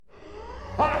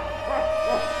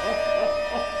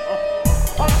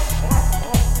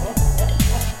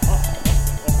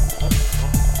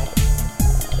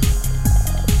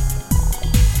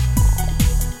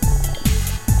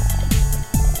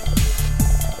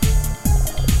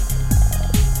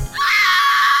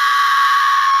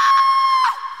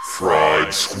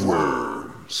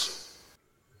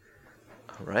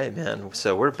right, man.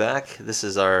 So we're back. This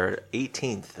is our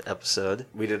 18th episode.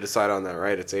 We did decide on that,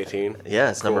 right? It's 18? Yeah,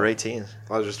 it's number 18.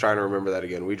 I was just trying to remember that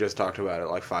again. We just talked about it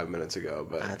like 5 minutes ago,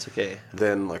 but that's okay.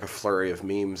 Then like a flurry of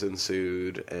memes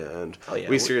ensued, and we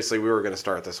were going to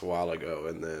start this a while ago,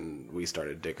 and then we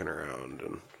started dicking around,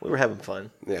 and we were having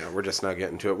fun. Yeah, we're just not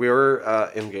getting to it. We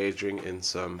were engaging in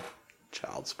some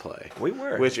child's play. We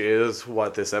were. Which is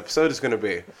what this episode is going to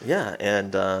be. Yeah,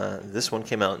 and this one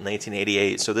came out in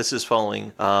 1988, so this is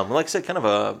following, like I said, kind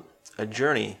of a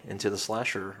journey into the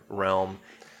slasher realm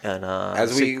and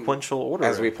sequential order.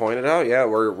 As we pointed out, yeah,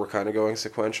 we're kind of going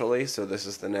sequentially, so this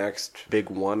is the next big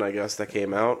one, I guess, that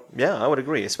came out. Yeah, I would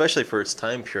agree, especially for its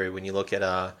time period when you look at,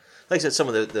 like I said, some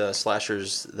of the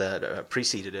slashers that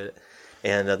preceded it.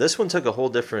 And this one took a whole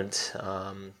different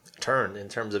turn in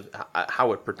terms of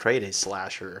how it portrayed a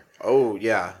slasher. Oh,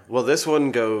 yeah. Well, this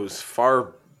one goes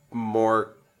far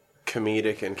more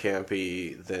comedic and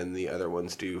campy than the other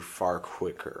ones do, far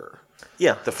quicker.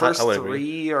 Yeah. The first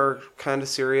three are kind of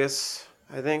serious,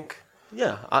 I think.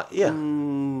 Yeah.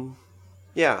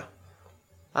 Yeah.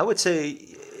 I would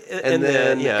say... And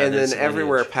then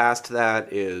everywhere past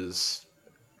that is...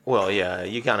 Well, yeah,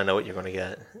 you kind of know what you're going to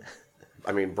get.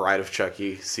 I mean, Bride of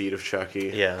Chucky, Seed of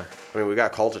Chucky. Yeah. I mean, we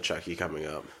got Cult of Chucky coming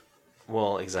up.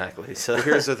 Well, exactly. So but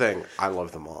here's the thing. I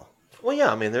love them all. Well,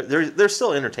 yeah, I mean, they're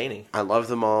still entertaining. I love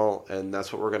them all, and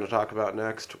that's what we're going to talk about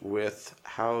next with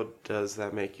How Does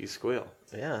That Make You Squeal?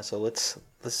 Yeah, so let's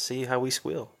see how we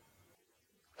squeal.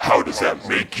 How does that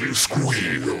make you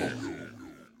squeal?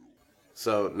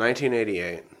 So,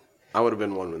 1988. I would have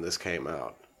been one when this came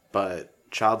out, but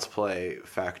Child's Play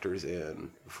factors in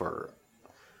for...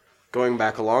 going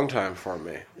back a long time for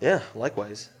me. Yeah,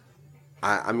 likewise.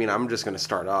 I mean, I'm just going to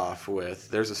start off with,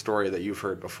 there's a story that you've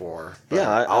heard before. But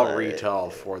yeah, I'll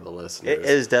retell for the listeners. It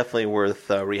is definitely worth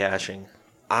rehashing.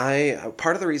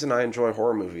 Part of the reason I enjoy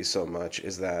horror movies so much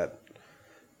is that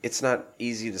it's not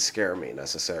easy to scare me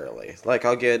necessarily. Like,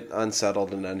 I'll get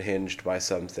unsettled and unhinged by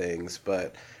some things,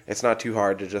 but it's not too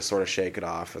hard to just sort of shake it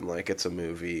off and like it's a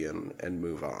movie and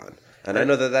move on. And I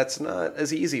know that that's not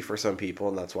as easy for some people,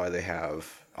 and that's why they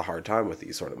have a hard time with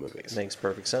these sort of movies. Makes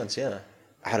perfect sense, yeah.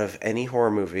 Out of any horror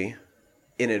movie,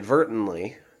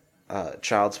 inadvertently,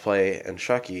 Child's Play and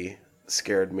Chucky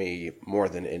scared me more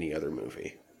than any other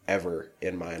movie ever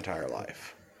in my entire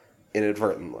life.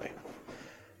 Inadvertently.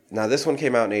 Now, this one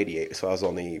came out in 88, so I was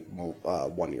only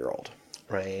 1 year old.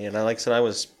 Right, and like I said, I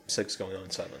was 6 going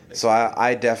on 7. Basically. So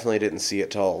I definitely didn't see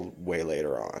it till way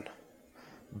later on.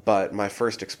 But my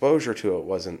first exposure to it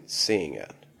wasn't seeing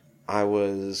it. I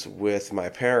was with my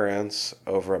parents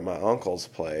over at my uncle's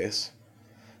place,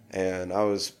 and I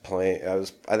was playing,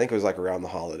 I think it was like around the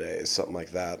holidays, something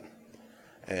like that.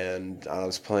 And I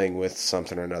was playing with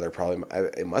something or another, probably,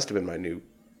 it must have been it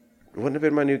wouldn't have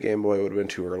been my new Game Boy, it would have been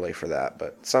too early for that,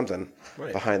 but something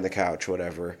behind the couch,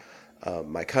 whatever.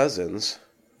 My cousins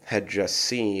had just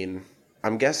seen,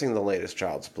 I'm guessing the latest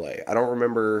Child's Play. I don't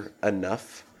remember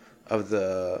enough of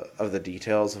the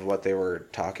details of what they were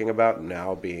talking about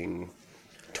now being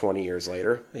 20 years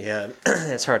later. Yeah,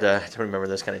 it's hard to remember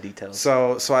those kind of details.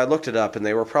 So I looked it up, and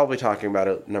they were probably talking about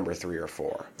it number 3 or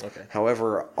 4. Okay.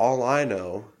 However, all I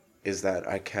know is that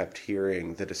I kept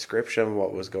hearing the description of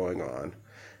what was going on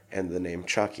and the name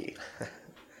Chucky.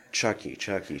 Chucky,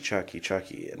 Chucky, Chucky,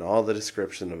 Chucky, and all the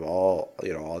description of all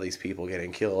these people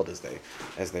getting killed as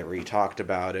they re-talked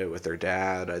about it with their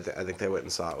dad. I think they went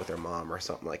and saw it with their mom or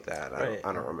something like that.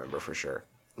 I don't remember for sure.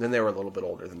 Then they were a little bit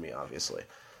older than me, obviously.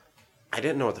 I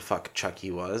didn't know what the fuck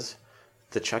Chucky was.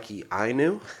 The Chucky I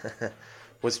knew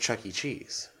was Chuck E.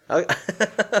 Cheese. Oh,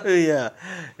 yeah,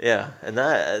 and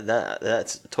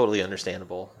that's totally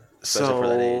understandable. So for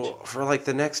that age. For like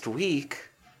the next week,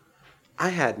 I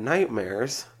had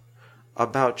nightmares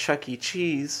about Chuck E.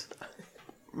 Cheese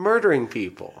murdering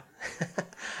people.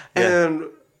 Yeah. And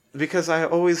because I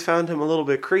always found him a little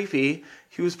bit creepy,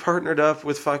 he was partnered up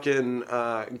with fucking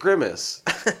Grimace.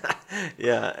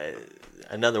 Yeah,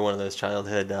 another one of those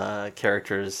childhood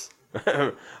characters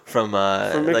from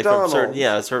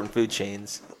McDonald's. Certain food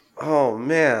chains. Oh,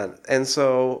 man. And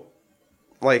so,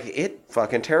 like, it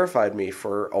fucking terrified me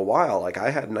for a while. Like,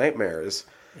 I had nightmares.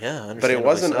 Yeah, but it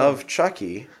wasn't of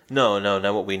Chucky. No,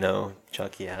 not what we know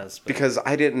Chucky has. But... because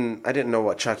I didn't know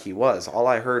what Chucky was. All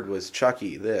I heard was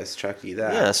Chucky this, Chucky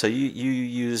that. Yeah, so you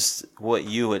used what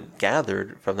you had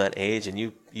gathered from that age, and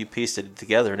you pieced it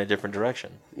together in a different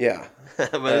direction. Yeah.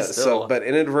 But it's still... but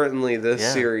inadvertently, this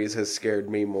Yeah. series has scared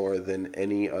me more than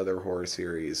any other horror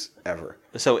series ever.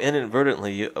 So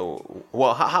inadvertently,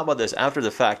 well, how about this? After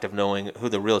the fact of knowing who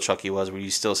the real Chucky was, were you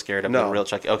still scared of the real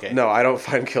Chucky? Okay. No, I don't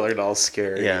find killer dolls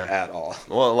scary at all.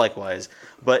 Well, likewise.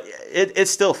 But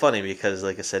it's still funny because,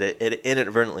 like I said, it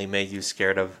inadvertently made you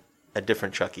scared of a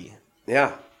different Chucky.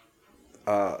 Yeah.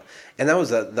 And that was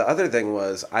the other thing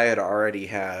was I had already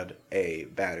had a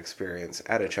bad experience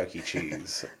at a Chuck E.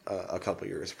 Cheese a couple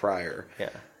years prior. Yeah.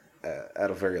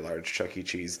 At a very large Chuck E.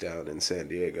 Cheese down in San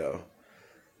Diego.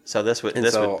 So this would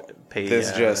pay.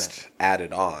 This just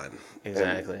added on.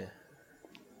 Exactly.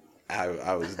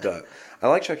 I was done. I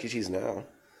like Chuck E. Cheese now.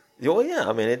 Well, yeah.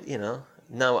 I mean,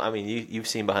 No, I mean you've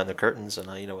seen behind the curtains, and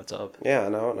now you know what's up. Yeah,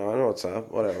 no, I know what's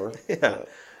up. Whatever. Yeah.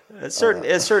 At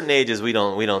certain ages, we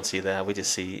don't see that. We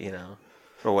just see,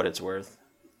 for what it's worth.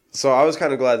 So I was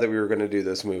kind of glad that we were going to do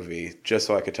this movie just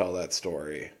so I could tell that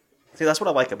story. See, that's what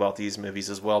I like about these movies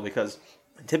as well, because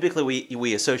typically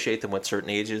we associate them with certain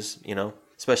ages,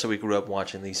 especially we grew up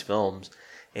watching these films,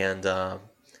 and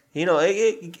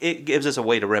it gives us a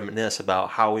way to reminisce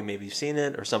about how we maybe seen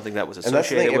it or something that was associated and that's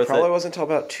the thing, with it. Probably wasn't until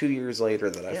about 2 years later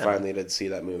that I Yeah. finally did see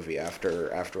that movie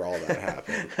after all that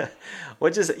happened.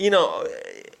 Which is,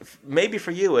 maybe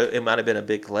for you it might have been a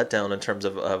big letdown in terms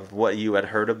of what you had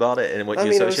heard about it and what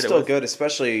you associated it was still with. good,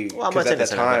 especially I'm not because saying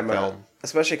it's a bad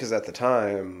film. at the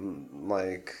time,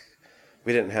 like,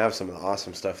 we didn't have some of the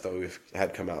awesome stuff that we've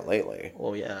had come out lately.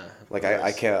 Well, yeah. Like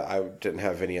I didn't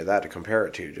have any of that to compare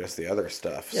it to, just the other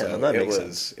stuff. Yeah, so that it makes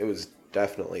was sense. it was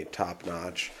definitely top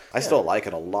notch. I still like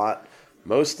it a lot,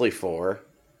 mostly for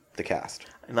the cast.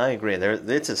 And I agree.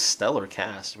 It's a stellar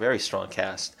cast, very strong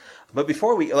cast. But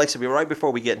before right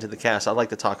before we get into the cast, I'd like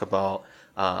to talk about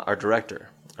our director.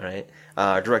 All right,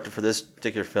 our director for this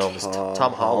particular film is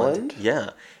Tom Holland.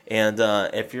 Yeah, and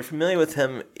if you're familiar with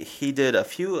him, he did a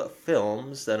few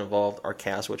films that involved our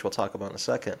cast, which we'll talk about in a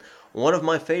second. One of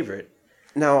my favorite.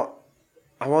 Now,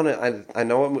 I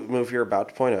know what movie you're about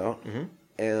to point out, Mm-hmm.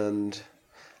 and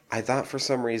I thought for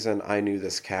some reason I knew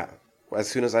this cat. As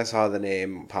soon as I saw the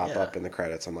name pop up in the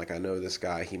credits, I'm like, I know this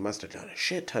guy. He must have done a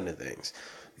shit ton of things.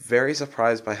 Very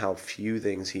surprised by how few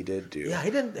things he did do. Yeah,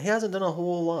 he hasn't done a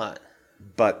whole lot.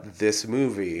 But this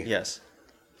movie, Yes.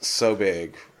 so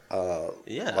big.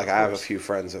 Yeah. Like I have a few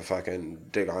friends that fucking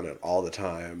dig on it all the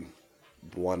time.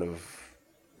 One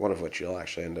of which you'll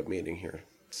actually end up meeting here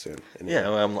soon. Anyway. Yeah,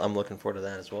 I'm looking forward to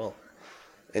that as well.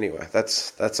 Anyway,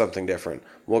 that's something different.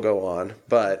 We'll go on,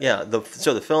 but Yeah, the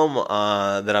film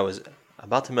that I was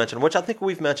about to mention, which I think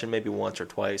we've mentioned maybe once or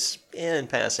twice in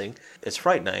passing, is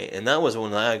Fright Night, and that was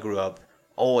when I grew up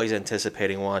always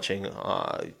anticipating watching.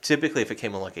 Typically, if it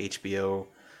came on like HBO,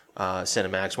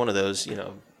 Cinemax, one of those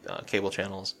cable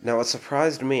channels. Now it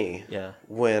surprised me Yeah.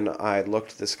 when I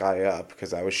looked this guy up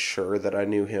because I was sure that I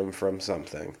knew him from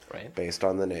something Right. based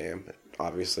on the name.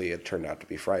 Obviously, it turned out to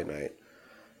be Fright Night,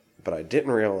 but I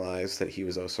didn't realize that he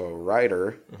was also a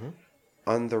writer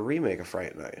on the remake of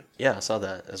Fright Night. Yeah, I saw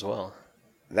that as well.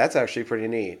 That's actually pretty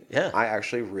neat. Yeah. I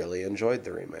actually really enjoyed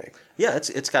the remake. Yeah,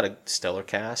 it's got a stellar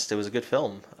cast. It was a good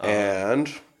film.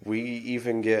 And we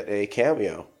even get a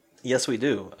cameo. Yes, we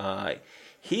do.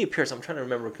 He appears. I'm trying to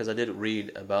remember because I did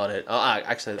read about it.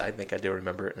 I think I do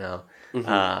remember it now.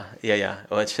 Yeah.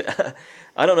 Which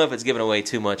I don't know if it's giving away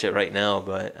too much right now,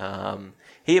 but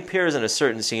he appears in a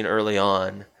certain scene early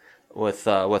on with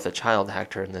a child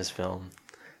actor in this film.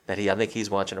 I think he's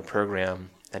watching a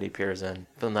program that he appears in,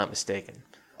 if I'm not mistaken.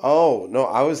 Oh, no,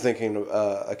 I was thinking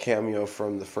a cameo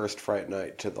from the first Fright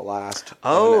Night to the last.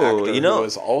 Oh, who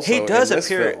was also he does in this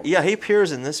appear. film. Yeah, he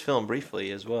appears in this film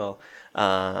briefly as well.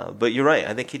 But you're right.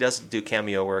 I think he does do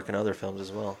cameo work in other films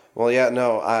as well. Well, yeah,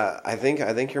 no, I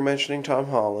think you're mentioning Tom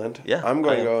Holland. Yeah, I'm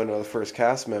going I to am. go into the first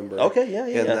cast member. Okay, yeah.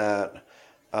 In that,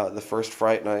 the first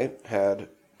Fright Night had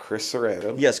Chris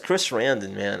Sarandon. Yes, Chris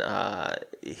Sarandon, man.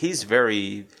 He's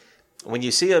very. When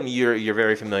you see him, you're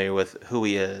very familiar with who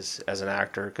he is as an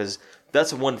actor because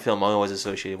that's one film I always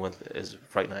associate with is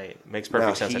Fright Night. It makes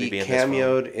perfect sense that he'd be in this film. He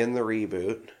cameoed in the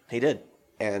reboot. He did.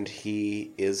 And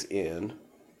he is in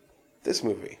this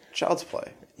movie, Child's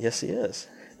Play. Yes, he is.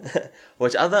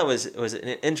 Which I thought was an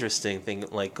interesting thing,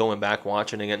 like going back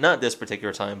watching it. Not this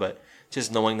particular time, but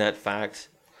just knowing that fact,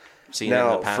 seeing it in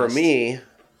the Now, past. for me,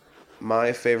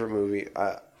 my favorite movie,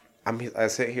 I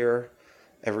sit here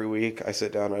Every week I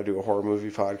sit down and I do a horror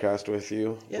movie podcast with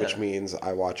you, which means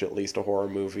I watch at least one horror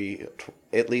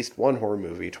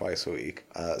movie twice a week.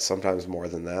 Sometimes more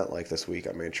than that. Like this week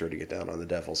I made sure to get down on The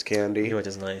Devil's Candy. Which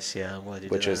is nice, yeah.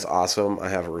 Which is awesome. I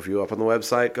have a review up on the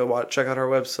website. Go check out our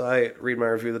website, read my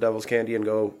review of The Devil's Candy, and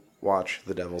go watch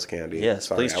The Devil's Candy. Yes,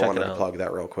 please check it out. I wanted to plug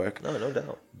that real quick. No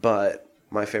doubt. But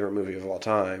my favorite movie of all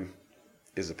time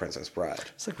is The Princess Bride.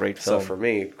 It's a great film. So for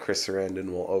me, Chris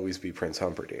Sarandon will always be Prince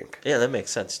Humperdinck. Yeah, that makes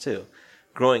sense too.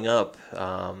 Growing up, like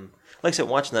I said,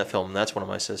 watching that film, that's one of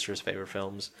my sister's favorite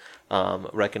films.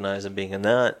 Recognize him being in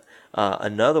that.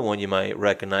 Another one you might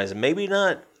recognize, maybe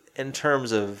not in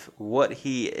terms of what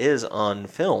he is on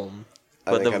film,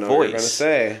 but the I know voice. What you're going to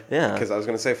say. Yeah. Because I was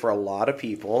going to say, for a lot of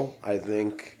people, I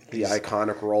think the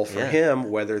iconic role for him,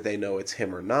 whether they know it's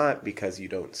him or not, because you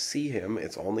don't see him,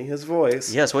 it's only his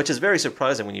voice. Yes, which is very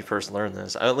surprising when you first learn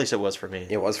this. At least it was for me.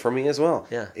 It was for me as well.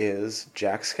 Yeah. Is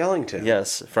Jack Skellington.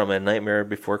 Yes, from A Nightmare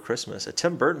Before Christmas, a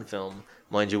Tim Burton film,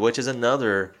 mind you, which is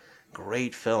another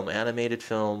great film, animated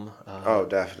film. Oh,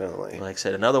 definitely. Like I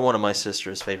said, another one of my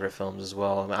sister's favorite films as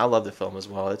well. I mean, I love the film as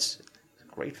well. It's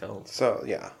a great film. So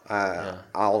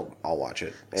I'll watch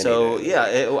it. So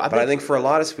day. I think for a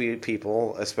lot of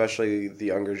people, especially the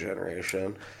younger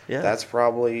generation, that's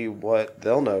probably what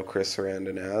they'll know Chris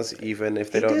Sarandon as, even if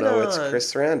they don't know it's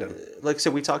Chris Sarandon. Like I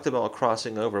said, we talked about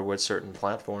crossing over with certain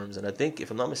platforms, and I think,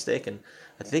 if I'm not mistaken,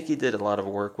 he did a lot of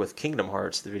work with Kingdom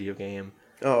Hearts, the video game.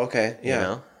 Oh, okay, yeah. You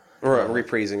know? Or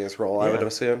reprising his role, I would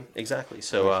assume. Exactly.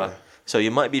 So, so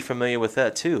you might be familiar with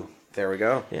that too. There we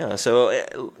go. Yeah.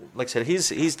 So, like I said,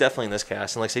 he's definitely in this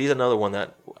cast, and like I said, he's another one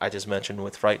that I just mentioned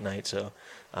with Fright Night. So,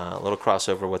 a little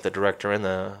crossover with the director and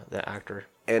the actor.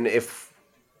 And if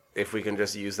we can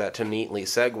just use that to neatly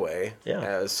segue,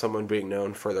 as someone being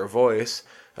known for their voice,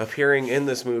 appearing in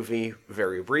this movie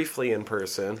very briefly in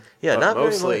person, but not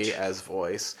mostly very much as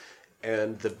voice.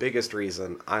 And the biggest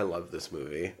reason I love this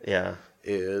movie,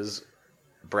 is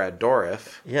Brad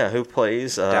Dourif. Yeah, who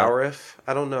plays Dourif?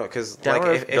 I don't know, because like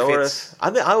if it's,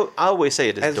 I always say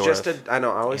it is Dourif. I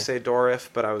always say Dourif,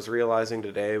 but I was realizing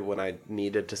today when I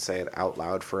needed to say it out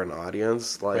loud for an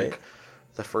audience, the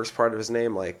first part of his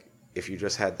name, like if you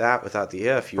just had that without the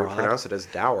if, you would pronounce it as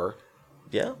Dower.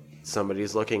 Yeah,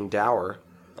 somebody's looking dour,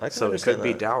 so it could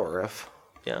be Dourif.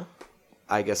 Yeah.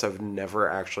 I guess I've never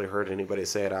actually heard anybody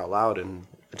say it out loud. And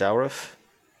Dourif?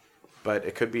 But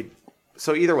it could be.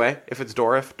 So either way, if it's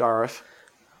Dourif.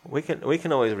 We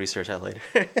can always research that later.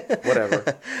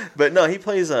 Whatever. But no, he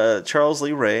plays Charles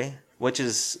Lee Ray, which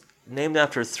is named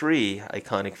after 3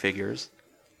 iconic figures.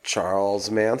 Charles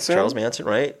Manson,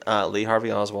 right? Lee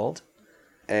Harvey Oswald.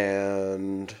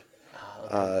 And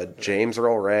James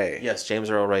Earl Ray. Yes, James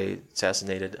Earl Ray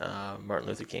assassinated Martin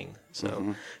Luther King.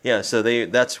 So so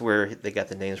that's where they got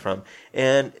the names from.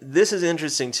 And this is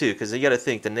interesting too, because you got to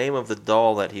think the name of the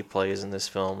doll that he plays in this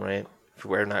film, right?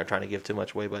 We're not trying to give too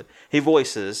much away, but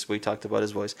we talked about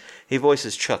his voice. He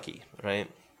voices Chucky, right?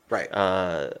 Right.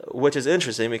 Which is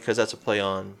interesting because that's a play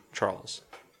on Charles.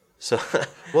 So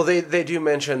well, they do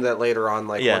mention that later on,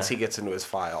 once he gets into his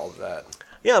file, that.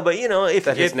 Yeah, but if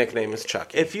his nickname is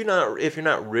Chucky. If you're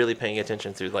not really paying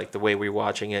attention through the way we're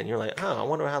watching it, and you're like, oh, I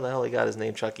wonder how the hell he got his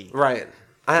name Chucky. Right.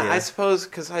 I suppose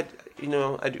because I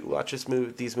do watch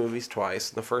these movies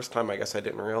twice. The first time, I guess I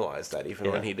didn't realize that, even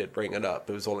when he did bring it up.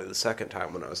 It was only the second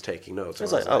time when I was taking notes. I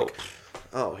was like,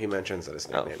 oh, he mentions that his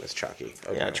nickname is Chucky.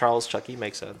 Okay. Yeah, Charles Chucky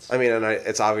makes sense. I mean, and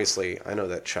it's obviously, I know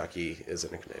that Chucky is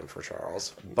a nickname for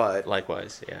Charles, but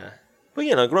likewise, yeah. But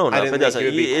growing up, it doesn't.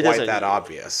 It doesn't that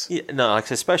obvious. Yeah, no,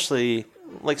 especially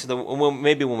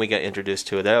maybe when we got introduced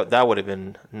to it, that would have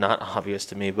been not obvious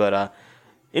to me. But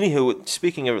anywho,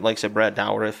 speaking of like I said, Brad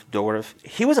Dourif,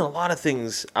 he was in a lot of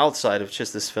things outside of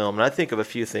just this film, and I think of a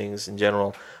few things in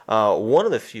general. One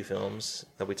of the few films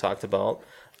that we talked about,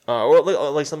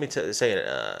 let me say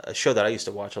a show that I used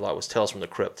to watch a lot was Tales from the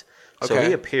Crypt. So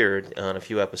he appeared on a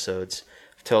few episodes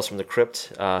of Tales from the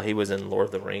Crypt. He was in Lord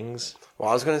of the Rings. Well,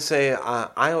 I was going to say,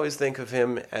 I always think of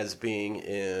him as being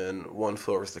in One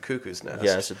Flew Over the Cuckoo's Nest.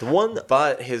 Yes, the one.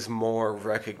 But his more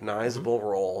recognizable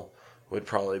role would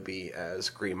probably be as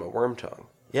Grima Wormtongue.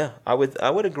 Yeah, I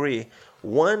would agree.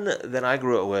 One that I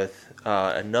grew up with,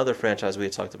 another franchise we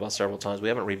had talked about several times. We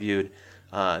haven't reviewed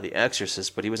The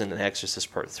Exorcist, but he was in The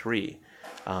Exorcist Part 3.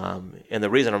 And the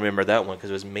reason I remember that one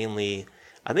because it was mainly,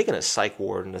 I think, in a psych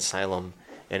ward, an asylum,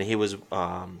 and he was.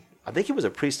 I think he was a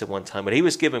priest at one time, but he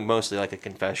was giving mostly like a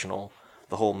confessional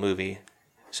the whole movie.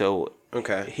 So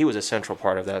he was a central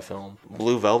part of that film.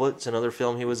 Blue Velvet's another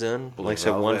film he was in. Like I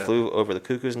said, One Flew Over the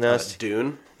Cuckoo's Nest.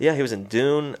 Dune? Yeah, he was in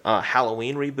Dune.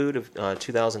 Halloween reboot of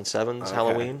 2007's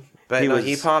Halloween. But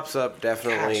he pops up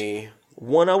definitely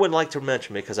One I would like to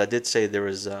mention, because I did say there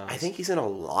was... I think he's in a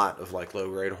lot of like low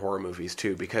grade horror movies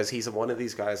too, because he's one of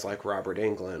these guys like Robert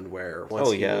Englund, where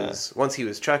once he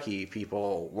was Chucky,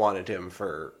 people wanted him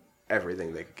for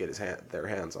everything they could get their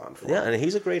hands on. For. Yeah, and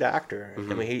he's a great actor. I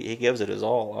mean, he gives it his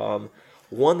all.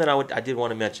 One that I did want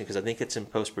to mention, because I think it's in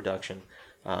post production.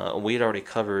 We had already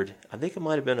covered. I think it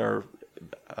might have been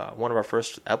one of our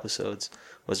first episodes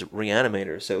was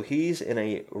Reanimator. So he's in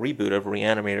a reboot of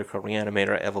Reanimator called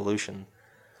Reanimator Evolution.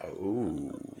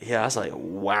 Oh. Yeah, I was like,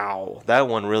 wow. That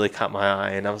one really caught my eye,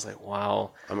 and I was like,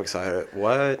 wow. I'm excited.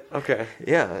 What? Okay.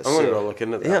 Yeah. I'm going to go look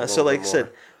into that. Yeah, so like I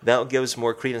said, that gives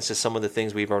more credence to some of the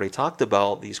things we've already talked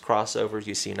about, these crossovers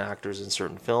you see in actors in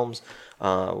certain films,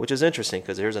 which is interesting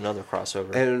because here's another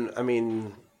crossover. And, I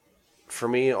mean, for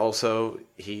me also,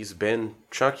 he's been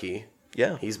Chucky.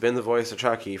 Yeah. He's been the voice of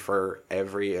Chucky for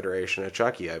every iteration of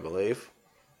Chucky, I believe.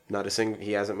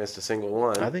 He hasn't missed a single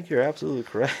one. I think you're absolutely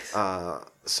correct.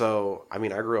 So, I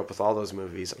mean, I grew up with all those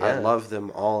movies. Yeah. I love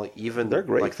them all, even they're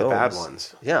great like films. the bad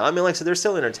ones. Yeah, I mean, like I said, they're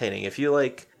still entertaining. If you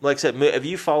like I said, if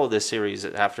you follow this series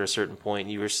after a certain point,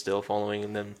 you were still following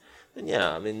them, then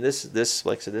yeah, I mean, this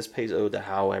like I said, this pays ode to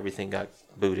how everything got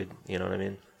booted. You know what I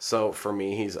mean? So for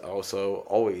me, he's also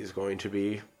always going to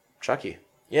be Chucky.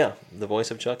 Yeah, the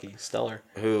voice of Chucky, stellar.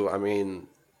 Who, I mean,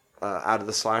 out of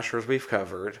the slashers we've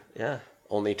covered, Yeah.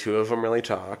 only 2 of them really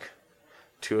talk.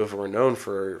 2 of them are known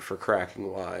for cracking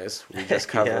wise. We just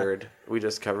covered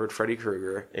Freddy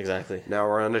Krueger. Exactly. Now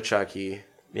we're on to Chucky.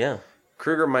 Yeah.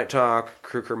 Krueger might talk.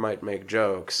 Krueger might make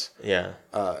jokes. Yeah.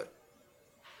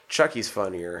 Chucky's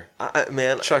funnier.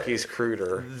 Man, Chucky's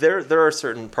cruder. There are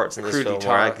certain parts in this film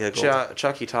where I giggled.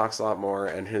 Chucky talks a lot more,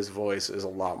 and his voice is a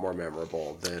lot more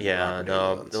memorable than Yeah, Robert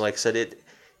no, Englund's. like I said,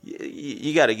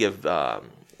 you got to give a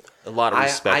lot of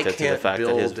respect to the fact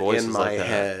that his voice in is my like that.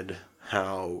 head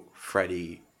how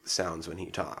Freddy sounds when he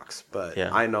talks, but Yeah.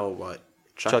 I know what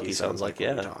Chucky sounds like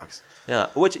when yeah. he talks. Yeah,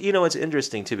 which, it's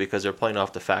interesting, too, because they're playing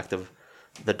off the fact of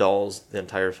the dolls the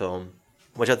entire film,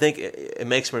 which I think it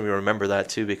makes me remember that,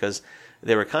 too, because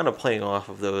they were kind of playing off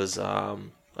of those,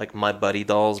 like, My Buddy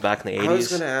dolls back in the 80s. I was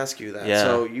going to ask you that. Yeah.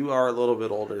 So you are a little bit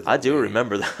older than I do me.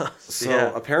 remember those. So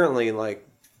yeah. apparently, like,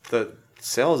 the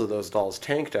sales of those dolls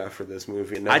tanked after this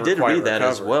movie. And never I did quite read that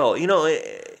as recovered. well.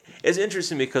 It's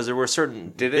interesting because there were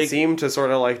certain... Did it seem to sort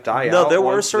of like die out? No, there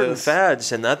were once certain this-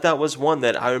 fads, and that was one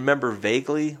that I remember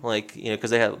vaguely, like,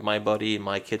 because they had My Buddy,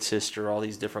 My Kid Sister, all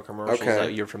these different commercials Okay.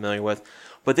 that you're familiar with.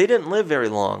 But they didn't live very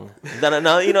long.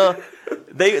 Now,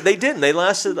 they didn't. They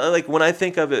lasted, like, when I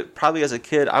think of it, probably as a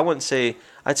kid, I'd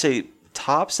say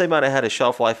tops, they might have had a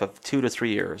shelf life of 2 to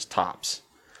 3 years, tops.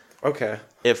 Okay.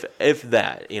 If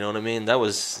that, you know what I mean? That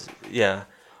was, yeah.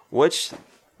 Which,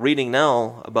 reading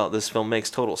now about this film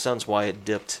makes total sense why it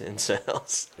dipped in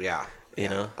sales. Yeah. You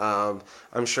know?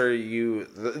 I'm sure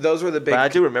those were the big... But I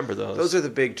do remember those. Those are the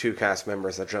big 2 cast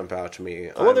members that jump out to me.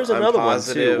 Well, there's another one, too.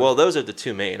 positive- Well, those are the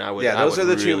 2 main. those are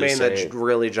the 2 really main say. that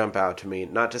really jump out to me.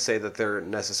 Not to say that they're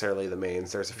necessarily the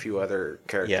mains. There's a few other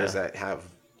characters that have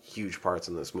huge parts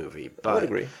in this movie. But I would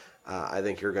agree. I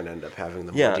think you're going to end up having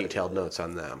the more Yeah. detailed notes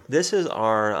on them. This is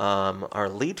our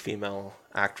lead female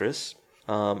actress.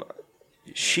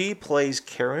 She plays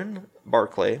Karen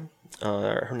Barclay.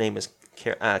 Her name is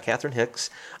Catherine Hicks.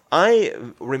 I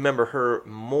remember her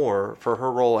more for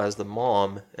her role as the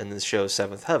mom in the show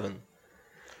Seventh Heaven.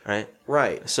 Right?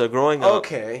 Right. So growing up...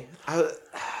 Okay.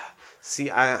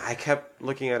 I kept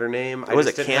looking at her name. Was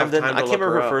just it didn't have Camden? time to I can't look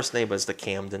remember her up. first name, but it's the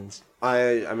Camdens.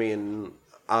 I mean,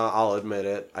 I'll admit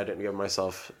it. I didn't give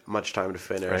myself much time to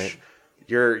finish. Right.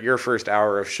 Your first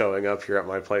hour of showing up here at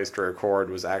my place to record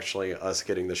was actually us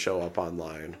getting the show up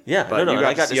online. Yeah, but no, you and got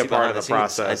I got to see a part of behind the the scenes.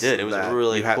 process. I did. It was that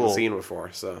really you hadn't cool. seen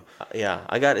before. So Yeah,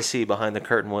 I got to see behind the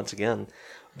curtain once again.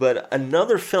 But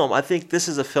another film, I think this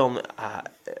is a film,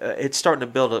 it's starting to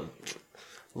build a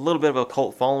little bit of a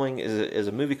cult following, is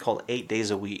a movie called 8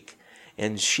 Days a Week.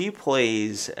 And she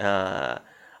plays a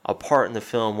part in the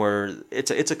film where it's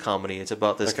a comedy. It's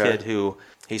about this kid who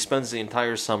he spends the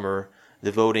entire summer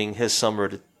devoting his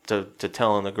summer to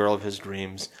telling the girl of his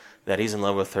dreams that he's in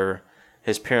love with her.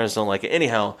 His parents don't like it.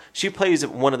 Anyhow, she plays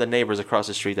one of the neighbors across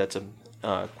the street that's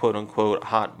a quote-unquote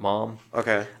hot mom.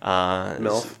 okay,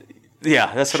 MILF.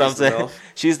 Yeah, that's what I'm She's the saying. MILF?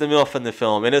 She's the MILF in the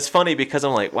film. And it's funny because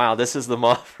I'm like, wow, this is the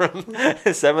mom from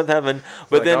Seventh Heaven.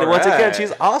 But like, then all once again, right.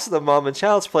 she's also the mom in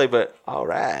Child's Play, but all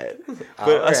right.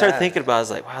 But I started thinking about it, I was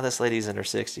like, wow, this lady's in her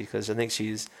 60s because I think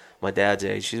she's my dad's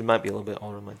age. She might be a little bit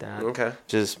older than my dad. Okay.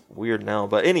 Which is weird now.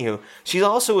 But anywho, she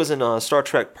also was in Star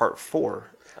Trek Part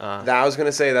 4. I was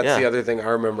gonna say that's yeah. the other thing I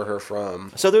remember her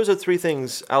from. So those are three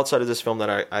things outside of this film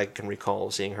that I can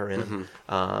recall seeing her in.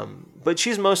 But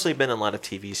she's mostly been in a lot of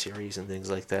TV series and things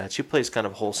like that. She plays kind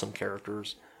of wholesome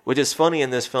characters, which is funny in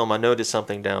this film. I noticed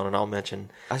something down, and I'll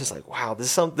mention. I was just like, wow,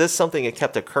 this is something that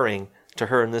kept occurring to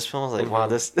her in this film. I was like, wow,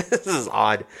 this is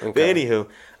odd. Okay. But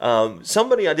anywho,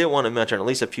 somebody I did want to mention, at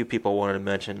least a few people wanted to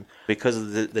mention, because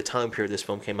of the time period this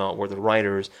film came out, were the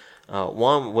writers.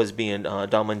 One was being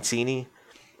Don Mancini.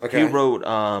 Okay. He wrote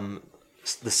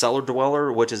The Cellar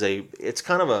Dweller, which is it's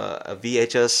kind of a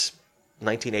VHS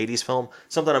 1980s film.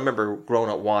 Something I remember growing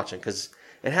up watching because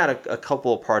it had a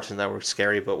couple of parts in that were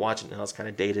scary, but watching it now it's kind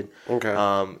of dated.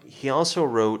 Okay. He also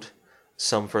wrote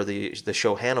some for the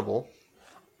show Hannibal.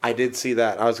 I did see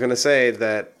that. I was going to say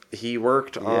that he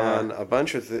worked on a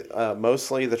bunch of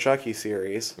mostly the Chucky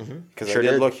series because I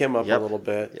did look him up a little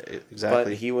bit. Yeah, exactly.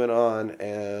 But he went on,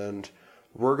 and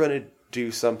we're going to do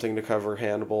something to cover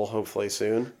Hannibal hopefully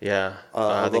soon. Yeah,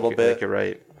 a little bit. I think you're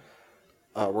right.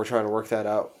 We're trying to work that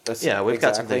out. That's we've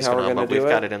got some things going on, but we've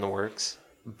got it in the works.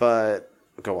 But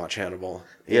go watch Hannibal.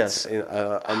 Yes, it's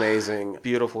amazing,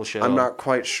 beautiful show. I'm not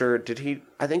quite sure. Did he?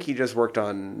 I think he just worked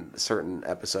on certain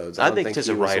episodes. I think he's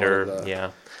a writer.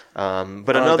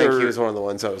 But I don't think he was one of the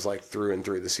ones that was like through and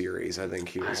through the series. I think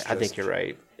he was. I think you're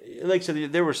right. Like so,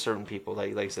 there were certain people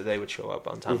like I said they would show up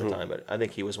on time to time, but I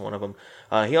think he was one of them.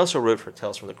 He also wrote for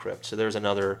Tales from the Crypt, so there's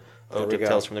another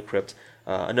Tales from the Crypt.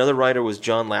 Another writer was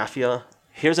John Lafia.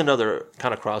 Here's another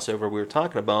kind of crossover we were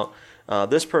talking about.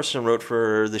 This person wrote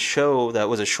for the show that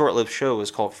was a short-lived show. It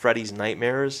was called Freddy's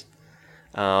Nightmares.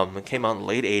 It came out in the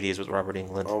late 80s with Robert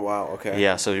Englund. Oh, wow, okay.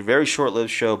 Yeah, so a very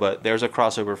short-lived show, but there's a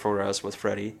crossover for us with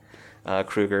Freddy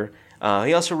Krueger.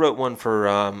 He also wrote one for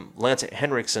Lance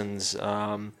Henriksen's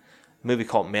movie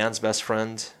called Man's Best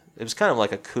Friend. It was kind of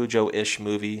like a Cujo-ish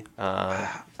movie.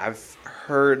 I've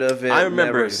heard of it. I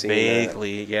remember never it seen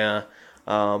vaguely, yeah.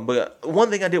 But one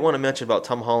thing I did want to mention about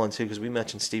Tom Holland, too, because we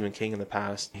mentioned Stephen King in the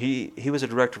past. He was a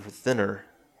director for Thinner.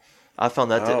 I found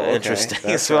that interesting.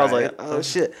 That's so I was like, oh,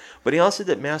 shit. But he also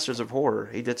did Masters of Horror.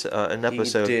 He did an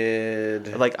episode. He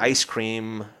did. Like Ice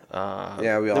Cream. We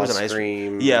all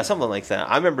Scream. Yeah, something like that.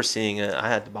 I remember seeing it. I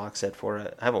had the box set for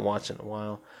it. I haven't watched it in a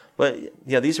while. But,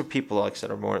 yeah, these are people, like I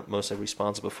said, are mostly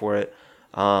responsible for it.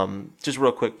 Just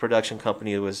real quick, production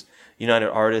company was United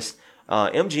Artists.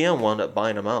 MGM wound up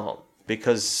buying them out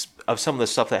because of some of the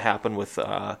stuff that happened with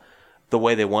the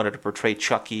way they wanted to portray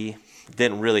Chucky.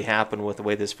 Didn't really happen with the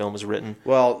way this film was written.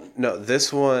 Well, no,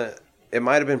 this one, it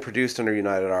might have been produced under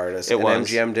United Artists.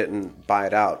 MGM didn't buy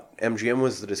it out. MGM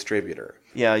was the distributor.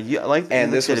 Yeah,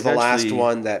 and this was the last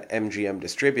one that MGM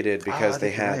distributed because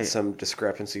they had some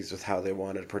discrepancies with how they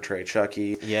wanted to portray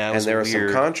Chucky. Yeah, and there was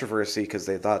some controversy because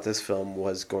they thought this film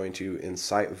was going to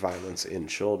incite violence in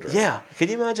children. Yeah, could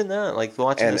you imagine that? Like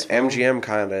watching this film? And MGM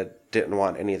kind of didn't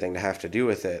want anything to have to do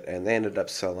with it, and they ended up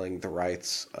selling the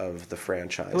rights of the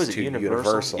franchise to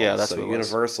Universal. Yeah, that's so what it was.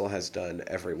 Universal has done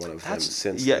every one of them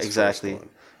since. Yeah, this exactly. First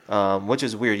one. Which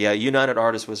is weird. Yeah, United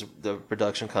Artists was the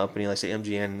production company, like say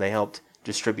MGM, and they helped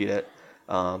distribute it.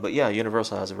 But yeah,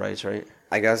 Universal has the rights, right?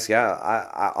 I guess, yeah.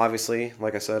 I obviously,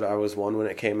 like I said, I was one when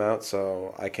it came out,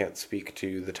 so I can't speak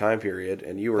to the time period.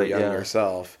 And you were young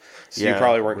yourself, so you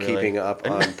probably weren't keeping up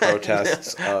on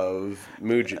protests of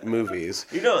movies.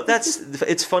 You know,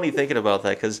 it's funny thinking about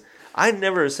that because I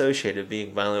never associated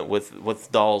being violent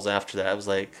with dolls after that. I was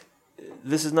like,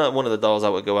 this is not one of the dolls I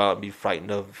would go out and be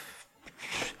frightened of.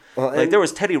 Well, like there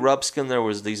was Teddy Ruxpin, there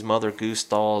was these Mother Goose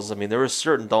dolls. I mean, there were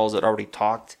certain dolls that already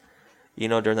talked,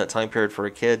 during that time period for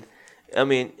a kid. I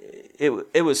mean,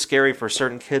 it was scary for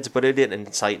certain kids, but it didn't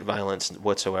incite violence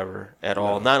whatsoever at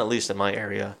all. Not at least in my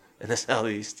area in the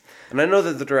Southeast. And I know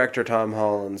that the director Tom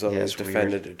Holland's always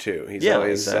defended it too. He's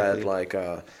always said like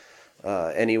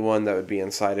anyone that would be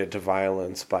incited to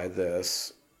violence by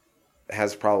this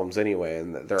has problems anyway,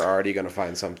 and they're already going to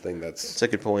find something that's a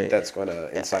good point. That's going to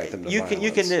incite them to violence.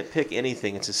 You can nitpick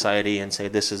anything in society and say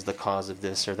this is the cause of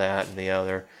this or that and the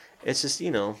other. It's just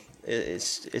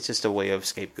it's just a way of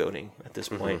scapegoating at this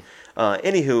point.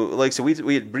 Anywho, like so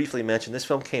we had briefly mentioned this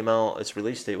film came out. Its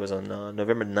release date was on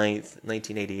November 9th,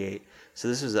 1988. So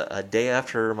this was a day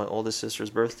after my oldest sister's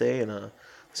birthday, and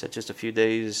just a few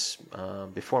days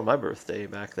before my birthday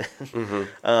back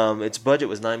then. Its budget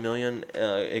was $9 million.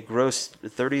 It grossed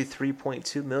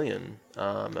 $33.2 million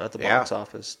at the box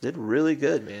office. Did really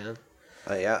good, man.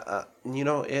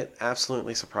 It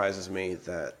absolutely surprises me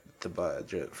that the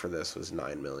budget for this was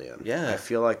 $9 million. Yeah, I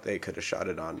feel like they could have shot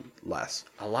it on less.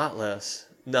 A lot less.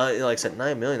 No, like I said,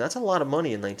 $9 million. That's a lot of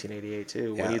money in 1988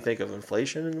 too. Yeah. When you think of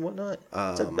inflation and whatnot,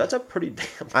 that's a pretty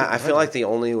damn. I feel like the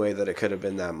only way that it could have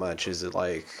been that much is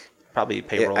probably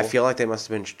payroll. I feel like they must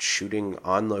have been shooting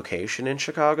on location in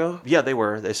Chicago. Yeah, they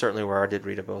were. They certainly were. I did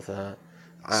read about that.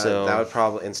 So That would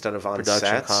probably, instead of on production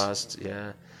sets. costs,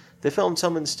 yeah. They filmed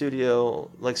some in studio.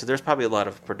 Like I said, there's probably a lot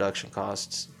of production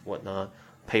costs, whatnot.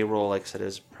 Payroll, like I said,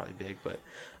 is probably big, but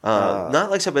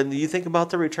not like I said. But you think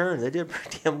about the return; they did a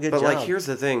pretty damn good job. But like, here's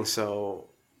the thing: so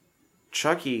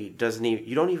Chucky doesn't even.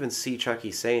 You don't even see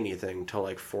Chucky say anything until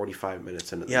like 45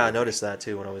 minutes into the movie. I noticed that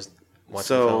too when I was watching the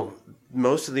So film.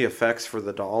 most of the effects for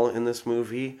the doll in this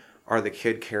movie are the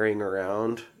kid carrying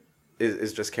around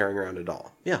is just carrying around a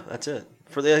doll. Yeah, that's it.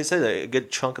 For like I said, a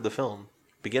good chunk of the film,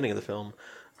 beginning of the film.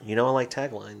 I like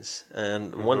taglines,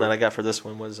 and one that I got for this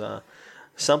one was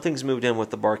 "Something's moved in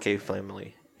with the Barkay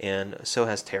family, and so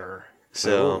has terror."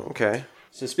 So okay.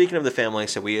 So speaking of the family,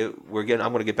 so we're getting.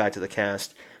 I'm going to get back to the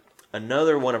cast.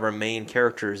 Another one of our main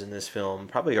characters in this film,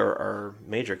 probably our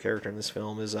major character in this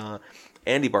film, is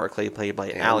Andy Barclay, played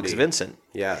by Alex Vincent.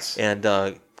 Yes.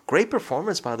 And great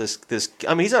performance by this.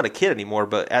 I mean, he's not a kid anymore,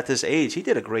 but at this age, he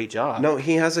did a great job. No,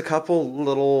 he has a couple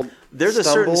little. There's a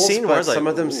certain scene where I was like, some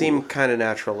of them ooh. seem kind of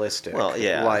naturalistic. Well,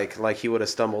 yeah. like he would have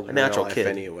stumbled in natural real life kid,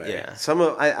 anyway. yeah.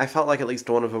 I felt like at least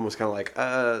one of them was kind of like,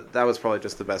 that was probably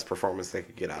just the best performance they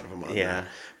could get out of him on that.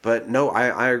 But no,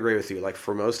 I agree with you. Like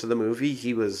for most of the movie,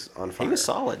 he was on fire. He was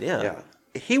solid, yeah. Yeah.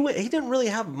 He didn't really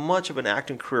have much of an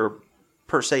acting career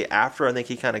per se after. I think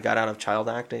he kind of got out of child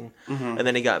acting, and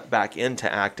then he got back into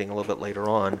acting a little bit later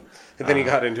on. And then he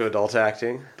got into adult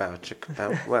acting.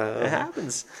 It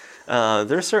happens.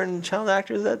 There's certain child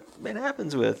actors that it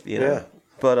happens with, Yeah.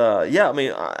 But I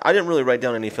mean, I didn't really write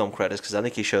down any film credits because I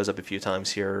think he shows up a few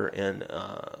times here in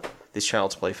these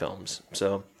Child's Play films.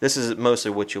 So this is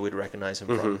mostly what you would recognize him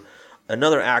from.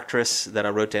 Another actress that I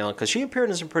wrote down, because she appeared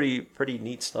in some pretty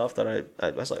neat stuff that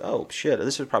I was like, oh shit,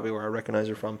 this is probably where I recognize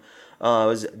her from. It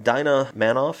was Dinah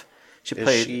Manoff. She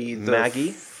played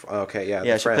Maggie. Okay, yeah.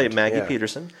 Yeah, she played Maggie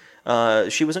Peterson.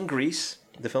 She was in Grease,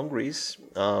 the film Grease,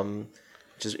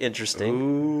 which is interesting.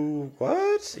 Ooh,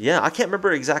 what? Yeah, I can't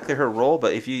remember exactly her role,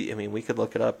 but we could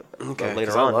look it up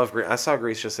later on. I love Grease. I saw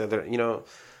Grease just the other.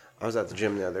 I was at the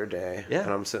gym the other day, Yeah.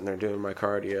 and I'm sitting there doing my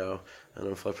cardio, and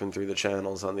I'm flipping through the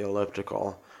channels on the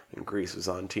elliptical, and Grease was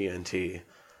on TNT,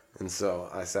 and so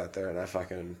I sat there and I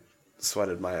fucking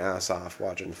sweated my ass off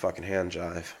watching fucking Hand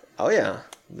Jive. Oh yeah,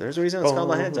 there's a reason it's called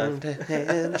My Hand Jive.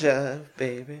 Hand Jive,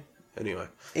 baby. Anyway.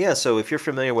 Yeah, so if you're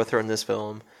familiar with her in this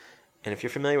film, and if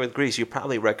you're familiar with Grease, you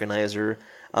probably recognize her.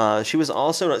 She was in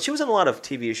a lot of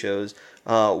TV shows.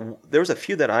 There was a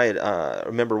few that I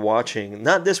remember watching.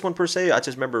 Not this one per se. I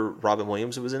just remember Robin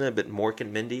Williams was in it, but Mork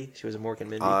and Mindy. She was in Mork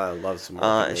and Mindy. I love some Mork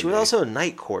and Mindy. And she was also in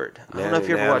Night Court. I don't know if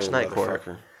you ever watched Night Court.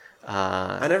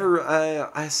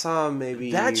 I saw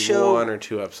maybe that show, 1 or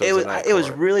 2 episodes of Night Court. It was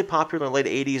really popular in the late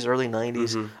 80s, early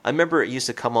 90s. I remember it used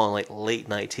to come on like late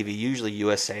night TV, usually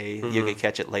USA. You could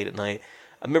catch it late at night.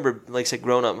 I remember, like I said,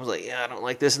 growing up, I was like, yeah, I don't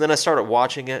like this. And then I started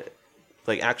watching it,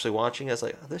 like actually watching it. I was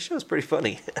like, oh, this show's pretty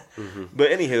funny. But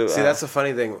anywho. See, that's the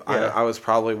funny thing. Yeah. I was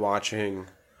probably watching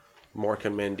Mork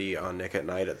and Mindy on Nick at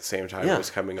Night at the same time it was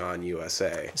coming on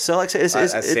USA. So, like I said,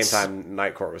 at the same time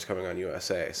Night Court was coming on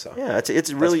USA. So yeah,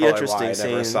 it's really interesting. Why I never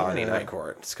seeing, saw any Night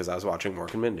Court. It's because I was watching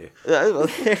Mork and Mindy.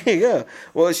 There you go.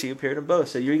 Well, she appeared in both,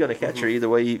 so you're going to catch her either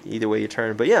way you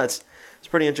turn. But yeah, it's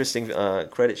pretty interesting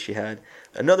credit she had.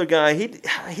 Another guy, he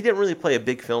didn't really play a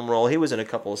big film role. He was in a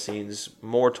couple of scenes,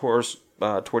 more towards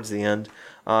the end.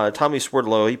 Tommy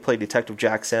Swerdlow, he played Detective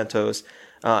Jack Santos.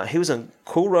 He was in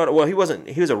Cool Running. Well, he wasn't.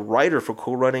 He was a writer for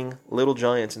Cool Running, Little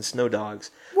Giants, and Snow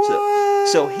Dogs. What?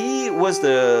 So he was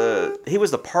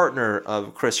the partner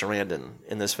of Chris Sarandon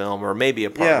in this film, or maybe a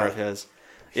partner of his.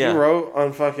 He wrote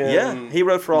on fucking he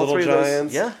wrote for all Little three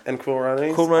Giants of those. and Cool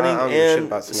Running. Cool Running I don't give a shit and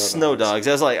about Snow Dogs.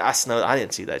 I was like, I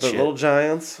didn't see that shit. Little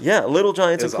Giants. Yeah, Little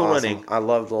Giants and Cool awesome. Running. I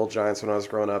loved Little Giants when I was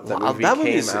growing up. That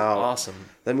movie is came out awesome.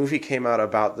 That movie came out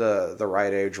about the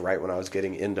right age, right when I was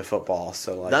getting into football.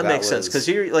 So like that makes sense because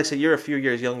you're like I said, you're a few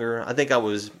years younger. I think I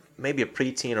was maybe a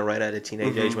preteen or right at a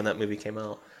teenage age when that movie came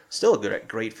out. Still a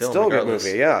great film. Still regardless. A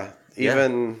good movie, yeah.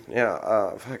 Even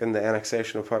fucking the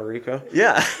annexation of Puerto Rico.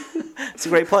 Yeah, it's a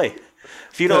great play.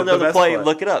 If you don't know the play,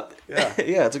 look it up. Yeah,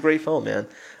 yeah, it's a great film, man.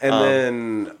 And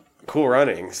then Cool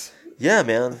Runnings. Yeah,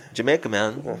 man, Jamaica,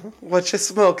 man. What you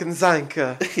smoking,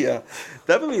 Zanka? Yeah,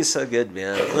 that movie is so good,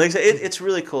 man. Like I said, it's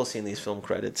really cool seeing these film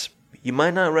credits. You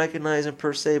might not recognize him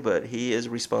per se, but he is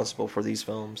responsible for these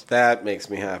films. That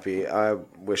makes me happy. I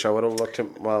wish I would have looked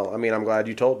him. Well, I mean, I'm glad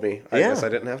you told me. I guess I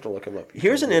didn't have to look him up.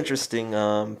 Here's an interesting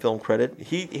film credit.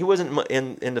 He wasn't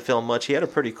in the film much. He had a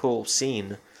pretty cool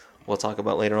scene we'll talk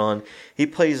about later on. He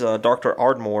plays Dr.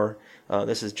 Ardmore.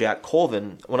 This is Jack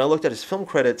Colvin. When I looked at his film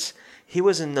credits, he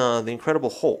was in The Incredible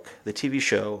Hulk, the TV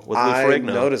show with Lou Ferrigno.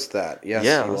 I noticed that. Yes,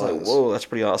 yeah, I was like, whoa, that's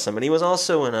pretty awesome. And he was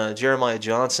also in Jeremiah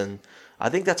Johnson. I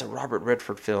think that's a Robert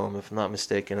Redford film, if I'm not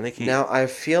mistaken. I think Now, I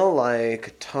feel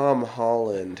like Tom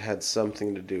Holland had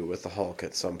something to do with the Hulk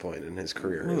at some point in his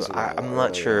career. Ooh, as well, I'm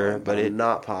not sure, but I'm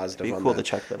not positive. It'd be on cool that.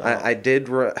 to check that out. I did.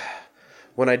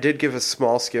 When I did give a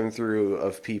small skim through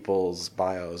of people's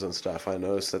bios and stuff, I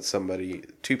noticed that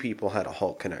two people had a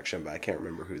Hulk connection, but I can't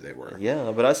remember who they were.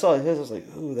 Yeah, but I saw his. I was like,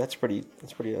 ooh, that's pretty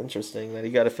interesting that he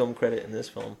got a film credit in this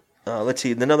film. Let's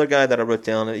see. Another guy that I wrote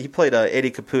down, he played Eddie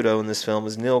Caputo in this film,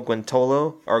 is Neil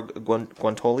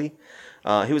Guantoli.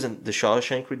 He was in The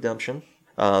Shawshank Redemption.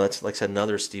 That's, like I said,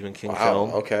 another Stephen King film.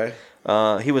 Okay.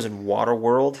 He was in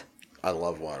Waterworld. I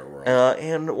love Waterworld.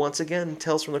 And once again,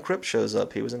 Tales from the Crypt shows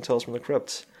up. He was in Tales from the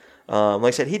Crypt. Like I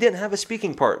said, he didn't have a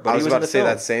speaking part, but I was he was about in the to say film.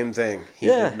 that same thing. He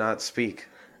did not speak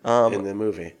in the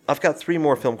movie. I've got 3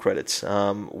 more film credits.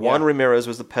 Juan Ramirez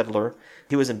was the peddler.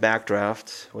 He was in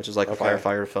Backdraft, which is like a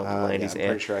firefighter film in the 90s. Yeah, I'm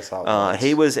pretty sure I saw it once.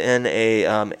 He was in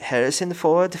a Harrison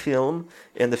Ford film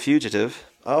in The Fugitive.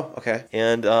 Oh, okay.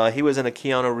 And he was in a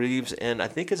Keanu Reeves and I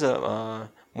think it's a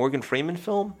Morgan Freeman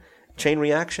film, Chain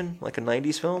Reaction, like a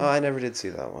 90s film. Oh, I never did see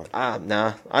that one.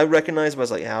 Nah. I recognized, but I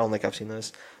was like, I don't think I've seen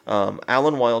this.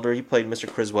 Alan Wilder, he played Mr.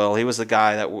 Criswell. He was the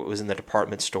guy that was in the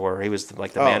department store. He was the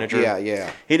manager. Yeah.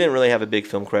 He didn't really have a big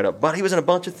film credit, but he was in a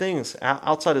bunch of things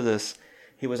outside of this.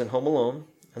 He was in Home Alone.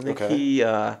 I think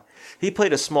he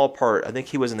played a small part. I think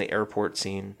he was in the airport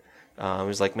scene. It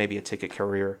was like maybe a ticket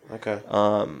carrier. Okay.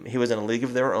 He was in A League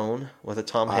of Their Own with a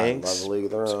Tom Hanks. I love A League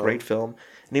of Their Own. It's a great film.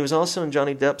 And he was also in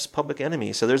Johnny Depp's Public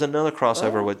Enemy. So there's another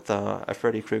crossover with a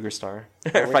Freddy Krueger star.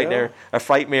 A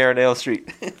Frightmare on Ale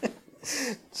Street.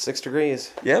 6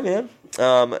 Degrees. Yeah, man.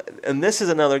 And this is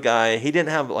another guy. He didn't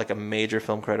have like a major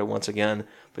film credit once again,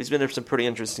 but he's been in some pretty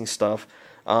interesting stuff.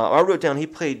 I wrote down he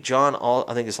played John.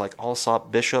 I think it's like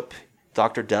Alsop Bishop,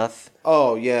 Dr. Death.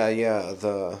 Oh yeah.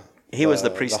 He was the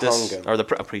priestess or the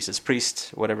priest,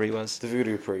 whatever he was. The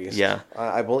voodoo priest. Yeah.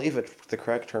 I believe the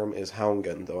correct term is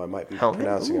Haungan, though I might be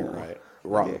pronouncing it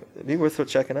wrong. It'd be worth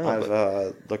checking out.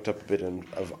 I've looked up a bit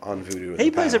on voodoo. He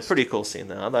plays a pretty cool scene,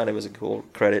 though. I thought it was a cool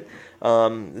credit.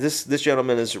 This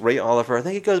gentleman is Ray Oliver. I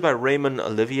think he goes by Raymond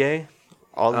Olivier.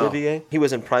 He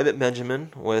was in Private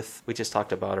Benjamin we just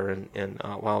talked about her in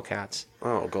Wildcats.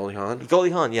 Oh, Goldie Hawn? Goldie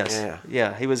Hawn, yes.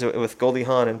 Yeah, he was with Goldie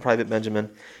Hawn in Private Benjamin.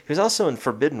 He was also in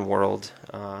Forbidden World,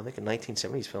 I think a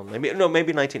 1970s film. Maybe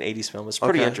 1980s film. It's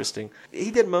pretty interesting.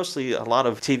 He did mostly a lot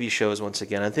of TV shows once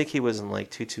again. I think he was in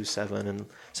like 227 and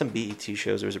some BET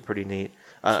shows. Those are pretty neat.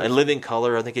 In Living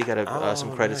Color, I think he got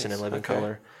some credits in Living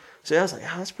Color. So I was like,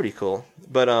 that's pretty cool.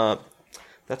 But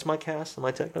that's my cast and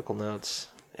my technical notes.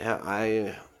 Yeah,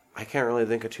 I can't really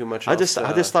think of too much. I just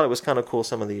thought it was kind of cool.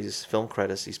 Some of these film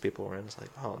credits these people were in. It's like,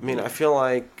 I feel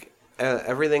like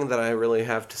everything that I really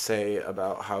have to say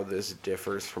about how this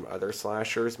differs from other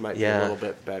slashers might be a little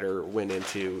bit better went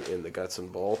into in the guts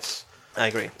and bolts. I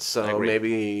agree. So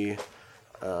maybe,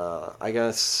 I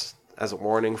guess, as a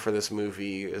warning for this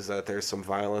movie is that there's some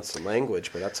violence and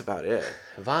language, but that's about it.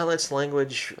 Violence,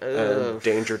 language,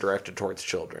 danger directed towards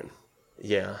children.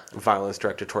 Yeah. Violence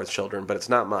directed towards children, but it's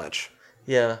not much.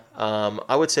 Yeah.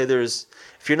 I would say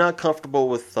if you're not comfortable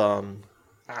with,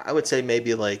 I would say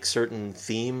maybe like certain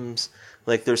themes,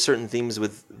 like there's certain themes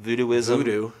with voodooism.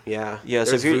 Voodoo, yeah. Yeah,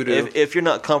 so if you're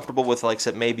not comfortable with like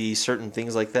maybe certain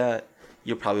things like that,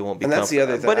 you probably won't be comfortable. And that's the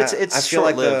other thing. But it's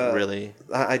short-lived, really.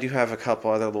 I do have a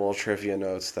couple other little trivia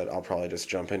notes that I'll probably just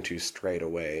jump into straight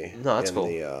away. No, that's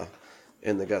cool.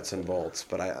 In the guts and bolts,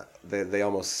 but they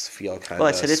almost feel kind of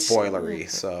spoilery.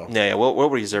 So yeah,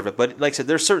 we'll reserve it. But like I said,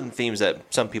 there's certain themes that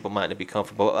some people might not be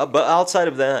comfortable. But outside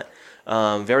of that,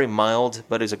 very mild,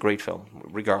 but it's a great film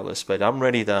regardless. But I'm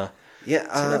ready to like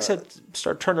I said,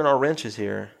 start turning our wrenches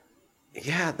here.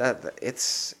 Yeah,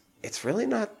 it's really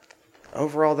not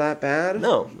overall that bad.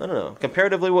 No.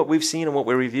 Comparatively, what we've seen and what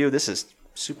we review, this is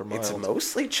super mild. It's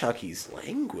mostly Chucky's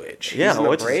language. Yeah, he's an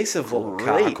abrasive little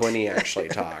cock when he actually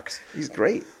talks. He's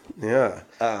great. Yeah.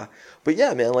 But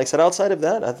yeah, man, like I said, outside of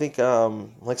that, I think,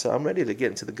 like I said, I'm ready to get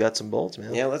into the guts and bolts,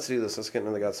 man. Yeah, let's do this. Let's get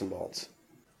into the guts and bolts.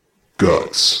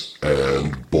 Guts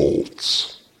and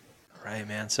bolts. Right,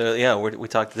 man. So yeah, we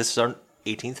talked, this is our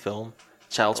 18th film,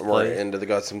 Child's Play. We're into the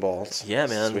guts and bolts. Yeah,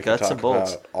 man, so we guts can talk and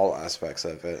bolts. About all aspects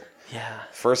of it. Yeah.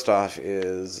 First off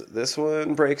is this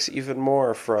one breaks even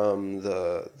more from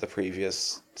the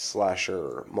previous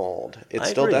slasher mold. It's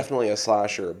still definitely a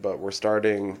slasher, but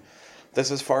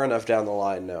this is far enough down the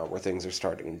line now where things are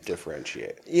starting to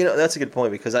differentiate. You know, that's a good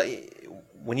point because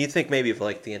when you think maybe of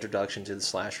like the introduction to the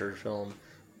slasher film,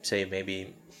 say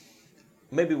maybe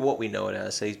maybe what we know it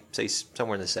as, say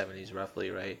somewhere in the 70s, roughly,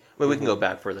 right? Well, we can go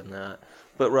back further than that,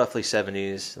 but roughly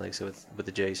 70s, like I said, with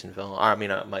the Jason film.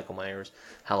 Michael Myers,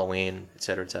 Halloween, et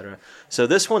cetera, et cetera. So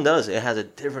this one it has a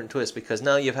different twist because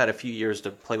now you've had a few years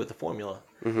to play with the formula.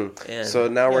 Mm-hmm. And, so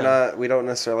now we don't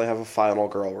necessarily have a final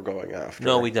girl we're going after.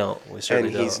 No, we don't. We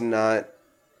certainly don't. And he's not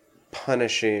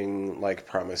punishing like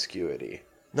promiscuity.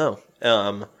 No.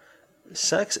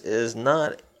 Sex is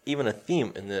not even a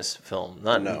theme in this film.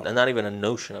 Not even a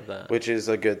notion of that. Which is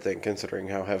a good thing considering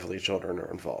how heavily children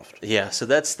are involved. Yeah, so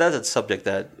that's a subject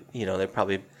that, they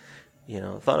probably,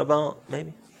 thought about,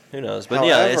 maybe. Who knows? But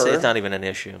However, it's not even an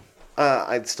issue.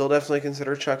 I'd still definitely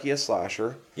consider Chucky a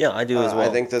slasher. Yeah, I do as well.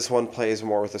 I think this one plays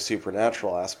more with the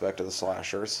supernatural aspect of the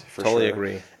slashers, for totally sure.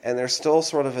 Agree. And there's still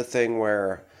sort of a thing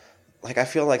where, like, I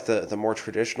feel like the more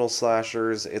traditional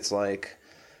slashers, it's like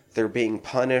they're being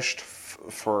punished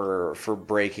for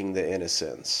breaking the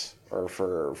innocence or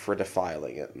for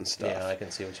defiling it and stuff. Yeah, I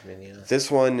can see what you mean. Yeah. This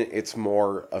one, it's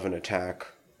more of an attack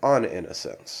on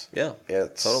innocence. Yeah,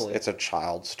 totally. It's a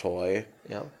child's toy.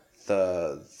 Yeah.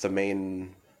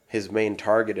 His main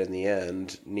target in the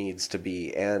end needs to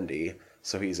be Andy,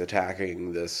 so he's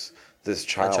attacking this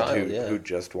child who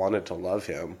just wanted to love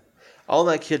him. All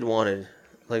that kid wanted,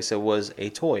 like I said, was a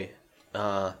toy.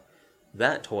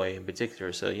 That toy in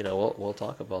particular. So we'll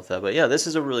talk about that. But yeah, this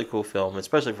is a really cool film,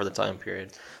 especially for the time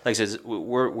period. Like I said,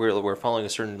 we're following a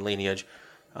certain lineage.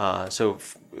 So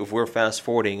if we're fast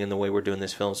forwarding in the way we're doing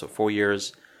this film, so 4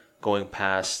 years going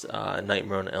past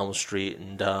Nightmare on Elm Street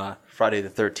and Friday the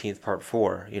 13th Part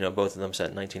 4, both of them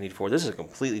set in 1984. This is a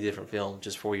completely different film,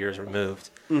 just 4 years removed.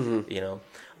 Mm-hmm.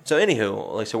 So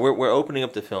anywho, like we're opening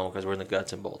up the film because we're in the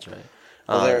guts and bolts, right?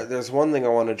 Well, there's one thing I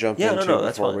want to jump into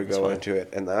before we go into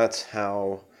it, and that's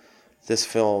how this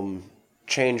film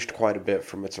changed quite a bit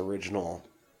from its original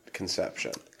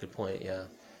conception. Good point, yeah.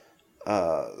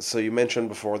 So you mentioned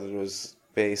before that it was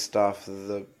based off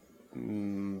the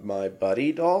My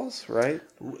Buddy dolls, right?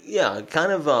 Yeah,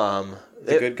 kind of.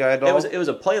 The good guy doll? It was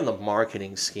a play on the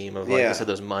marketing scheme of, like I said,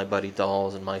 those My Buddy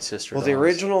dolls and My Sister dolls. Well, the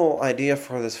original idea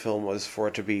for this film was for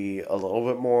it to be a little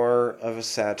bit more of a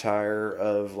satire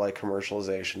of, like,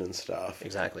 commercialization and stuff.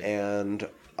 Exactly. And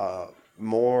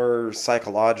more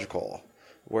psychological,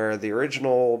 where the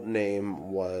original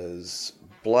name was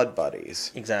Blood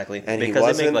Buddies. Exactly. And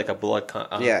because they make, like, a blood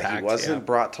pact. He wasn't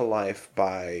brought to life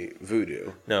by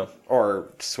voodoo. No.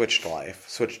 Or switched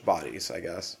bodies, I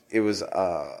guess. It was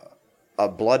a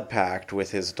blood pact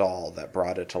with his doll that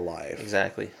brought it to life.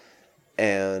 Exactly.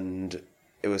 And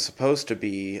it was supposed to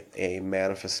be a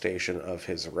manifestation of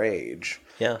his rage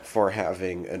for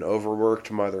having an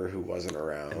overworked mother who wasn't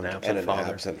around and an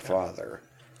absent father.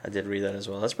 I did read that as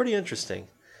well. That's pretty interesting.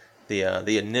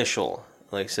 The initial,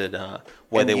 like I said,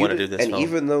 why they want to do this film. And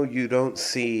even though you don't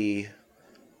see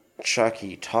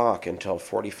Chucky talk until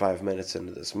 45 minutes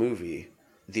into this movie,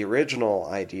 the original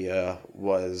idea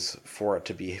was for it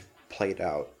to be played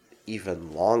out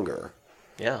even longer.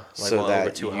 Yeah, like over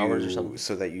 2 hours or something.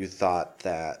 So that you thought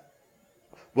that...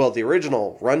 Well, the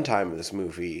original runtime of this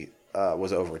movie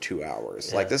was over 2 hours.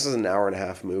 Yeah. Like, this is an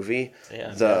hour-and-a-half movie.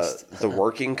 Yeah, the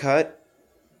working cut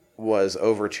was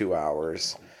over 2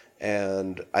 hours.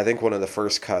 And I think one of the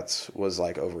first cuts was,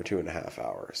 like, over 2.5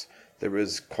 hours. There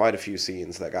was quite a few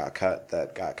scenes that got cut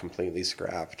that got completely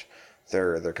scrapped.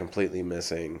 They're completely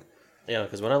missing. Yeah,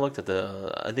 because when I looked at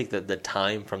I think that the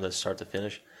time from the start to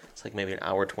finish, it's like maybe an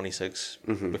hour 26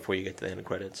 before you get to the end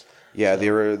credits. Yeah,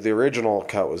 so, the original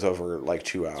cut was over like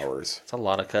 2 hours. It's a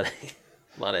lot of cutting,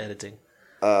 a lot of editing.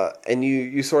 And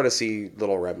you sort of see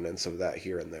little remnants of that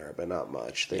here and there, but not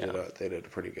much. They did a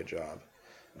pretty good job.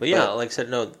 But yeah, like I said,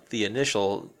 no, the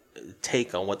initial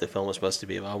take on what the film was supposed to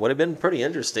be about would have been pretty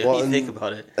interesting when you think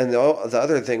about it. And the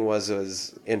other thing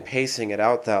was in pacing it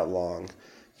out that long,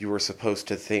 you were supposed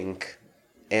to think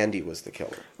Andy was the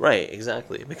killer. Right,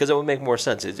 exactly. Because it would make more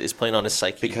sense. It's playing on his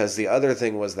psyche. Because the other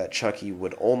thing was that Chucky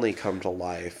would only come to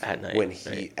life at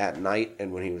night, at night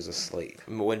and when he was asleep.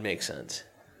 It would make sense.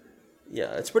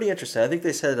 Yeah, it's pretty interesting. I think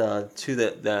they said too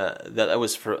that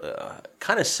was for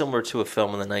kind of similar to a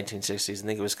film in the 1960s. I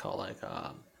think it was called like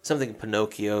something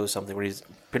Pinocchio, something where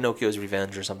Pinocchio's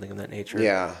Revenge or something of that nature.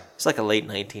 Yeah, it's like a late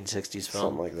 1960s film,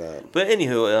 something like that. But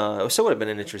anywho, so it would have been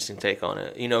an interesting take on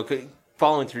it.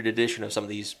 Following through the tradition of some of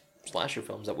these slasher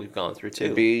films that we've gone through too.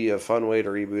 It'd be a fun way to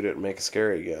reboot it and make it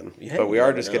scary again. Yeah, but we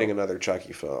are just getting another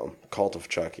Chucky film, Cult of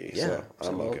Chucky. Yeah, so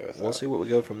I'm okay with that. We'll see what we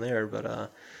go from there.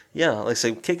 But yeah, like I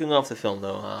say, kicking off the film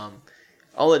though,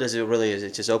 all it is,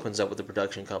 it just opens up with the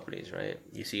production companies, right?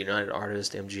 You see United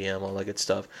Artists, MGM, all that good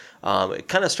stuff. It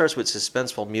kind of starts with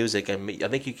suspenseful music, and I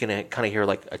think you can kind of hear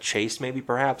like a chase, maybe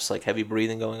perhaps like heavy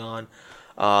breathing going on.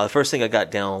 The first thing I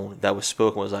got down that was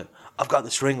spoken was like, "I've got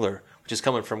the Strangler," which is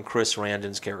coming from Chris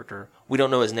Sarandon's character. We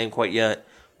don't know his name quite yet,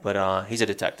 but he's a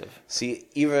detective. See,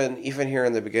 even here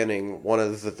in the beginning, one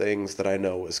of the things that I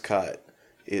know was cut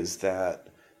is that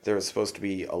there was supposed to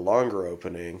be a longer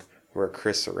opening where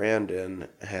Chris Sarandon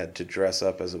had to dress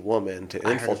up as a woman to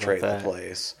infiltrate the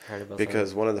place.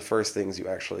 Because one of the first things you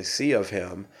actually see of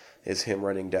him is him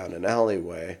running down an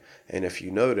alleyway, and if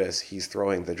you notice, he's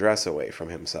throwing the dress away from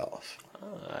himself.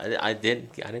 I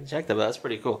didn't check that, but that's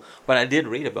pretty cool. But I did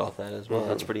read about that as well.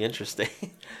 That's pretty interesting.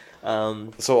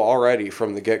 So already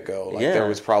from the get-go, there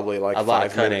was probably like a lot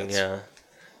of 5 cutting. minutes. Yeah, it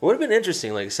would have been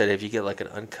interesting, like I said, if you get like an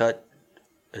uncut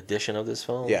edition of this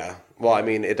film. Yeah. Well, I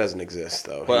mean, it doesn't exist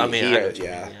though. But I mean,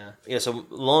 yeah. So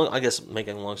I guess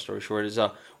making a long story short is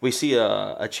we see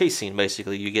a chase scene.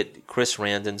 Basically, you get Chris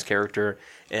Sarandon's character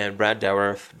and Brad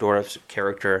Dourif's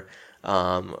character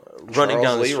running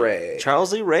down Lee Ray.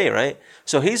 Charles Lee Ray, right?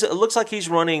 So it looks like he's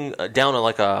running down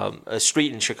a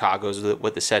street in Chicago is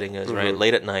what the setting is, right?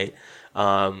 Late at night.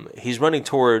 He's running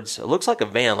towards, it looks like a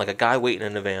van, like a guy waiting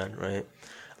in a van, right?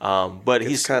 But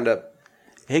he's kind of...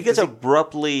 He gets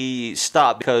abruptly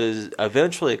stopped because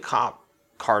eventually a cop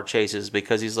car chases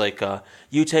because he's like,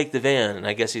 you take the van. And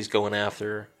I guess he's going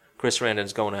after, Chris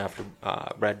Sarandon's going after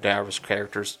Brad Dourif's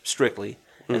characters strictly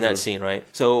in that scene, right?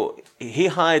 So he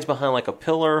hides behind like a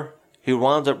pillar. He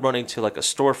winds up running to like a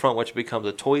storefront, which becomes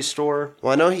a toy store.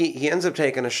 Well, I know he ends up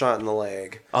taking a shot in the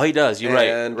leg. Oh, he does. You're right.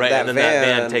 And then that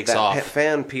van takes off. That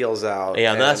van peels out.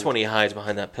 Yeah, and that's when he hides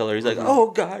behind that pillar. He's like, "Oh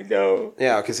God, no!"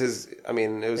 Yeah, because it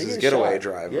was his getaway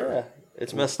driver. Yeah,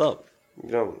 it's messed up.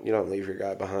 You don't leave your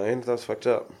guy behind. That's fucked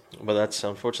up. But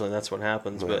unfortunately that's what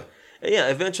happens. Yeah. But yeah,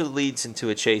 eventually leads into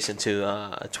a chase into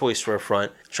a toy store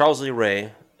front. Charles Lee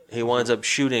Ray, he winds up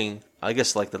shooting, I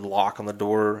guess, like the lock on the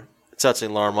door. Sets the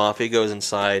alarm off. He goes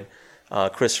inside.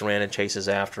 Chris Sarandon chases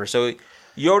after. So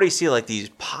you already see like these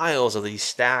piles of these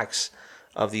stacks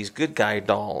of these good guy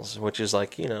dolls, which is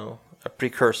like, a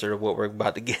precursor of what we're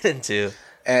about to get into.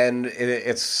 And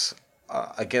it's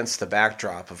against the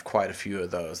backdrop of quite a few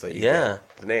of those that you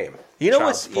get the name. You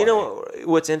know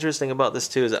what's interesting about this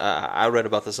too is I read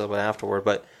about this a little bit afterward,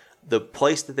 but the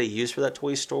place that they used for that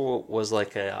toy store was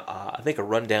like I think a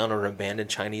rundown or abandoned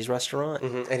Chinese restaurant.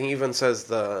 Mm-hmm. And he even says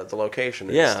the location.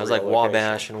 Yeah, it was like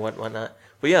Wabash and whatnot.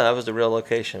 But yeah, that was the real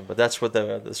location. But that's what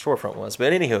the storefront was.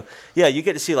 But anywho, yeah, you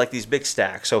get to see like these big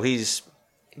stacks. So I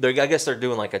guess they're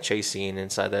doing like a chase scene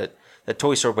inside that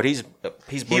toy store. But he's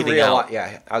bleeding out.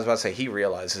 Yeah, I was about to say he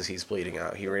realizes he's bleeding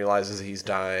out. He realizes he's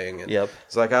dying. And yep.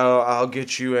 It's like, I'll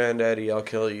get you and Eddie. I'll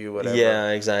kill you. Whatever.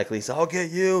 Yeah, exactly. So I'll get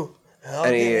you. I'll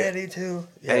get Eddie too.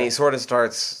 Yeah. And he sort of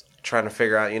starts trying to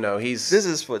figure out, this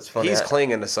is what's funny. He's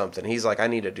clinging to something. He's like, I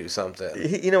need to do something.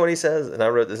 You know what he says? And I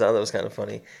wrote this down. That was kind of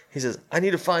funny. He says, I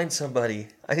need to find somebody.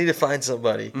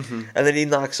 Mm-hmm. And then he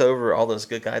knocks over all those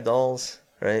good guy dolls,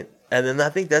 right? And then I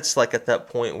think that's like at that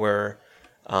point where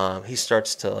he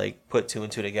starts to like put two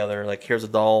and two together. Like, here's a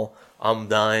doll. I'm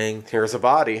dying. Here's a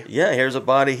body. Yeah, here's a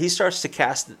body. He starts to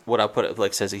cast what I put it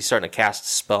like says he's starting to cast a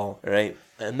spell, right?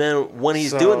 And then when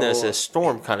he's doing this, a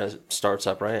storm kind of starts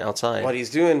up right outside. What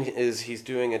he's doing is he's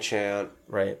doing a chant,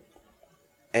 right?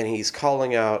 And he's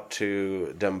calling out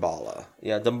to Damballa.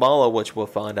 Yeah, Damballa, which we'll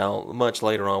find out much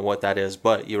later on what that is.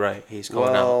 But you're right, he's calling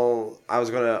out. Well, I was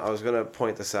gonna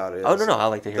point this out. No, I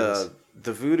like to hear this.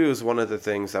 The voodoo is one of the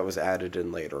things that was added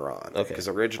in later on. Okay. Because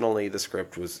originally the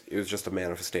script was just a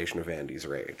manifestation of Andy's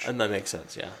rage. And that makes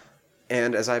sense, yeah.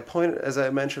 And as I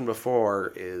mentioned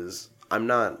before, I'm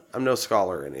no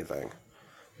scholar or anything,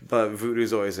 but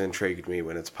voodoo's always intrigued me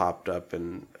when it's popped up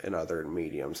in other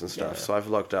mediums and stuff. Yeah. So I've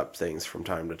looked up things from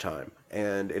time to time,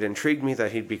 and it intrigued me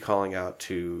that he'd be calling out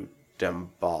to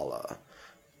Damballa,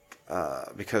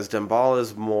 because Damballa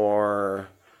is more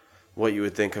what you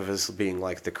would think of as being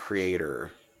like the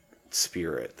creator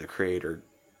spirit, the creator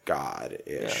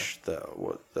god-ish,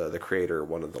 the creator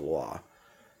one of the law.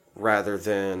 Rather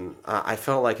than, I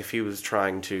felt like if he was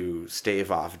trying to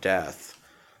stave off death,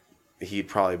 he'd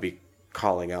probably be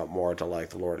calling out more to like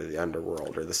the Lord of the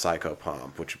Underworld or the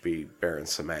Psychopomp, which would be Baron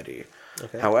Samedi.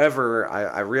 Okay. However,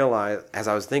 I realized, as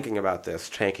I was thinking about this,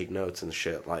 taking notes and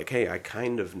shit, like, hey, I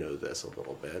kind of know this a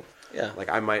little bit. Yeah. Like,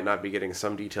 I might not be getting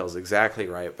some details exactly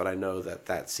right, but I know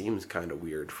that seems kind of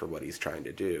weird for what he's trying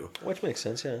to do. Which makes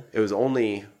sense, yeah. It was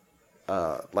only,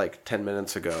 like, 10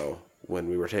 minutes ago when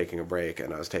we were taking a break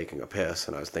and I was taking a piss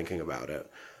and I was thinking about it,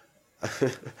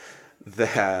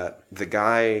 that the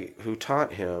guy who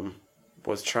taught him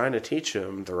was trying to teach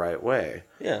him the right way.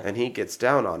 Yeah. And he gets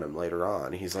down on him later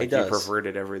on. He's like, you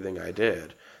perverted everything I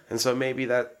did. And so maybe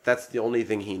that's the only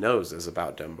thing he knows is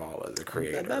about Damballa, the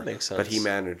creator. That makes sense. But he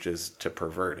manages to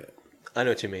pervert it. I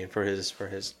know what you mean for his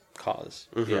cause.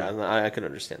 Mm-hmm. Yeah, I can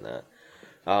understand that.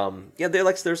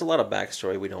 There's a lot of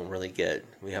backstory we don't really get.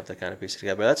 We have to kind of piece it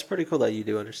together. But that's pretty cool that you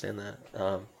do understand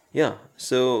that.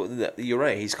 So you're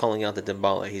right. He's calling out the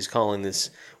Damballa. He's calling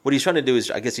this. What he's trying to do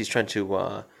is, I guess, he's trying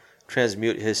to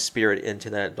transmute his spirit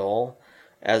into that doll.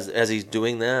 As he's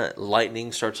doing that,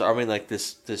 lightning starts. I mean, like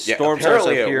this storm starts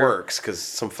up here. Apparently it works because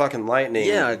some fucking lightning.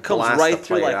 Yeah, it comes right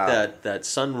through like that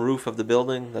sun roof of the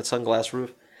building, that sunglass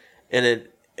roof, and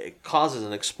it causes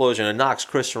an explosion. It knocks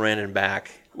Chris Sarandon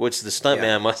back, which the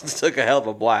stuntman must have took a hell of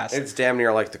a blast. It's damn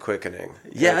near like The Quickening.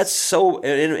 Yeah, it's so.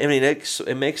 I mean,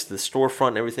 it makes the storefront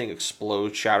and everything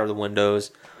explode, shatter the windows.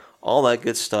 All that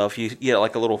good stuff. You get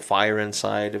like a little fire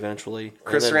inside eventually.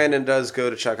 Chris Sarandon does go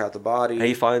to check out the body.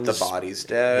 He finds the body's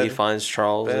dead. He finds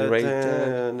Charles right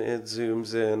there. And it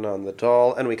zooms in on the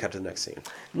doll, and we cut to the next scene.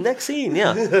 Next scene,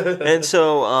 yeah. And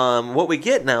so what we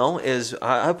get now is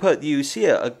you see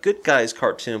a Good Guys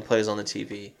cartoon plays on the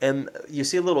TV, and you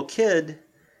see a little kid.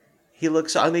 He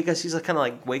looks. I guess he's kind of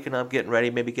like waking up, getting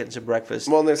ready, maybe getting some breakfast.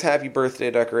 Well, and there's happy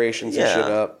birthday decorations and shit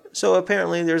up. So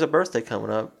apparently, there's a birthday coming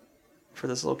up for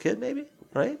this little kid, maybe,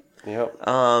 right?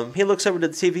 Yep. He looks over to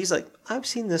the TV. He's like, "I've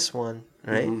seen this one,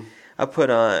 right?" Mm-hmm. I put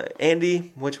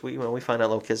Andy, which we find out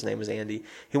little kid's name is Andy.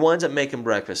 He winds up making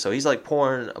breakfast, so he's like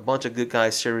pouring a bunch of Good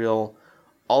Guys cereal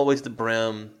all the way to the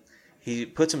brim. He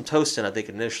put some toast in, I think,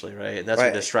 initially, right? And that's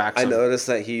what distracts him. I noticed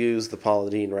that he used the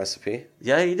Paula Deen recipe.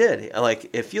 Yeah, he did. Like,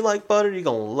 if you like butter, you're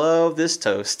gonna love this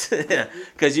toast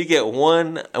because you get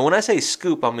one. And when I say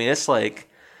scoop, I mean it's like.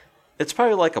 It's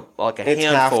probably like a handful. It's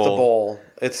half the bowl.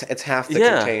 It's half the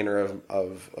container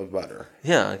of butter.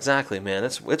 Yeah, exactly, man.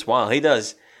 It's wild. He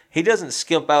doesn't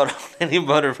skimp out on any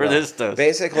butter for this toast.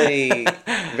 Basically,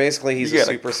 he's a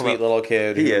super sweet little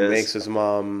kid who makes his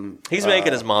mom. He's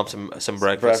making his mom some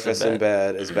breakfast in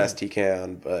bed as best he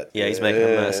can, but he's making a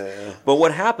mess. But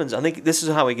what happens? I think this is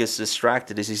how he gets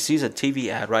distracted: is he sees a TV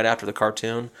ad right after the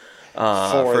cartoon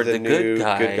for the new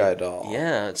Good Guy doll.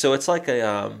 Yeah, so it's like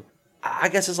I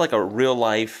guess it's like a real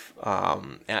life,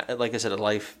 like I said, a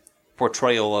life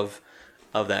portrayal of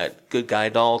that Good Guy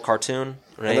doll cartoon,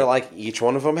 right? And they're like, each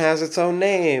one of them has its own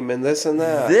name and this and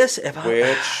that.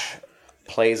 Which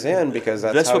plays in because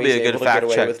that's how he's able to get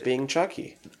away with being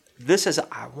Chucky.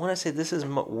 I want to say this is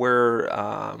where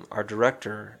our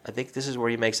director, I think this is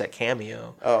where he makes that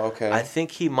cameo. Oh, okay. I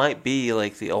think he might be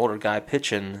like the older guy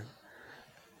pitching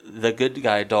the Good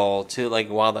Guy doll to like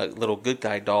while the little Good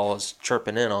Guy doll is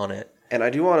chirping in on it. And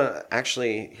I do want to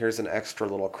actually, here's an extra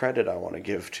little credit I want to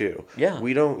give too. Yeah.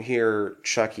 We don't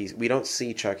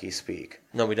see Chucky speak.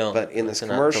 No, we don't. But in this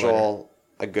commercial,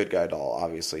 a Good Guy doll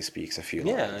obviously speaks a few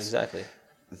lines. Yeah, exactly.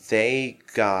 They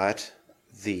got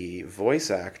the voice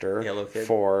actor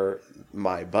for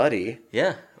My Buddy.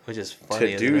 Yeah, which is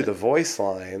funny. To do the voice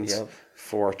lines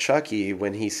for Chucky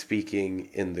when he's speaking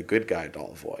in the Good Guy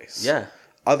doll voice. Yeah.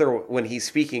 When he's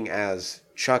speaking as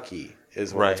Chucky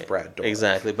is when it's Brad Dourif.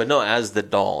 Exactly, but no, as the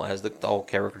doll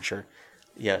caricature.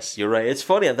 Yes, you're right. It's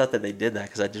funny. I thought that they did that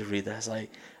because I just read that. It's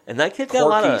like, and that kid got a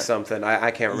lot of something.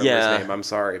 I can't remember his name. I'm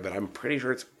sorry, but I'm pretty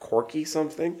sure it's Corky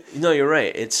something. No, you're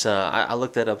right. It's I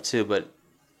looked that up too, but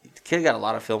the kid got a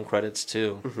lot of film credits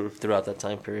too throughout that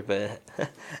time period. But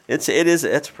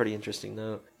it's pretty interesting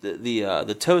though.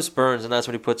 The toast burns, and that's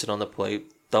when he puts it on the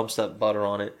plate, dumps that butter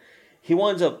on it. He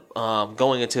winds up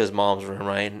going into his mom's room,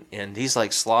 right? And he's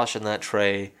like sloshing that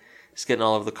tray. He's getting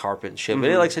all over the carpet and shit.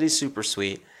 But like I said, he's super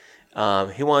sweet.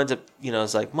 He winds up,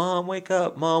 it's like, Mom, wake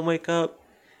up. Mom, wake up.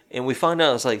 And we find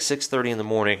out it's like 6:30 in the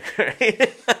morning.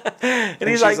 Right? and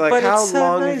he's like, but how it's so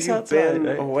long nice have you outside,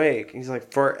 been awake? He's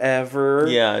like, forever.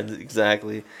 Yeah,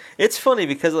 exactly. It's funny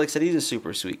because, like I said, he's a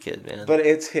super sweet kid, man. But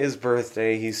it's his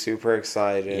birthday. He's super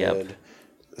excited. Yep.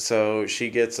 So she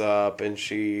gets up and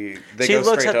they go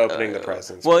straight to opening the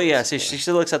presents. Well, yeah, so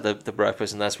she looks at the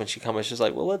breakfast, and that's when she comes. She's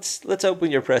like, "Well, let's open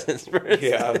your presents first.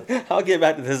 Yeah, I'll get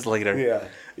back to this later."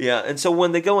 Yeah. And so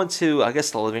when they go into, I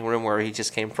guess, the living room where he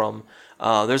just came from,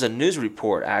 there's a news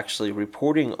report actually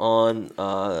reporting on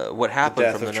what happened.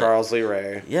 The death of Charles Lee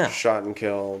Ray. Yeah, shot and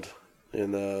killed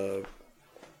in the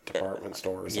department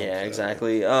store or something. Yeah,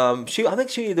 exactly. I think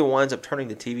she either winds up turning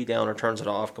the TV down or turns it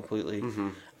off completely.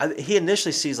 He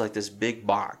initially sees like this big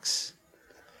box,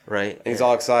 right? And he's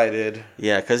all excited.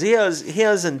 Yeah, because he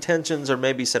has intentions or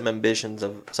maybe some ambitions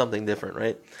of something different,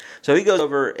 right? So he goes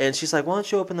over and she's like, "Why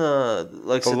don't you open the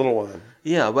little one?"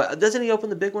 Yeah, but doesn't he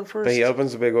open the big one first? But he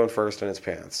opens the big one first in his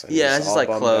pants. And Yeah, he's it's just all like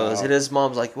bummed clothes. out. And his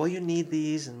mom's like, well, you need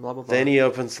these and blah, blah, blah. Then he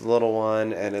opens the little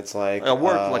one, and it's like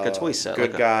a toy set.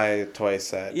 Good like guy toy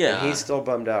set. Yeah. And he's still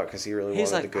bummed out because he really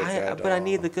He's wanted like, the good guy doll. but I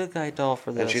need the good guy doll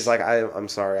for this. And she's like, I'm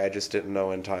sorry, I just didn't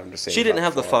know in time to save she didn't up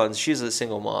have the for it." funds. She's a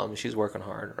single mom. She's working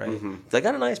hard, right? They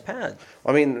got a nice pad.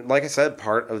 I mean, like I said,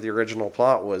 part of the original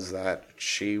plot was that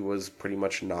she was pretty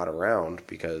much not around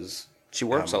because She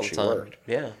works how all much the she time. worked.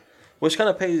 Yeah, which kind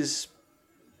of pays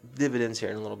dividends here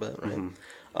in a little bit,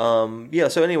 right? Yeah.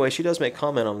 So anyway, she does make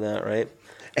comment on that, right?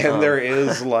 And there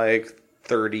is like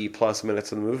 30 plus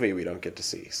minutes of the movie we don't get to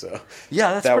see. So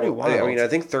Yeah, that's pretty wild. I mean, I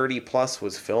think 30 plus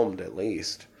was filmed at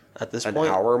least. At this An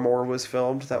point, hour more was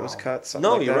filmed that was cut. Something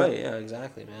no, like you're that. right. Yeah,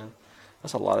 exactly, man.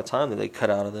 That's a lot of time that they cut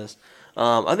out of this.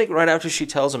 I think right after she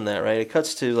tells him that, right, it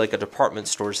cuts to like a department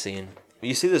store scene.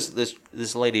 You see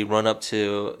this lady run up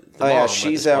to the Oh mom yeah, at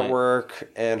she's this at point. work,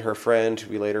 and her friend,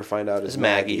 who we later find out is It's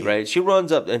Maggie, right? She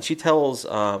runs up and she tells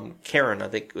Karen, I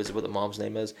think is what the mom's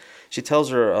name is. She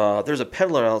tells her there's a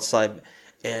peddler outside,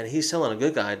 and he's selling a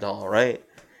good guy doll, right?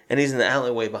 And he's in the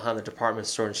alleyway behind the department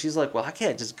store, and she's like, "Well, I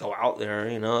can't just go out there,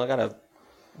 you know. I gotta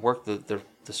work the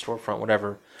storefront,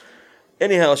 whatever."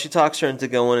 Anyhow, she talks her into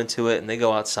going into it, and they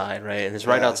go outside, right? And it's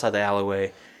right Yeah. outside the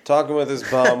alleyway. Talking with his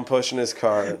bum, pushing his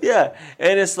cart. Yeah,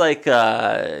 and it's like,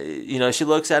 she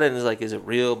looks at it and is like, is it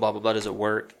real? Blah, blah, blah. Does it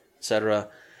work? Etc.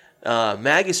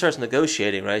 Maggie starts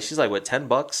negotiating, right? She's like, what,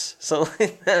 $10? Something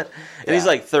like that. And he's Yeah.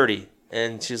 like 30.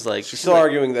 And she's like... She's still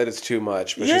arguing that it's too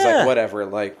much, but she's Yeah. like, whatever,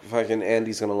 like, fucking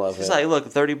Andy's gonna love it. She's like, look,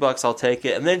 $30, I'll take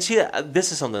it. And then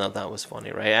this is something I thought was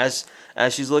funny, right?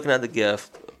 As she's looking at the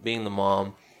gift, being the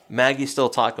mom, Maggie's still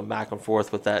talking back and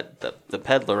forth with the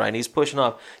peddler, right? And he's pushing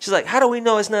off. She's like, how do we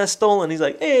know it's not stolen? He's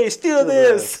like, hey, steal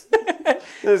this.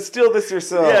 Steal this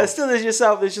yourself. Yeah, steal this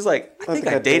yourself. And she's like, I think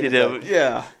I dated him. that.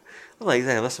 Yeah. I'm like,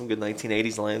 damn, that's some good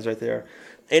 1980s lines right there.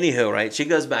 Anywho, right, she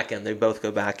goes back in. They both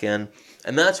go back in.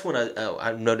 And that's when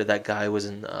I noted that guy was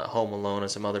in Home Alone and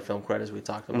some other film credits we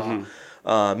talked about.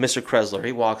 Mr. Kresler,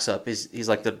 he walks up. He's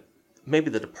like maybe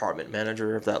the department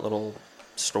manager of that little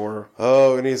store.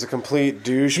 Oh, and he's a complete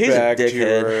He's a douchebag to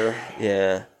dickhead. her.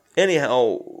 Yeah.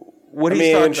 Anyhow, what I he's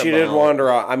mean, talking she about, did wander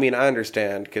off. I mean, I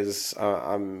understand because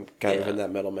I'm kind of Yeah. in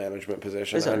that middle management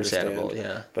position. It's I understand. understandable,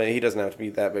 yeah. But he doesn't have to be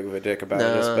that big of a dick about it,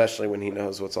 No. especially when he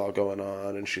knows what's all going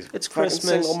on. And she's It's fucking Christmas.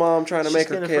 single mom trying to She's make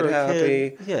her getting kid for a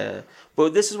happy. Yeah.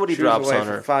 But this is what he She was drops away on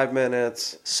for her. 5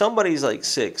 minutes. Somebody's like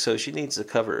sick, so she needs to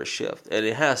cover her shift. And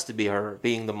it has to be her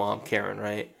being the mom, Karen,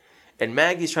 right? And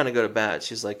Maggie's trying to go to bat.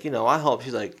 She's like, I'll help.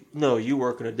 She's like, no, you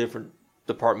work in a different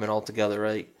department altogether,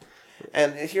 right?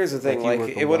 And here's the thing, Like, you like,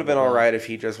 work it on would have been blah, blah, all blah. right if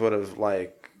he just would have,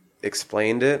 like,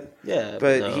 explained it. Yeah.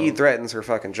 But no. he threatens her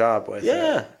fucking job with it.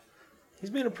 Yeah.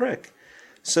 He's being a prick.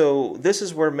 So this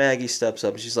is where Maggie steps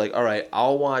up. She's like, all right,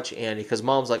 I'll watch Andy. Because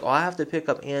mom's like, I have to pick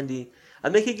up Andy. I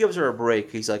think he gives her a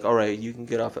break. He's like, all right, you can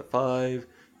get off at 5,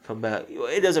 come back.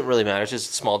 It doesn't really matter. It's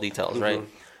just small details, right?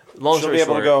 Long She'll story be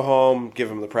able short, to go home,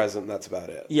 give him the present, and that's about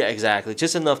it. Yeah, exactly.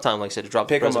 Just enough time, like I said, to drop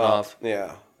Pick the him present up. off.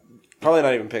 Yeah. Probably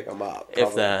not even pick him up. If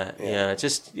Probably, that, yeah,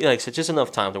 just like I said, just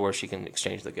enough time to where she can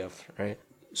exchange the gift, right?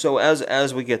 So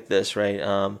as we get this right,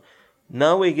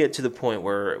 now we get to the point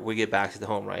where we get back to the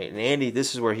home, right? And Andy,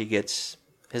 this is where he gets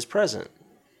his present.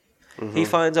 He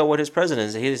finds out what his present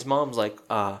is. His mom's like,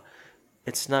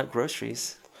 it's not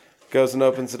groceries. Goes and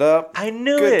opens it up. I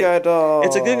knew Good it. guy doll.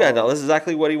 It's a good guy doll. This is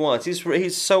exactly what he wants.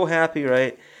 He's so happy,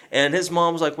 right? And his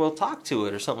mom's like, well, talk to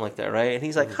it or something like that, right? And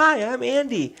he's like, hi, I'm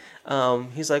Andy.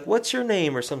 He's like, what's your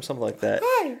name or something like that.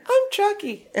 Hi, I'm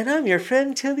Chucky. And I'm your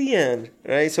friend till the end,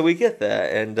 right? So we get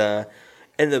that. And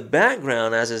in the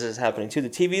background, as this is happening too, the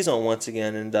TV's on once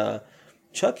again. And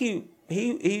Chucky,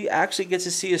 he actually gets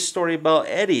to see a story about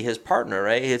Eddie, his partner,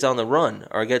 right? He's on the run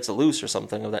or gets loose or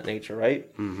something of that nature, right?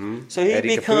 Mm-hmm. So he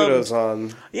Eddie becomes... Caputo's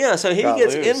on. Yeah, so he Got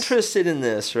gets loose. interested in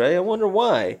this, right? I wonder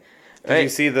why. Did you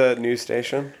see the news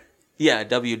station? Yeah,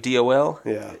 WDOL.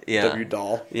 Yeah. Yeah. W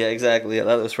doll. Yeah, exactly. Yeah,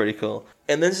 that was pretty cool.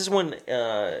 And this is when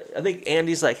I think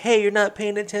Andy's like, "Hey, you're not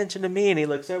paying attention to me," and he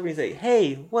looks over and he's like,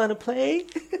 "Hey, wanna play?"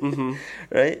 Mm-hmm.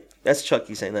 Right? That's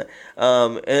Chucky saying that.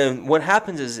 And what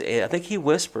happens is, I think he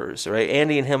whispers. Right?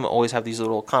 Andy and him always have these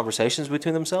little conversations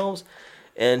between themselves,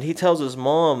 and he tells his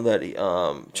mom that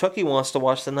Chucky wants to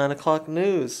watch the 9 o'clock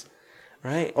news.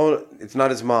 Right? Oh, it's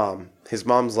not his mom. His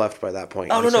mom's left by that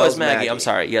point. Oh, He no, tells it's Maggie. I'm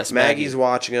sorry. Yes, Maggie. Maggie's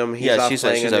watching him. He's Yeah, off she's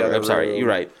playing in the over. other I'm sorry. room. You're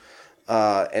right.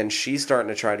 And she's starting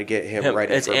to try to get him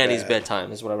ready It's for Andy's bed.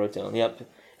 bedtime. Is what I wrote down. Yep.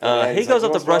 And He he's goes like,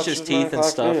 up to "You brush must his watch teeth the and 9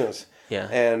 o'clock stuff. news." Yeah.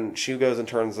 And she goes and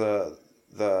turns the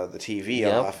TV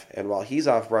Yep. off. And while he's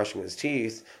off brushing his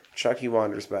teeth, Chucky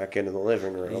wanders back into the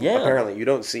living room. Yeah. Apparently, you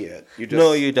don't see it. You just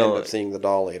No, you don't. end up seeing the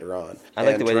doll later on. I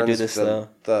like And the way they do turns this, though.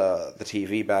 The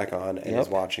TV back on and Yep. is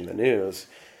watching the news.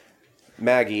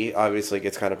 Maggie obviously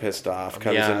gets kind of pissed off.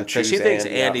 Comes Yeah, and because chews she thinks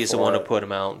Andy out Andy's the for one it. to put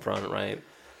him out in front, right?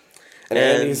 And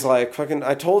Andy's like, "Fucking,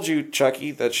 I told you,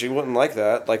 Chucky, that she wouldn't like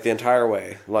that, like the entire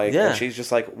way." Like, Yeah. and she's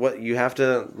just like, "What? You have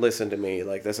to listen to me,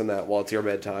 like this and that. Well, it's your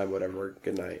bedtime, whatever.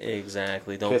 Good night."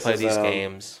 Exactly. Don't Pisses play these out.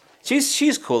 games.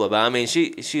 She's cool about it. I mean,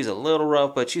 she's a little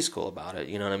rough, but she's cool about it.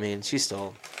 You know what I mean? She's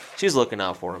looking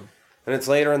out for him. And it's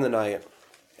later in the night,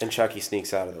 and Chucky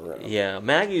sneaks out of the room. Yeah,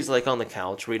 Maggie's like on the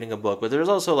couch reading a book, but there's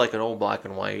also like an old black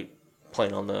and white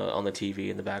playing on the TV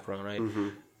in the background, right? Mm-hmm.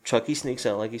 Chucky sneaks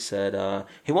out, like he said.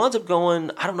 He winds up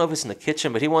going, I don't know if it's in the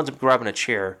kitchen, but he winds up grabbing a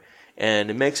chair, and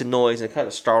it makes a noise, and it kind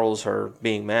of startles her,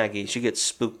 being Maggie. She gets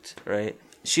spooked, right?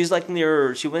 She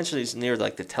eventually is near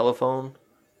like the telephone,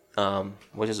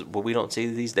 which is what we don't see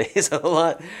these days a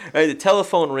lot. Right? The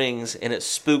telephone rings, and it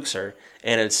spooks her,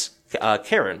 and it's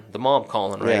Karen, the mom,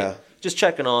 calling, right? Yeah. Just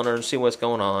checking on her and see what's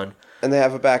going on. And they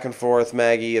have a back and forth.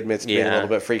 Maggie admits to being a Yeah. little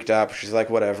bit freaked out. But she's like,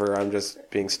 "Whatever, I'm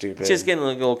just being stupid." Just getting a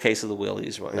little case of the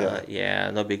willies, whatnot. Yeah,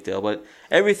 no big deal. But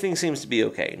everything seems to be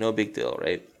okay. No big deal,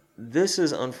 right? This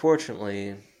is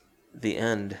unfortunately the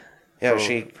end. Yeah,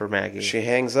 for Maggie. She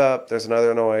hangs up. There's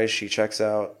another noise. She checks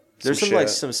out. There's some shit. like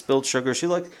some spilled sugar. She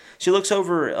looks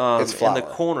over It's in flour. the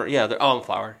corner. Yeah,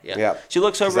 flour. Yeah. Yeah. She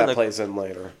looks 'Cause over in that the plays in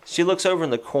later. She looks over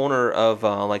in the corner of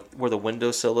like where the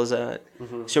windowsill is at.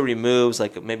 Mm-hmm. She removes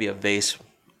like maybe a vase,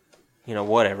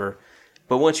 whatever.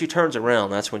 But when she turns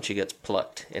around, that's when she gets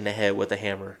plucked in the head with a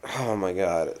hammer. Oh my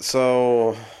god.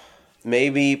 So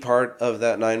maybe part of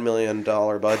that $9 million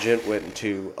budget went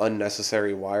into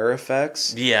unnecessary wire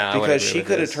effects. Yeah, I would because agree she with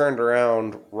could have this. turned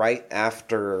around right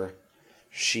after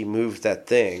she moved that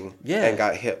thing Yeah. and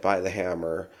got hit by the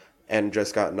hammer and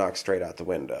just got knocked straight out the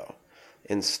window.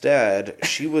 Instead,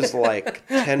 she was like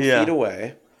 10 Yeah. feet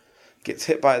away, gets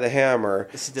hit by the hammer,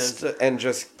 She does. and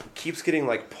just keeps getting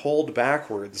like pulled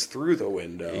backwards through the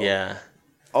window. Yeah.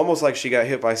 Almost like she got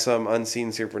hit by some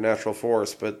unseen supernatural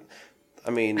force, but I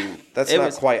mean, that's It not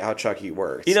was- quite how Chucky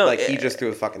works. You know, like he just threw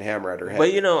a fucking hammer at her head.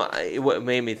 But what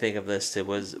made me think of this too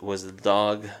was the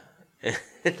dog.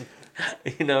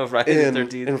 Friday the in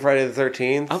 13th. Friday the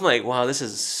 13th, I'm like, wow, this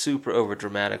is super over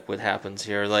dramatic. What happens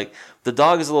here? Like the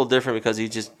dog is a little different because he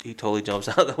totally jumps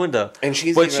out the window. and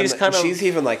she's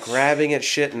even like grabbing at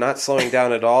shit, and not slowing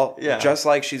down at all. Yeah. just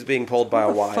like she's being pulled by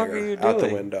a What the fuck are wire you out the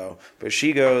doing? window. But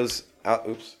she goes out.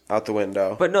 Out the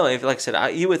window. But no, if like I said,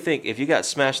 you would think if you got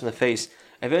smashed in the face,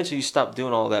 eventually you stop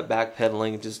doing all that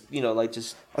backpedaling. Just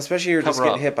Especially you're just cover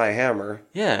getting up. hit by a hammer,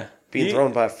 yeah, being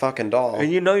thrown by a fucking doll.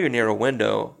 and you're near a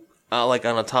window, like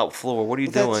on a top floor. What are you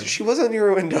doing? She wasn't near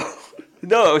a window.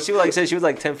 No, she like said she was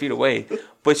like 10 feet away,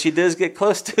 but she does get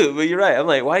close to it. But you're right. I'm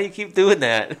like, why do you keep doing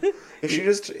that?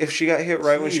 If she got hit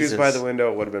right when she was by Jesus. the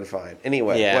window, it would have been fine.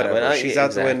 Anyway, Yeah, whatever. but She's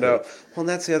out the exactly. window. Well, and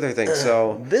that's the other thing.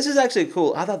 So This is actually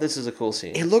cool. I thought this is a cool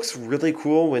scene. it looks really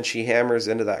cool when she hammers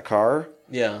into that car,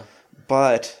 Yeah.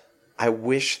 but I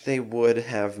wish they would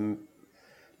have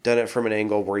done it from an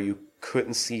angle where you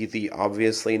couldn't see the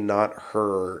obviously not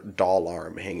her doll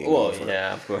arm hanging Well, over.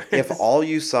 yeah, of course. If all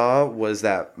you saw was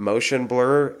that motion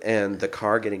blur and the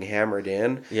car getting hammered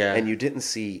in, Yeah. and you didn't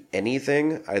see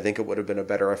anything, I think it would have been a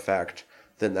better effect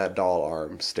than that doll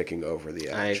arm sticking over the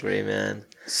edge. I agree, man.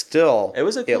 Still, It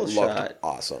was a cool looked shot.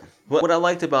 awesome. What I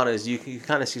liked about it is you can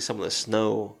kind of see some of the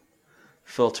snow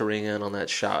filtering in on that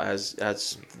shot as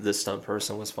the stunt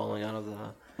person was falling out of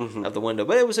the window.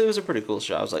 But it was a pretty cool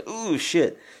shot. I was like, ooh,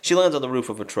 shit. She lands on the roof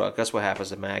of a truck. That's what happens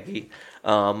to Maggie.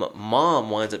 Mom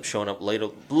winds up showing up a little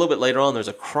bit later on. There's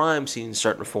a crime scene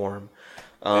starting to form.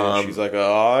 And she's like,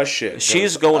 oh, shit.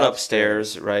 She's Goes going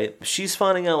upstairs, right? She's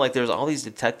finding out like there's all these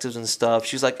detectives and stuff.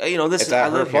 She's like, this It's is at I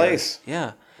her live here. place.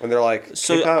 Yeah. And they're like,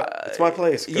 So it's my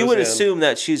place. You Goes would in. assume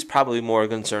that she's probably more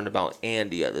concerned about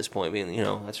Andy at this point, being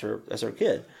that's her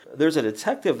kid. There's a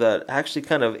detective that actually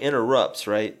kind of interrupts,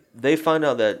 right? They find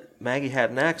out that Maggie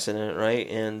had an accident, right?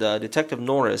 And Detective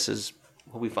Norris is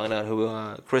who we find out who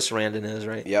Chris Sarandon is,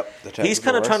 right? Yep. He's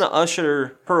kind of trying to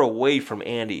usher her away from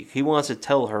Andy. He wants to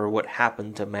tell her what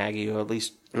happened to Maggie, or at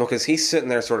least Well, because he's sitting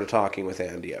there sort of talking with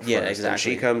Andy at Yeah, first. exactly. And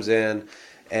she comes in,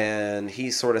 and he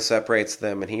sort of separates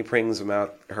them, and he brings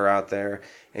her out there,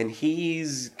 and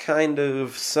he's kind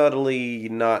of subtly,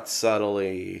 not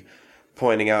subtly,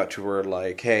 pointing out to her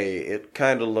like, hey, it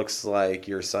kind of looks like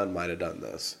your son might have done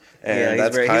this. And Yeah,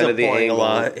 that's he's kind of the implying a angle,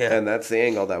 lot, yeah. and that's the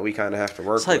angle that we kind of have to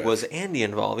work it's like, with. was Andy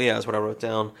involved? Yeah, that's what I wrote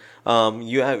down.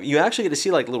 You actually get to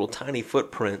see like little tiny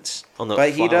footprints on the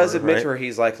But he does flower, admit right? to her,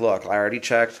 he's like, look, I already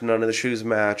checked, none of the shoes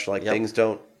match, like Yep. things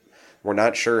don't we're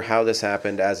not sure how this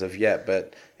happened as of yet,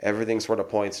 but everything sort of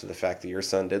points to the fact that your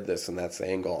son did this, and that's the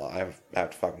angle I have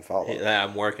to fucking follow. Yeah,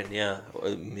 I'm working. Yeah,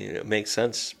 I mean, it makes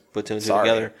sense. Put two and two Sorry.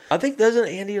 together. I think doesn't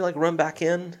Andy like run back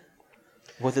in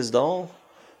with his doll?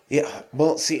 Yeah,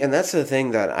 well, see, and that's the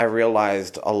thing that I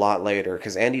realized a lot later,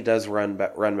 because Andy does run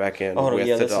back in with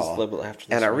the this doll. is a little after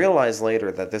this. And I one. realized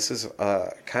later that this is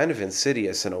kind of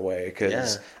insidious in a way, because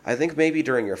Yeah. I think maybe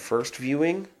during your first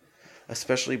viewing,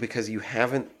 especially because you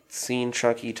haven't seen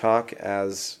Chucky talk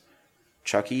as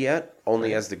Chucky yet,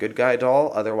 only as the good guy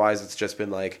doll. Otherwise, it's just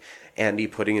been like Andy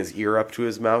putting his ear up to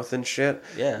his mouth and shit.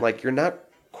 Yeah. Like, you're not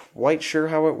quite sure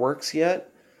how it works yet.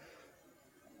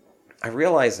 I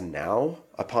realize now,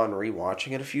 upon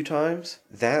rewatching it a few times,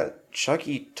 that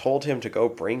Chucky told him to go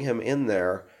bring him in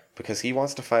there because he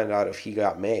wants to find out if he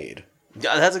got made.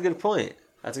 Yeah, that's a good point.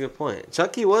 That's a good point.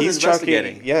 Chucky was He's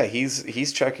investigating. checking, yeah,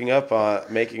 he's checking up on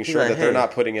making sure like, that they're hey,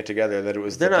 not putting it together that it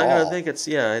was They're the not doll. gonna think it's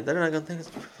They're not gonna think it's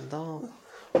a freaking doll.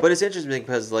 But it's interesting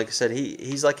because, like I said,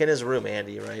 he's like in his room,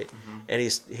 Andy, right? Mm-hmm. And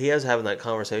he is having that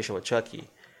conversation with Chucky,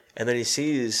 and then he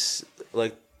sees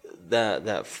like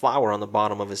that flower on the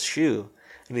bottom of his shoe,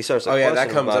 and he starts. Oh yeah, that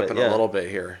questioning comes about up it. in a little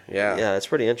bit here. Yeah, Yeah, it's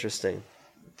pretty interesting.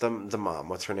 The mom,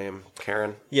 what's her name?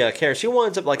 Karen. Yeah, Karen. She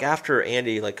winds up like after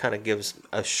Andy like kind of gives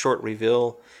a short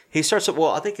reveal. He starts up.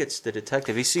 Well, I think it's the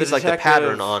detective. He sees like the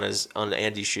pattern on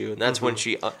Andy's shoe, and that's when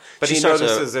she. But she he starts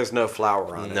notices there's no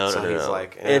flower on it. No, so no, he's no.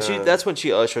 like, and that's when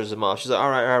she ushers him off. She's like, all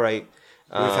right.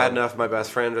 we've had enough. My best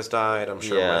friend just died. I'm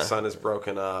sure Yeah. my son is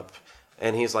broken up.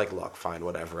 And he's like, look, fine,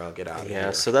 whatever. I'll get out of here.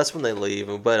 Yeah, so that's when they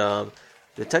leave. But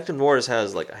Detective Norris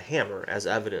has like a hammer as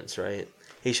evidence, right?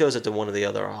 He shows it to one of the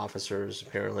other officers,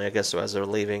 apparently, I guess, as they're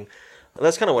leaving.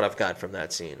 That's kind of what I've got from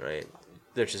that scene, right?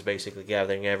 They're just basically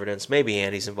gathering evidence. Maybe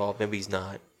Andy's involved, maybe he's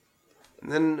not.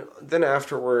 And then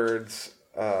afterwards,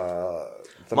 the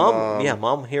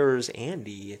Mom hears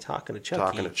Andy talking to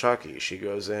Chucky. She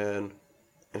goes in,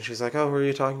 and she's like, "Oh, who are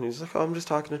you talking to?" He's like, "Oh, I'm just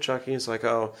talking to Chucky." He's like,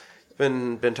 "Oh,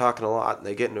 been talking a lot," and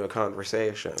they get into a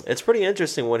conversation. It's pretty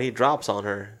interesting when he drops on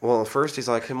her. Well, first he's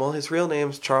like, "Well, his real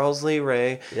name's Charles Lee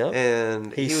Ray, Yep.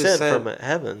 and He's he was sent from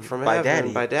heaven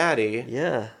by Daddy."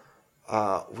 Yeah.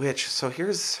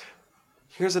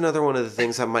 Here's another one of the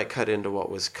things that might cut into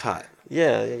what was cut.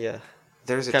 Yeah.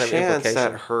 There's a Kind of chance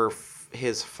that implication.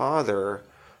 his father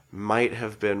might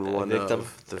have been one victim,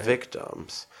 of the right?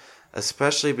 victims,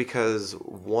 especially because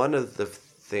one of the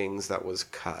things that was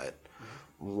cut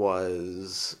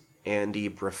was Andy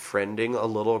befriending a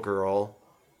little girl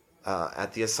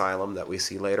at the asylum that we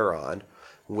see later on,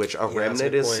 which a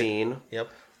remnant is seen. Yep.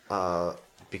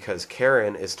 Because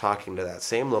Karen is talking to that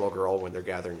same little girl when they're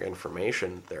gathering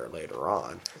information there later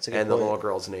on. And the little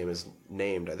girl's name is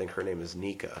named, I think her name is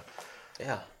Nika.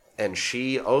 Yeah. And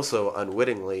she also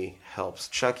unwittingly helps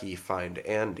Chucky find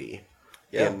Andy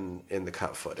in the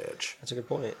cut footage. That's a good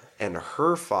point. And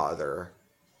her father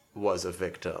was a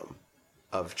victim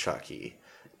of Chucky.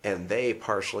 And they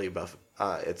partially,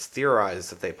 it's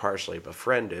theorized that they partially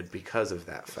befriended because of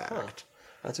that fact. Huh.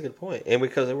 That's a good point. And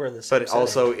because they were in the same But setting.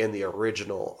 also in the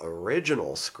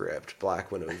original script,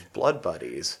 Black Widow's Blood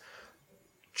Buddies,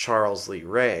 Charles Lee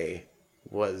Ray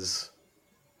was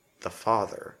the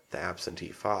father, the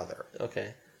absentee father.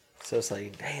 Okay. So it's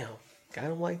like, damn, got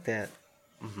him like that.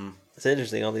 Mm-hmm. It's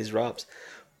interesting, all these drops.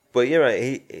 But you're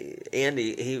right.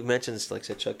 Andy, he mentions, like I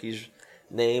said, Chucky's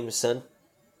name sent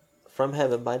from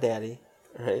heaven by Daddy,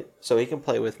 right? So he can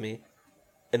play with me.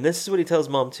 And this is what he tells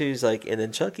Mom, too. He's like, and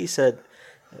then Chucky said,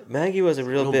 Maggie was a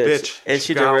real bitch. And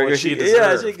she got what she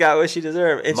deserved. Yeah, she got what she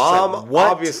deserved. And Mom like, what?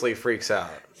 obviously freaks out.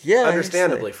 Yeah.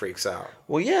 Understandably freaks out.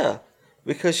 Well, yeah.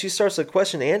 Because she starts to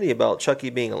question Andy about Chucky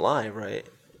being alive, right?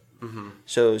 Mm-hmm.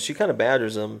 So she kind of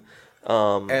badgers him.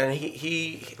 And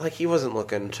he wasn't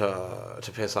looking to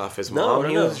piss off his mom. No,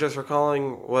 he was just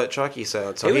recalling what Chucky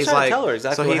said. So He was he's trying to like, tell her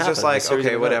exactly so what he's just happened, like, the series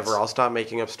okay, of whatever. events. I'll stop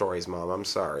making up stories, Mom. I'm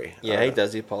sorry. Yeah, he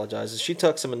does. He apologizes. She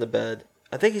tucks him in the bed.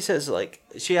 I think he says, like,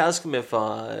 she asks him if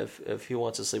he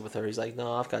wants to sleep with her. He's like,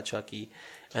 no, I've got Chucky.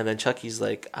 And then Chucky's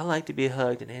like, I like to be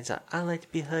hugged. And Andy's like, I like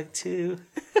to be hugged too.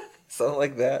 Something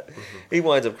like that. Mm-hmm. He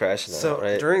winds up crashing out,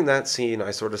 right? During that scene,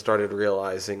 I sort of started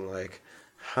realizing, like,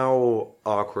 how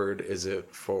awkward is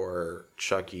it for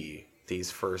Chucky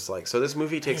these first, like, so this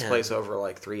movie takes place over,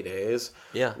 like, 3 days.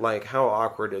 Yeah. Like, how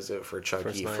awkward is it for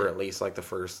Chucky First for night. at least, like, the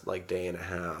first, like, day and a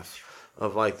half?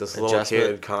 Of, like, this little Adjustment.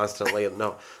 kid constantly,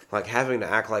 like, having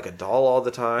to act like a doll all the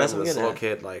time. That's what I'm this getting little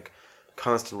at. kid, like,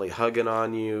 constantly hugging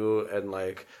on you and,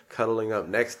 like, cuddling up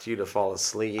next to you to fall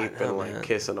asleep know, and, like, man.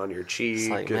 kissing on your cheek. It's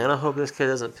like, and- man, I hope this kid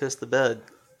doesn't piss the bed.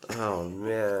 Oh,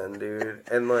 man, dude.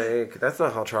 And, like, that's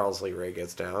not how Charles Lee Ray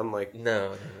gets down. Like,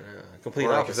 No. complete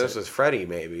Well, if opposite. this was Freddy,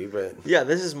 maybe, but Yeah,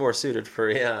 this is more suited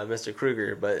for Mr.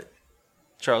 Krueger, but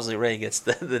Charles Lee Ray gets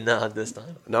the nod this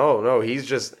time. no, he's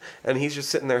just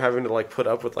sitting there having to like put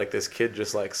up with like this kid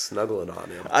just like snuggling on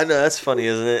him. I know, that's funny,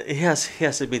 isn't it? He has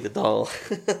to be the doll.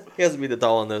 He has to be the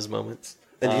doll in those moments.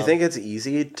 And do you think it's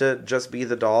easy to just be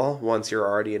the doll once you're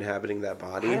already inhabiting that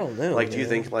body? I don't know, Like, do you man.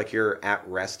 think like your at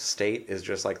rest state is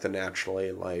just like the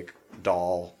naturally like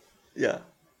doll? Yeah.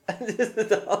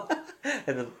 The doll.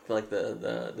 And then like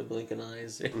the blinking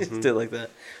eyes, still like that.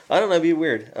 I don't know, it'd be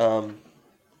weird.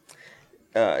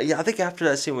 I think after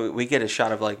that scene we get a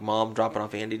shot of like mom dropping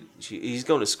off Andy. He's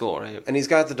going to school, right? And he's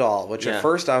got the doll, which Yeah. at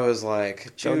first I was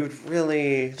like, dude,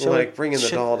 really? Like bringing the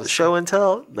doll to show and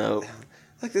tell? No.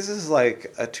 Like this is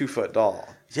like a 2-foot doll.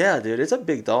 Yeah, dude, it's a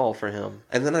big doll for him.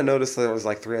 And then I noticed there was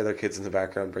like 3 other kids in the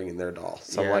background bringing their doll.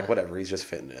 So I'm Yeah. like, whatever, he's just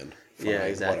fitting in. Fine, Yeah,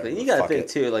 exactly. whatever, You got to fuck think it.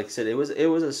 too. Like I said, it was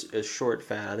a short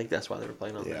fad. I think that's why they were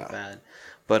playing on Yeah. that fad.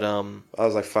 But I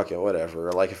was like, fuck it,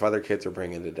 whatever. Like, if other kids are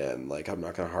bringing it in, like, I'm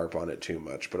not going to harp on it too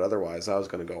much. But otherwise, I was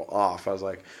going to go off. I was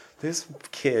like, this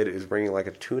kid is bringing, like,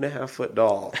 a 2.5-foot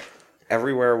doll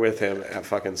everywhere with him at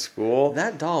fucking school.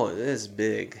 that doll is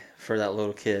big for that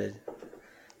little kid.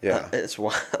 Yeah. It's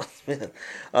wild, man.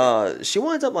 She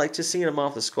winds up like just seeing him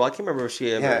off the school. I can't remember if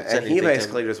she ever Yeah, said and he anything to him.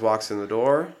 basically just walks in the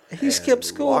door. He and skipped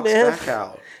school, walks man. back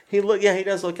out. He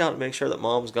does look out and make sure that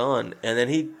mom's gone, and then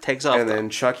he takes off. And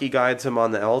then Chucky guides him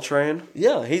on the L train.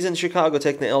 Yeah, he's in Chicago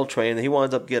taking the L train, and he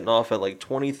winds up getting off at like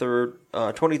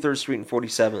 23rd Street and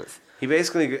 47th. He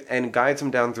basically and guides him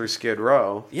down through Skid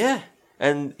Row. Yeah,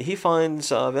 and he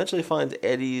eventually finds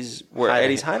Eddie's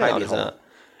hideout hidey is hole. at.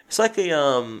 It's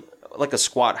like a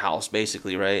squat house,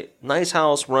 basically, right? Nice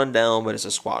house, run down, but it's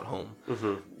a squat home.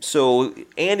 Mm-hmm. So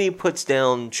Andy puts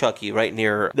down Chucky right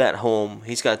near that home.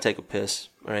 He's got to take a piss,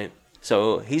 right?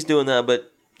 So he's doing that,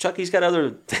 but Chucky's got other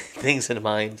things in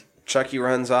mind. Chucky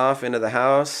runs off into the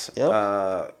house.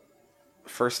 Yep.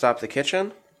 First stop, the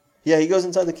kitchen. Yeah, he goes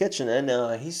inside the kitchen,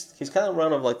 and he's kind of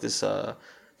running like this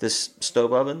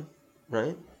stove oven,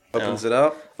 right? Opens it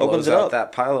up. Opens blows it out up.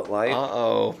 that pilot light.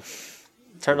 Uh-oh.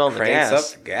 Turned on the Cranks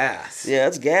gas. up the gas. Yeah,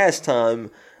 it's gas time.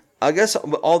 I guess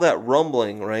all that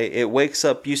rumbling, right? It wakes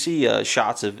up. You see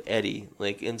shots of Eddie,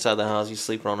 like inside the house. He's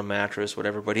sleeping on a mattress,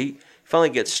 whatever. But he finally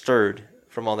gets stirred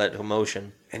from all that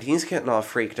commotion. And he's getting all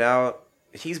freaked out.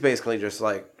 He's basically just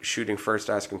like shooting first,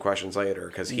 asking questions later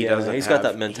because he doesn't. He's got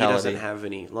that mentality. He doesn't have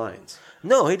any lines.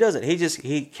 No, he doesn't.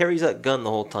 He carries that gun the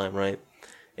whole time, right?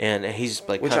 And he's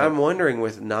like, Which I'm wondering,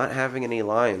 with not having any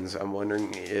lines, I'm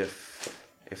wondering if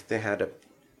they had to.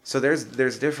 So there's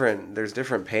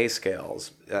different pay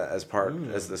scales as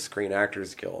the Screen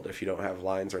Actors Guild if you don't have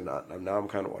lines or not. Now I'm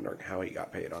kind of wondering how he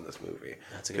got paid on this movie.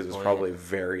 That's a good because it's point. probably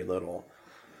very little.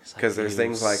 It's Because there's "You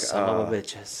things like son of a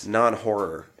bitches."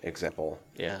 non-horror example.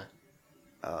 Yeah.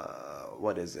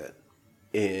 What is it?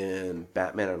 In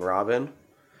Batman and Robin,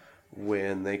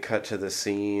 when they cut to the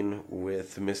scene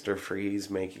with Mr. Freeze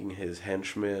making his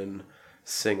henchmen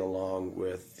sing along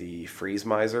with the Freeze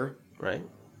Miser, Right.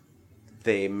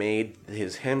 they made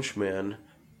his henchmen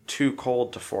too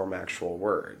cold to form actual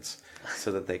words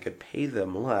so that they could pay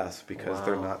them less because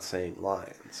they're Wow. not saying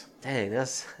lines. Dang,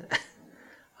 that's.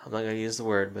 I'm not gonna use the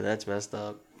word, but that's messed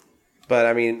up. But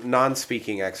I mean,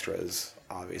 non-speaking extras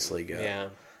obviously good. Yeah.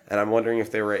 And I'm wondering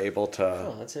if they were able to.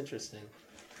 Oh, that's interesting.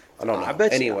 I don't know. I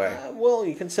bet. Anyway, Well,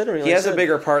 you considering he has a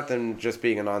bigger part than just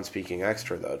being a non-speaking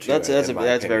extra, though. Too, That's in my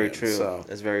very opinion. true. So,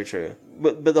 That's very true.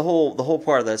 But the whole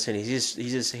part of that scene, he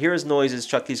just hears noises.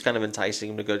 Chucky's kind of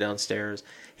enticing him to go downstairs.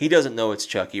 He doesn't know it's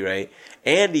Chucky, right?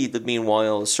 Andy,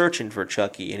 meanwhile, is searching for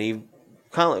Chucky, and he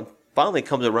finally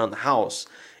comes around the house.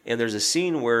 And there's a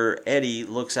scene where Eddie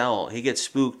looks out. He gets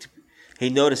spooked. He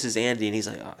notices Andy, and he's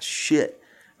like, "Oh shit!"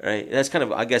 Right? That's kind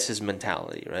of, I guess, his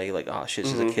mentality, right? Like, "Oh shit,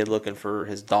 this is a kid looking for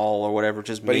his doll or whatever,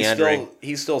 just but meandering."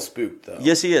 he's still spooked, though.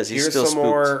 Yes, he is. He's here's still some spooked.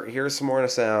 more. Here's some more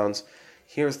sounds.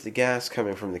 Here's the gas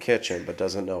coming from the kitchen, but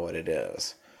doesn't know what it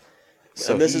is.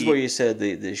 So And this is where you said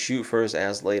the shoot first,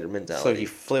 ask later mentality. So he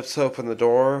flips open the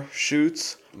door,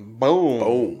 shoots, boom.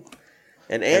 boom.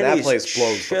 And And that Andy's place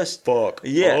blows just the fuck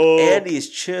yeah. up. Andy's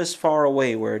just far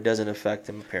away where it doesn't affect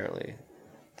him apparently.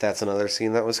 That's another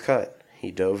scene that was cut.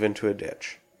 He dove into a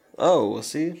ditch. Oh, well,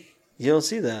 see, you don't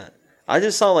see that. I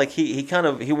just saw like he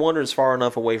wanders far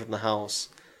enough away from the house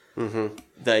that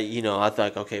I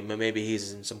thought, okay, maybe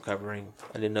he's in some covering.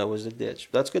 I didn't know it was a ditch.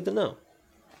 That's good to know.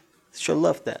 Should have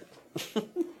left that.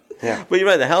 Yeah. But you're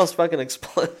right, the house fucking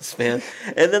explodes, man.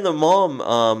 And then the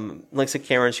mom, like I said,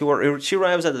 Karen, she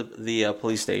arrives at the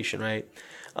police station, right?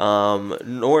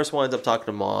 Norris winds up talking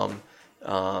to mom,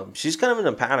 She's kind of in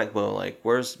a panic mode, like,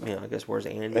 where's Andy?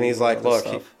 And he's like, all this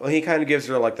look, stuff. he kind of gives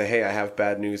her like the, hey, I have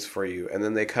bad news for you. And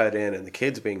then they cut in and the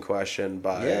kid's being questioned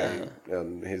by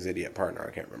his idiot partner.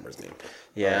 I can't remember his name.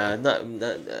 Yeah, I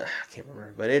can't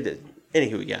remember, but it did.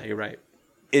 Anywho, yeah, you're right.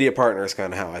 Idiot partner is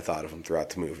kind of how I thought of him throughout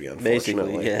the movie,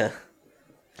 unfortunately. Basically, yeah.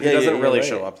 He doesn't you're really right.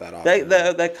 show up that often.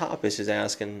 That cop is just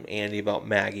asking Andy about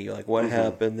Maggie, like, what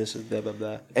happened? This is blah, blah,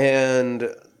 blah.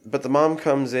 But the mom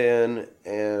comes in,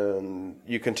 and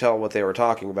you can tell what they were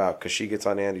talking about because she gets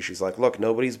on Andy. She's like, look,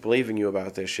 nobody's believing you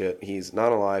about this shit. He's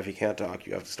not alive. He can't talk.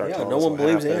 You have to start telling no us one what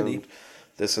believes happened, Andy.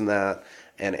 This and that.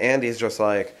 And Andy's just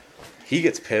like, he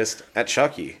gets pissed at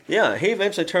Chucky. Yeah, he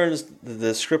eventually turns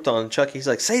the script on Chucky. He's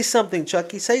like, say something,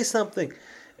 Chucky, say something.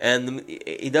 And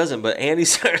he doesn't, but Andy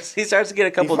starts to get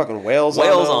a couple fucking wails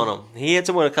on him. He hits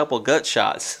him with a couple gut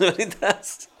shots. He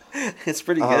does. It's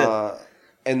pretty good.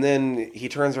 And then he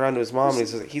turns around to his mom and he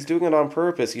says, he's doing it on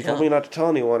purpose. He told me not to tell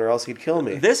anyone or else he'd kill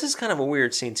me. This is kind of a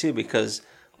weird scene, too, because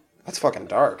That's fucking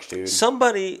dark, dude.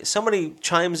 somebody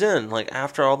chimes in, like,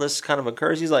 after all this kind of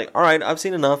occurs. He's like, all right, I've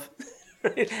seen enough.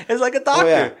 It's like a doctor. Oh,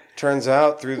 yeah. Turns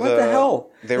out through What the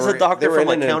hell? They There's were, a doctor they were from, in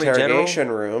like, an County interrogation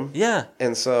General. room. Yeah.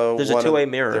 And so There's a two-way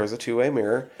mirror. There was a two-way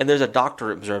mirror. And there's a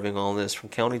doctor observing all this from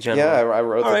County General. Yeah, I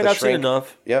wrote all that right, the I've shrink, seen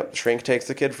enough. Yep, shrink takes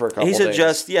the kid for a couple He days.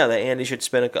 suggests, that Andy should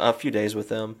spend a few days with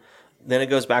them. Then it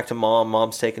goes back to Mom.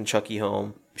 Mom's taking Chucky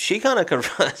home. She kind of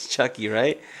confronts Chucky,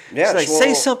 right? Yeah, she's like,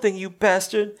 say something, you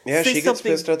bastard. Yeah, say she gets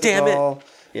pissed at the damn doll. It.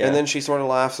 Yeah. And then she sort of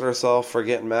laughs at herself for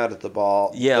getting mad at the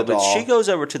ball. Yeah, the but doll. she goes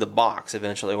over to the box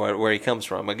eventually where he comes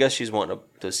from. I guess she's wanting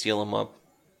to steal him up.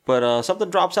 But something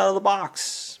drops out of the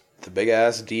box. The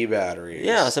big-ass D batteries.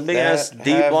 Yeah, some big-ass that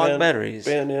D-block haven't batteries.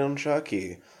 been in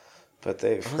Chucky. But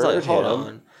they've I was like, heard hold him.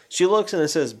 on. She looks and it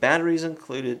says batteries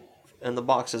included. And the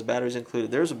box says batteries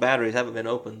included. There's batteries haven't been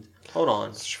opened. Hold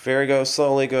on. Fairy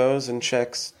slowly goes and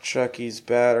checks Chucky's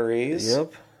batteries.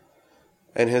 Yep.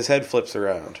 And his head flips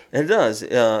around. And it does. He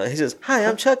says, "Hi,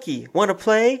 I'm Chucky. Want to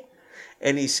play?"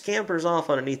 And he scampers off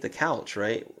underneath the couch,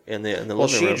 right in the living room. Well,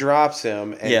 she drops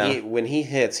him, and Yeah. when he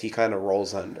hits, he kind of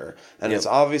rolls under. And Yep. it's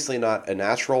obviously not a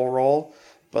natural roll,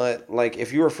 but like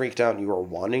if you were freaked out and you were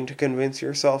wanting to convince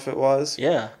yourself it was,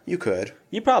 Yeah, you could.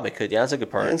 you probably could. Yeah, that's a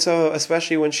good part. And so,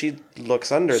 especially when she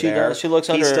looks under She there, does. She looks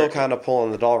under. he's still kind of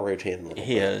pulling the doll routine a little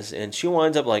He bit. is, and she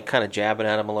winds up like kind of jabbing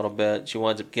at him a little bit. She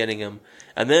winds up getting him,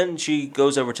 and then she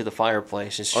goes over to the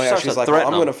fireplace and she Oh yeah, starts she's to like, well,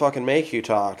 threaten I'm him. gonna fucking make you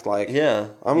talk. Like, Yeah.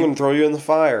 I'm gonna throw you in the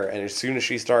fire. And as soon as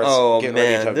she starts getting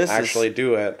ready to actually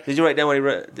do it, Did you write down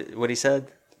what he said?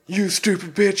 you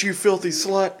stupid bitch, you filthy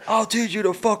slut. I'll teach you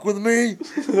to fuck with me.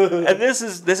 And this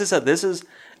is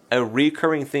a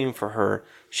recurring theme for her.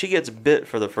 She gets bit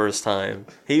for the first time.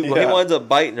 He winds up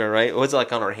biting her, right? Was it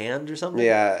like on her hand or something?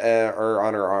 Yeah, or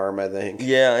on her arm, I think.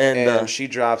 Yeah, and she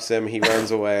drops him. He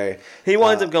runs away. he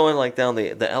winds up going like down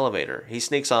the elevator. He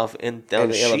sneaks off down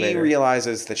And the she elevator.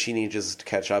 realizes that she needs to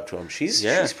catch up to him. She's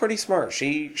pretty smart.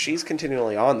 She's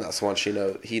continually on this once she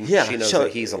knows she knows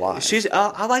that he's alive.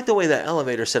 I like the way that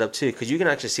elevator set up too, because you can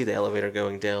actually see the elevator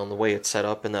going down the way it's set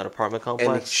up in that apartment complex.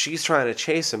 and she's trying to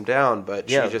chase him down, but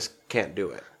she just can't do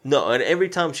it. No, and every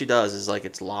time she does, is like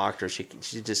it's locked or she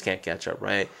just can't catch up,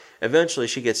 right? Eventually,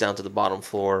 she gets down to the bottom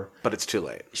floor. But it's too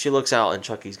late. She looks out and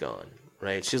Chucky's gone,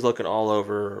 right? She's looking all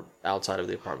over outside of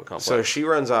the apartment complex. So she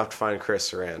runs off to find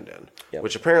Chris Sarandon,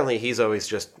 which apparently he's always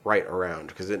just right around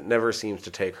because it never seems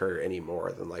to take her any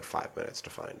more than like 5 minutes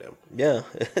to find him. Yeah,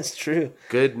 it's true.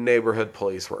 Good neighborhood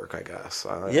police work, I guess.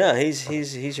 Yeah,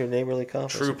 he's your neighborly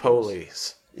cop. True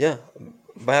police. Yeah,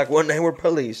 back when they were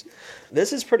police.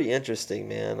 This is pretty interesting,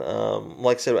 man.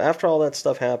 Like I said, after all that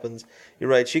stuff happens, you're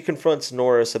right. She confronts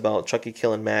Norris about Chucky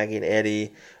killing Maggie and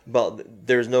Eddie, about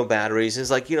there's no batteries.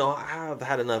 It's like, I've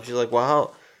had enough. She's like, well,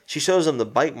 how? She shows him the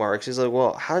bite marks. She's like,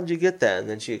 well, how did you get that? And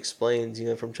then she explains,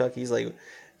 from Chucky. He's like,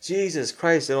 Jesus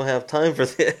Christ, I don't have time for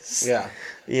this. Yeah.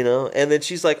 And then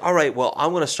she's like, all right, well,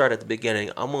 I'm going to start at the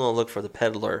beginning. I'm going to look for the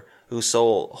peddler who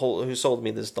sold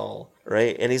me this doll,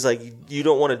 right? And he's like, you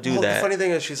don't want to do that. The funny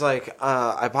thing is, she's like,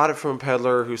 I bought it from a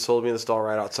peddler who sold me this doll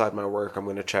right outside my work. I'm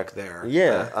going to check there.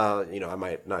 Yeah. I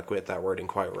might not get that wording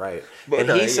quite right. But and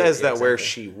no, he says yeah, that where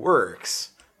exactly. she works,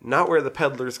 not where the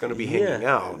peddler's going to be hanging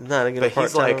out. Not a good but part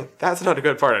he's of town. like, that's not a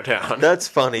good part of town. That's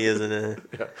funny, isn't it?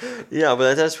 Yeah,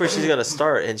 but that's where she's going to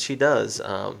start, and she does.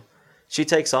 She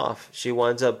takes off. She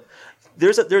winds up...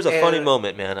 There's a funny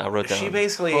moment, man, I wrote down. She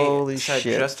basically Holy said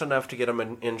shit. just enough to get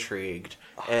him intrigued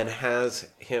and has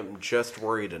him just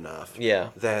worried enough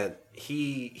that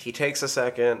he takes a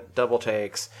second, double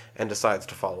takes, and decides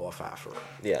to follow up after.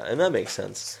 Yeah, and that makes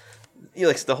sense.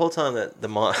 Like the whole time that the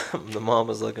mom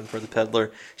was looking for the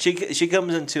peddler, she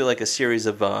comes into like a series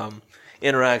of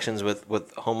interactions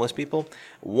with homeless people.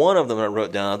 One of them I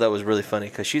wrote down that was really funny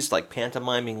because she's like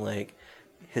pantomiming like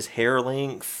his hair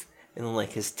length and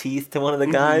like his teeth to one of the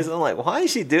guys. I'm like, why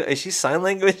is she doing? Is she sign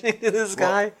languaging to this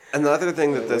guy? Another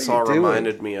thing that this What are all you doing?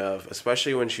 reminded me of,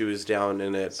 especially when she was down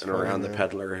in it and around the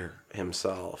peddler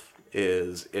himself,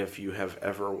 is if you have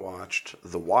ever watched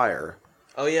The Wire,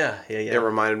 Oh yeah. it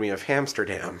reminded me of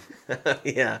Hamsterdam.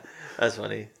 Yeah, that's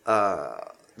funny.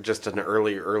 Just an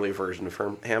early version of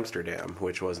Hamsterdam,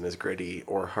 which wasn't as gritty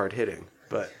or hard hitting,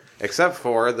 but except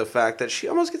for the fact that she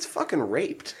almost gets fucking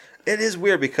raped. It is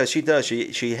weird because she does.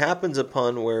 She happens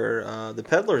upon where the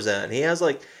peddler's at. And he has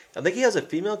like, I think he has a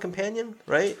female companion,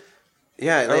 right?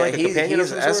 Yeah, Or like a companion of he's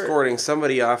some sort? escorting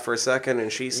somebody off for a second,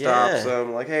 and she stops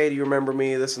him, like, "Hey, do you remember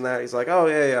me? This and that." He's like, "Oh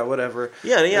yeah, whatever."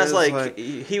 Yeah, and he has it's like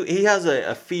he has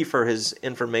a fee for his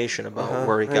information about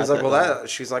where he And got he's like, that. "Well,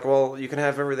 she's like, "Well, you can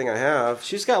have everything I have."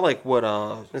 She's got like what?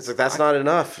 It's like, "That's not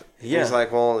enough." Yeah. He's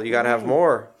like, "Well, you got to have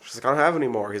more." She's like, "I don't have any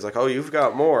more." He's like, "Oh, you've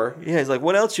got more." Yeah, he's like,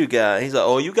 what else you got? He's like,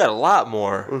 oh, you got a lot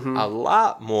more, a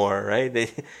lot more,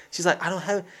 right? She's like, I don't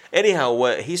have. Anyhow,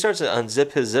 what he starts to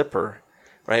unzip his zipper,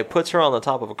 right? Puts her on the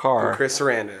top of a car. Chris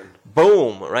Sarandon.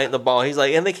 Boom, right in the ball. He's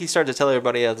like, I think he started to tell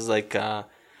everybody else, like,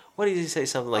 what did he say?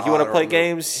 Something like, you Oh, want I to don't play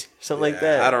remember. games, something like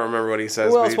that. I don't remember what he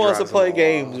says. Who but else he wants to drives play them all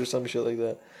games off. or some shit like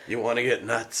that? You want to get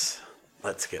nuts?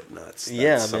 Let's get nuts. That's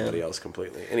Yeah, somebody man. else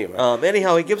completely. Anyway,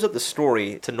 Anyhow, he gives up the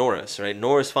story to Norris, right?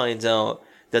 Norris finds out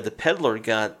that the peddler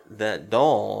got that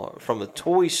doll from a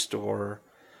toy store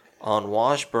on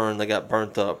Washburn that got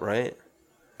burnt up, right?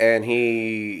 and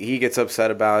he gets upset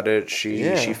about it.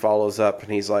 She follows up,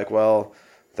 and he's like, "Well,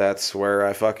 that's where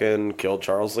I fucking killed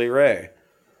Charles Lee Ray."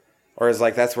 Or is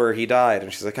like, "That's where he died."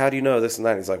 And she's like, "How do you know this and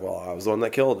that?" And he's like, "Well, I was the one that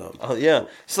killed him." Oh yeah,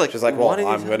 she's like, She's like, why "Well, did he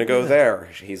I'm tell going to me go that?" there."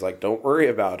 He's like, "Don't worry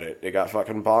about it. It got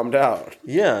fucking bombed out."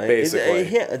 Yeah, basically.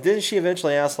 Didn't she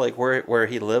eventually ask like where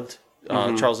he lived,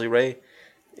 Mm-hmm. Charles Lee Ray?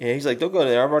 And he's like, "Don't go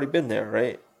there. I've already been there."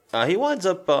 Right? He winds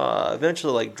up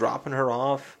eventually like dropping her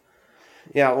off.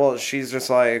 Yeah, well, she's just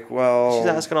like, well... She's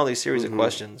asking all these series Mm-hmm. of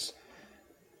questions.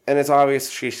 And it's obvious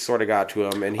she sort of got to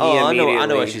him, and he Oh, immediately... I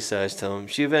know what she says to him.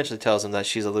 She eventually tells him that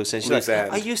she's a loose end. She's Loose like, end.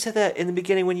 "Oh, you said that in the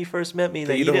beginning when you first met me.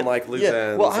 That you don't didn't-" like loose Yeah,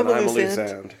 ends, well, I'm and a loose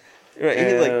end. Right,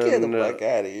 he's like, "Get the And, fuck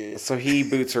out of here." So he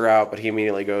boots her out, but he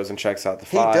immediately goes and checks out the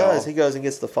He file. does. He goes and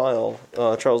gets the file,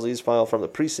 Charles Lee's file from the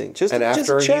precinct. Just And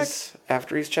just check.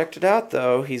 after he's checked it out,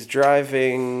 though, he's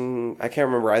driving. I can't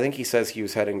remember. I think he says he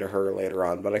was heading to her later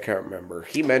on, but I can't remember.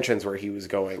 He mentions where he was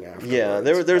going after. Yeah,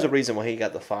 there's a reason why he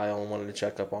got the file and wanted to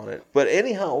check up on it. But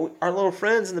anyhow, our little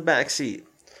friend's in the back seat.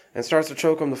 and starts to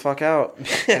choke him the fuck out.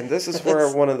 And this is where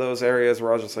one of those areas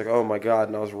where I was just like, "Oh my god!"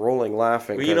 And I was rolling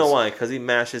laughing. Well, you know why? Because he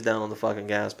mashes down on the fucking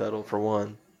gas pedal for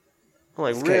one. I'm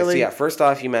like, Okay, really? so yeah, first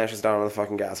off, he mashes down on the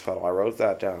fucking gas pedal. I wrote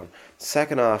that down.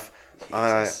 Second off,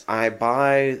 I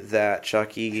buy that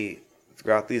Chucky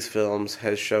throughout these films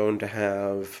has shown to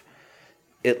have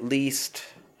at least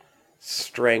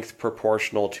strength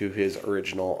proportional to his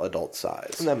original adult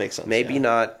size. That makes sense, Maybe yeah.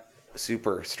 not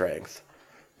super strength,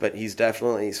 but he's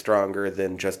definitely stronger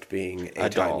than just being a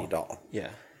tiny doll. Yeah.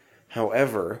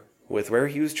 However, with where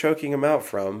he was choking him out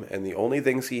from, and the only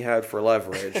things he had for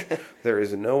leverage, there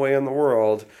is no way in the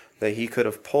world that he could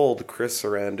have pulled Chris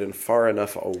Sarandon far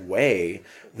enough away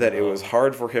that it was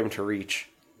hard for him to reach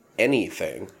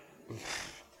anything.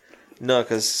 No,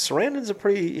 because Sarandon's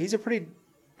he's a pretty,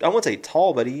 I won't say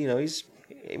tall, but he's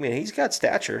got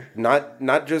stature.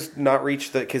 Not just not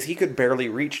reach because he could barely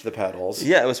reach the pedals.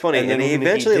 Yeah, it was funny. And then he when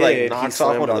eventually did, knocks he off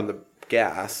slammed one of on the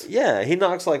gas. Yeah, he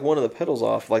knocks like one of the pedals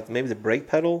off, like maybe the brake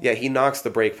pedal. Yeah, he knocks the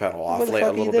brake pedal off What the a fuck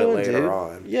little you bit doing, later dude?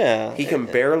 on. Yeah. He can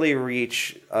barely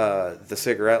reach the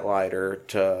cigarette lighter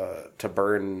to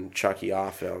burn Chucky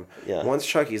off him. Yeah. Once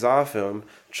Chucky's off him,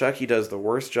 Chucky does the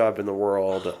worst job in the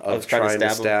world of trying to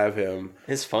stab him.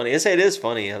 It's funny. It is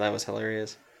funny. Yeah, that was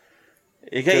hilarious.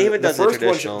 He even does the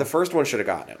traditional. The first one should have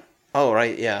got him. Oh,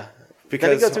 right, yeah. Because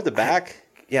Then he goes through the back.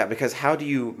 Yeah, because how do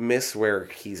you miss where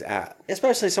he's at?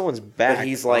 Especially someone's back. But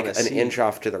he's like on a an seat. inch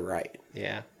off to the right.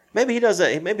 Yeah. Maybe he does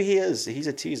that. Maybe he is. He's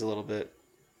a tease a little bit.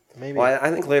 Maybe. Well, I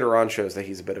think later on shows that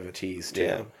he's a bit of a tease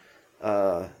too.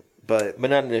 Yeah. But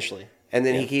not initially. And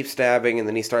then he keeps stabbing, and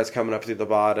then he starts coming up through the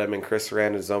bottom, and Chris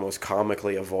Sarandon is almost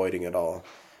comically avoiding it all.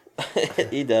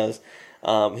 He does.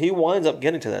 He winds up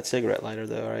getting to that cigarette lighter,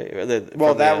 though, right?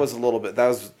 Was a little bit.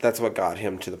 That's what got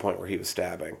him to the point where he was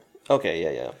stabbing. Okay,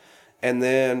 yeah. And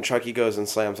then Chucky goes and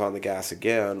slams on the gas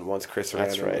again once Chris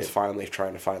Sarandon is finally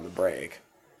trying to find the brake.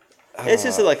 It's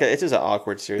just it's just an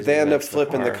awkward series. They end up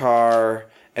flipping the car,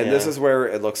 and this is where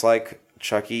it looks like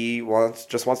Chucky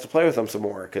just wants to play with him some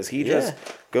more because he just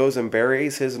goes and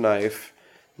buries his knife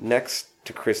next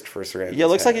to Christopher Sarandon's Yeah, it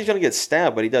looks like head. he's going to get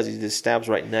stabbed, but he does. He just stabs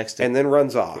right next to him. And then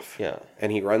runs off. Yeah.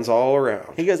 And he runs all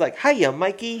around. He goes like, hiya,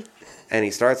 Mikey. And he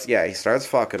starts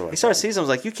fucking with He starts him. seeing him. He's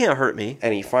like, you can't hurt me.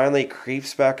 And he finally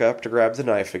creeps back up to grab the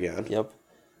knife again. Yep.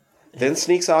 Then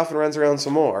sneaks off and runs around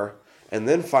some more. And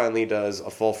then finally does a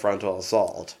full frontal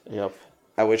assault. Yep.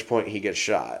 At which point he gets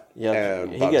shot. Yep.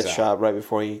 And He bugs gets out. shot right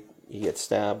before he gets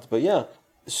stabbed. But yeah,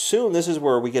 soon this is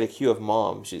where we get a cue of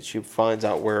Mom. She finds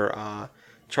out where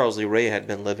Charles Lee Ray had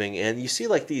been living. And you see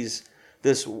like this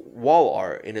wall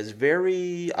art. And it's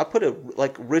very, I put it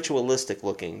like ritualistic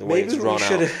looking, the way it's drawn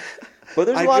out. But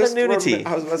there's a lot of nudity.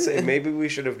 I was about to say, maybe we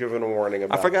should have given a warning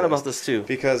about I forgot about this too.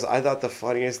 Because I thought the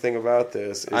funniest thing about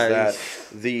this is that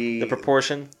The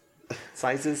proportion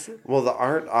sizes. well, the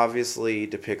art obviously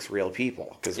depicts real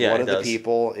people. Because Yeah, one it of the does.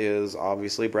 people is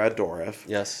obviously Brad Dourif.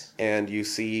 Yes. And you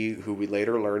see who we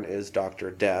later learn is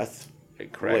Dr. Death.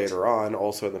 Correct. Later on,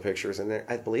 also in the pictures. And there,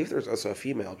 I believe there's also a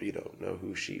female, but you don't know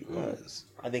who she was.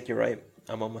 I think you're right.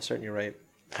 I'm almost certain you're right.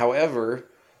 However,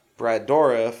 Brad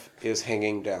Dourif is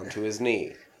hanging down to his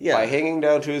knee. Yeah. By hanging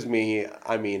down to his knee,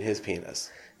 I mean his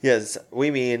penis. Yes, we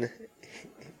mean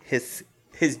his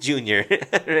junior,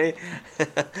 right?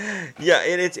 Yeah,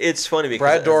 and it's funny because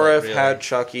Brad it's like, Dourif really- had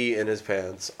Chucky in his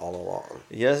pants all along.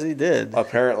 Yes, he did.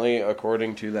 Apparently,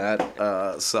 according to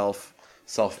that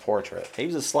self-portrait. He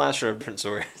was a slasher of different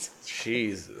sorts.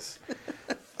 Jesus.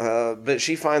 But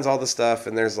she finds all the stuff,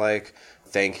 and there's like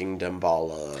thanking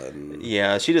Damballa. And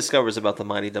Yeah, she discovers about the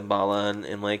mighty Damballa,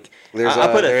 and like There's I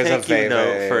a- put a there's a thank you Veve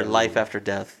note for and- life after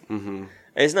death. Mm-hmm.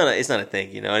 It's not a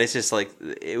thing, you know, and it's just like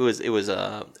it was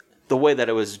the way that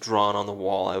it was drawn on the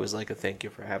wall. I was like a thank you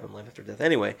for having life after death.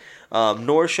 Anyway,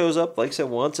 Nor shows up. Like I said,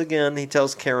 once again, he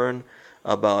tells Karen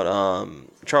about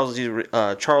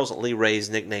Charles Lee Ray's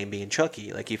nickname being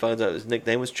Chucky. Like he finds out his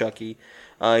nickname was Chucky.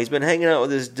 He's been hanging out with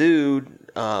this dude.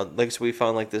 Like so we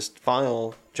found like this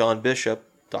file, John Bishop,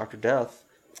 Dr. Death.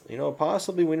 You know,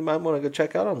 possibly we might want to go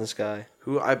check out on this guy.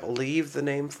 who I believe the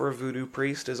name for a voodoo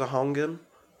priest is a Hongan.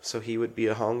 So he would be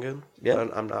a Hongan. Yep.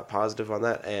 But I'm not positive on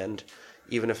that. And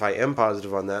even if I am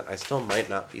positive on that, I still might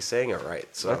not be saying it right.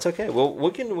 So That's okay. Well, we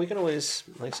can always,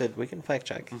 like I said, we can fact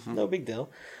check. No big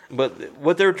deal. But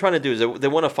what they're trying to do is they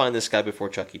want to find this guy before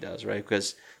Chucky does, right?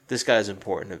 Because this guy is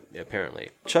important,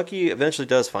 apparently. Chucky eventually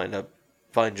does find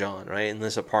John, right, in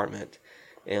this apartment,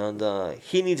 and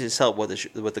he needs his help with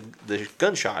the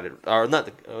gunshot, or not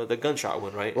the gunshot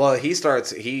one, right? Well, he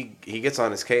gets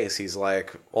on his case. He's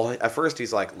like, well, at first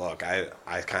he's like, look, I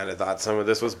kind of thought some of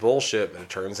this was bullshit, but it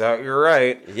turns out you're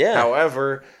right. Yeah.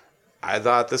 However, I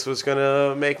thought this was going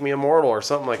to make me immortal or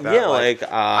something like that. Yeah,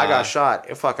 I got shot.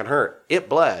 It fucking hurt. It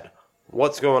bled.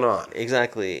 What's going on?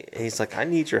 Exactly. And he's like, I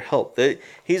need your help.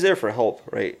 He's there for help,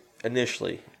 right?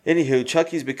 Initially. Anywho,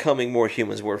 Chucky's becoming more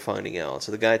human, as we're finding out.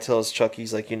 So the guy tells Chucky,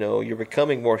 he's like, you're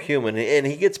becoming more human. And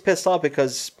he gets pissed off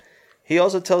because he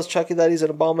also tells Chucky that he's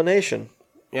an abomination.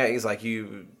 Yeah, he's like,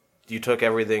 you took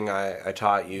everything I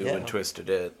taught you Yeah. and twisted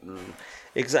it. And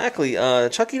Exactly.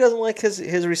 Chucky doesn't like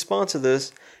his response to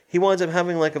this. He winds up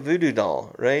having like a voodoo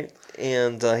doll, right?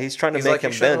 And he's trying to he's make like, you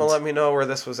him shouldn't bend. have let me know where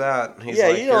this was at. He's Yeah,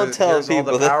 like, you don't here's, tell here's all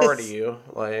people the power this. to you.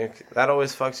 Like, that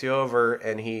always fucks you over.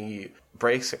 And he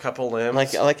breaks a couple limbs.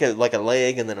 like a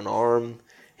leg and then an arm.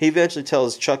 He eventually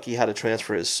tells Chucky how to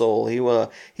transfer his soul.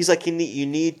 He's like, you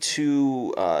need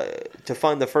to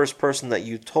find the first person that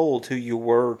you told who you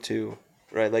were to,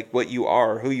 right? Like what you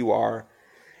are, who you are,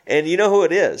 and you know who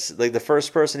it is. Like the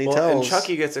first person he tells. And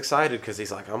Chucky gets excited because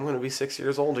he's like, I'm going to be 6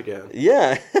 years old again.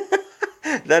 Yeah,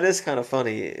 that is kind of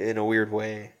funny in a weird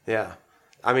way. Yeah.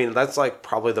 I mean, that's like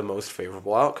probably the most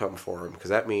favorable outcome for him because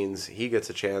that means he gets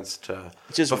a chance to,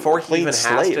 Just before he clean even has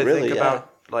slate, to really, think yeah. about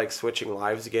like switching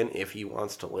lives again if he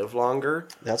wants to live longer,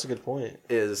 That's a good point.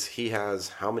 is he has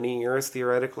how many years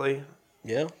theoretically?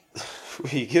 Yeah.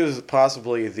 He gives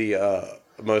possibly the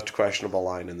most questionable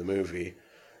line in the movie.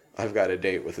 I've got a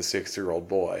date with a 6-year-old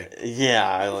boy. Yeah,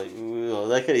 I like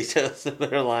that could be just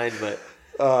another line, but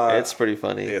it's pretty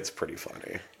funny. It's pretty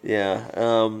funny. Yeah.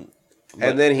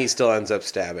 And then he still ends up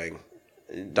stabbing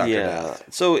Dr. Death.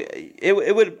 So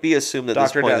it would be assumed at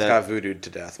this Dr. point Death that got voodooed to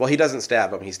death. Well, he doesn't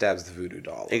stab him. He stabs the voodoo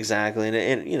doll. exactly,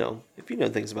 and you know, if you know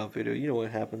things about voodoo, you know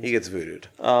what happens. He gets voodooed.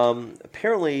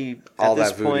 Apparently, All at this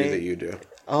that voodoo point, that you do.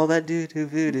 all that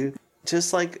voodoo.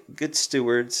 Just like good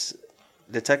stewards,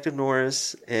 Detective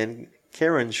Norris and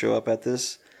Karen show up at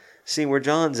this scene where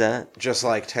John's at. Just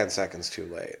like 10 seconds too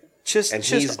late. Just And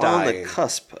he's on the dying.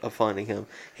 cusp of finding him.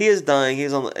 He is dying.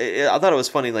 He's on. I thought it was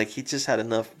funny. Like he just had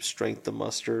enough strength to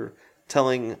muster,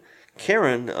 telling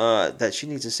Karen that she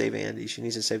needs to save Andy. She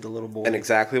needs to save the little boy. And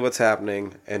exactly what's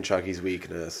happening and Chucky's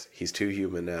weakness. He's too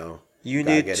human now. You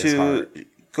Gotta need get his to heart.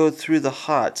 go through the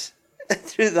hot.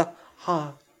 Through the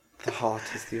hot. The heart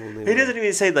is the only He way. doesn't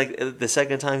even say, like, the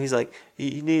second time, he's like,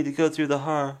 you need to go through the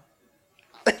heart.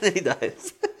 And then he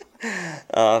dies.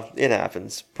 It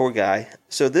happens. Poor guy.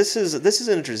 So this is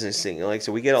an interesting thing. Like,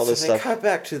 so we get all this They stuff. cut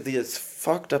back to this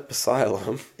fucked up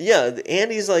asylum Yeah,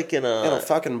 Andy's like in in a a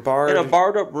fucking bar. in a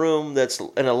barred up room that's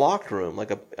in a locked room.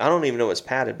 Like I don't even know it's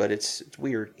padded, but it's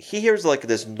weird. He hears like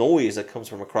this noise that comes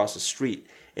from across the street,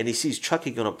 and he sees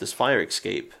Chucky going up this fire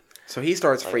escape. So he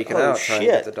starts freaking Oh, out, trying to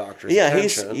get the doctor's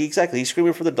attention. Exactly. He's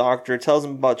screaming for the doctor, tells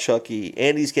him about Chucky,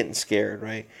 and he's getting scared,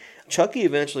 right? Chucky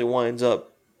eventually winds up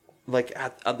like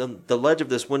at the ledge of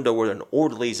this window where an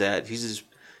orderly's at. He's just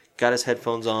got his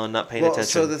headphones on, not paying attention.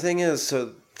 So the thing is,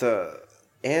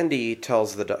 Andy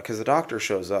tells because the doctor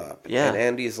shows up, Yeah. and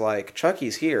Andy's like,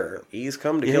 Chucky's here. He's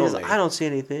come to Yeah, kill he's me. like, I don't see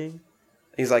anything.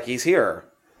 He's like, he's here.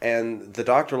 And the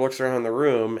doctor looks around the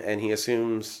room, and he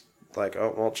assumes, like,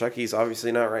 oh, well, Chucky's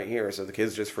obviously not right here, so the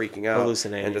kid's just freaking out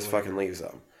Hallucinating, and just whatever. fucking leaves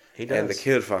them. He does. And the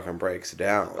kid fucking breaks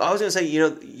down. I was gonna say,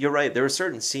 you're right. There were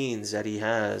certain scenes that he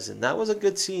has, and that was a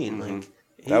good scene. Like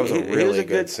That was a he really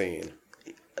good scene.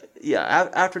 Yeah,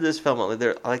 after this film,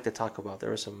 I like to talk about. There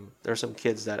were some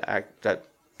kids that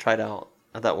tried out.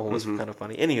 I thought one was kind of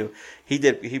funny. Anywho,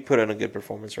 he put in a good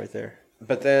performance right there.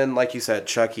 But then, like you said,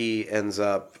 Chucky ends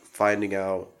up finding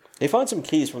out. They find some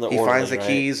keys from the He orderly, finds the right?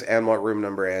 keys and what room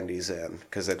number Andy's in,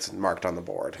 because it's marked on the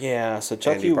board. Yeah, so Andy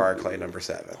Chucky. Barclay, number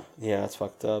 7. Yeah, it's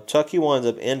fucked up. Chucky winds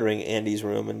up entering Andy's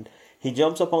room, and he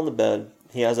jumps up on the bed.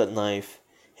 He has that knife.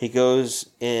 He goes,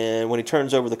 and when he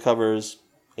turns over the covers,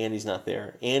 Andy's not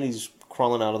there. Andy's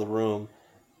crawling out of the room,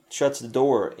 shuts the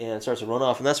door, and starts to run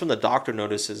off. And that's when the doctor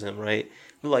notices him, right?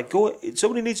 They're like, go!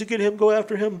 Somebody needs to get him. Go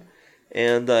after him.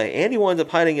 And Andy winds up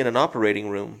hiding in an operating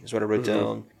room, is what I wrote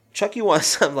down. Chucky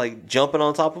winds up like jumping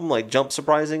on top of him, like jump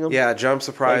surprising him. Yeah, jump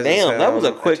surprises damn, him, that was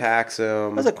a quick- attacks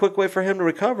him. That's a quick way for him to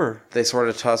recover. They sort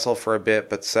of tussle for a bit,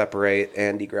 but separate.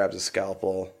 Andy grabs a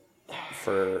scalpel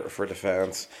for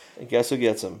defense. And guess who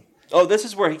gets him? Oh, this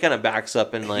is where he kind of backs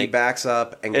up and like He backs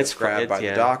up and gets It's- grabbed by yeah.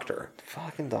 the doctor.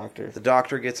 fucking doctor. The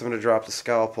doctor gets him to drop the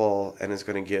scalpel and is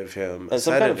going to give him a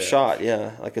Some kind of sedative. shot,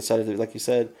 yeah, like a sedative, like you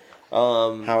said.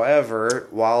 However,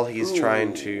 while he's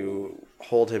trying to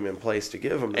hold him in place to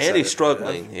give him the Andy's sedative,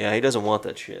 struggling. Yeah, he doesn't want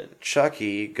that shit.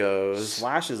 Chucky goes,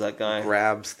 Slashes that guy.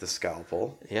 grabs the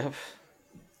scalpel, Yep.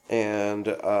 and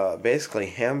basically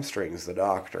hamstrings the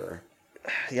doctor.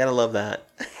 You gotta love that.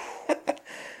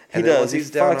 He And then does. once He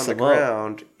he's down fucks on the him up.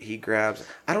 ground, he grabs.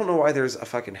 I don't know why there's a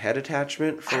fucking head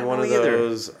attachment for don't one know of either.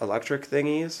 those electric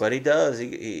thingies. But he does.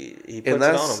 He puts it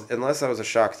on him. Unless that was a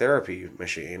shock therapy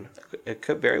machine. It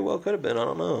could very well could have been. I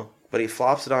don't know. But he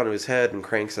flops it onto his head and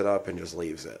cranks it up and just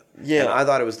leaves it. Yeah. And I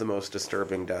thought it was the most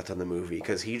disturbing death in the movie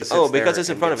because he just Oh, sits there because it's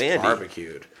in and front of gets Andy.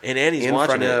 barbecued. And Andy's in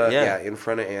watching front of it. Yeah. in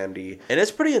front of Andy. And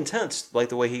it's pretty intense, like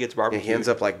the way he gets And barbecued. he ends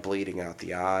up like bleeding out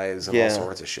the eyes and all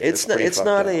sorts of shit. It's not. pretty It's fucked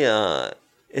not up.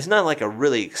 it's not like a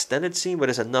really extended scene, but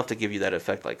it's enough to give you that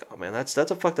effect. Like, oh man, that's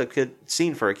a fucked up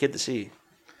scene for a kid to see,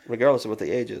 regardless of what the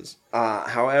age is.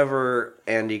 However,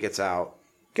 Andy gets out.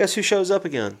 Guess who shows up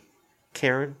again?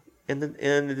 Karen and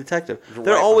the detective. Right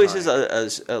There always behind.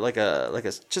 is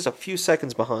a just a few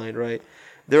seconds behind, right?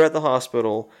 They're at the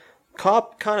hospital.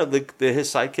 Cop, kind of his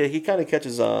sidekick, he kind of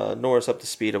catches Norris up to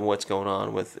speed of what's going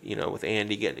on with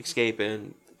Andy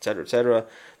escaping, et cetera, et cetera.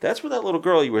 That's where that little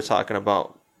girl you were talking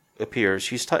about appears.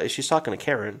 She's talking to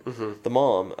Karen, the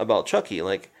mom, about Chucky.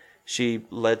 Like she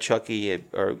led Chucky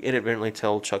or inadvertently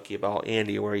told Chucky about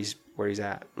Andy where he's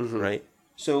at, right?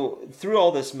 So through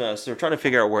all this mess, they're trying to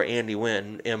figure out where Andy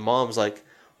went, and Mom's like,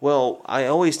 "Well, I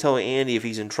always tell Andy if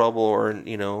he's in trouble or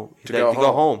to go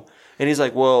home." And he's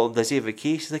like, "Well, does he have a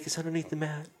key?" She's like, "It's underneath the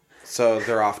mat." So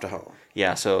they're off to home.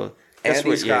 Yeah. So that's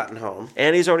Andy's what- yeah. gotten home.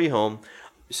 Andy's already home.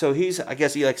 So I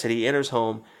guess he, like I said, he enters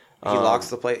home. He locks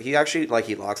the place. He actually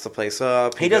he locks the place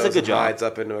up. He does a goes good and job. Hides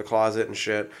up into a closet and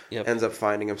shit. Yep. Ends up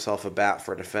finding himself a bat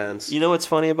for defense. You know what's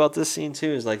funny about this scene too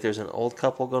is like there's an old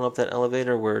couple going up that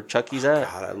elevator where Chucky's at.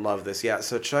 God, I love this. Yeah,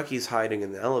 so Chucky's hiding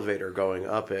in the elevator, going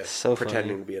up it, So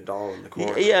pretending funny. to be a doll in the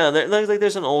corner. Yeah,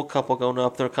 there's an old couple going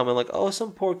up. They're coming like, oh,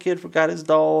 some poor kid forgot his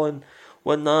doll and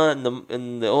whatnot.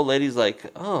 And the old lady's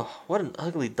like, oh, what an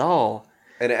ugly doll.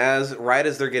 And right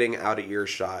as they're getting out of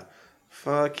earshot,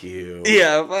 fuck you.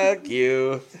 Yeah, fuck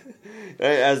you.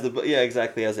 As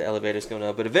the elevator's going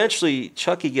up. But eventually,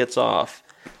 Chucky gets off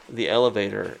the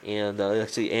elevator, and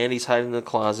let's see, Andy's hiding in the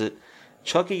closet.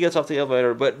 Chucky gets off the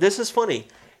elevator, but this is funny.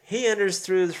 He enters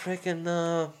through the freaking.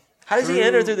 How does he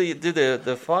enter through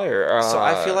the fire? So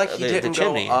I feel like he the didn't go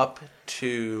chimney. up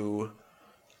to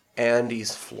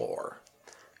Andy's floor.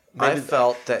 I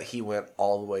felt that he went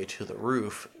all the way to the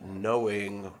roof,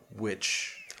 knowing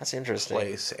which That's interesting.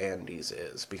 place Andy's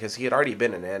is, because he had already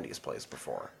been in Andy's place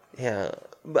before. Yeah,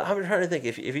 but I'm trying to think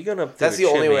if you're going up. That's the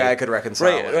only way I could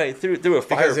reconcile it. Right, through a fireplace.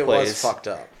 Because it was fucked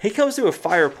up. He comes through a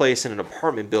fireplace in an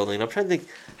apartment building. I'm trying to think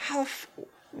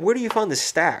where do you find the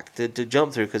stack to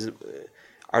jump through? Because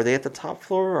are they at the top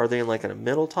floor? Are they in like a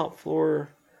middle top floor?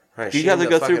 Right, Do you have to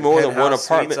go through more than one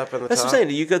apartment? Up in the That's top? what I'm saying.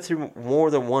 Do you go through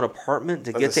more than one apartment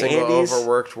to As get a to single Andy's?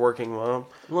 overworked working mom.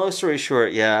 Long story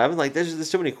short, yeah, I'm like, there's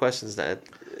too many questions that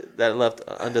left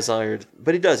undesired.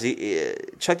 But he does.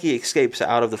 Chucky escapes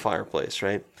out of the fireplace,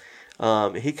 right?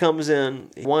 He comes in,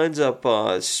 he winds up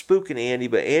spooking Andy,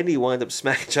 but Andy winds up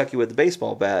smacking Chucky with the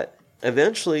baseball bat.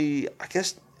 Eventually, I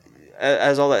guess,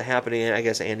 as all that happening, I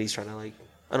guess Andy's trying to, like,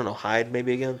 I don't know, hide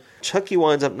maybe again. Chucky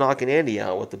winds up knocking Andy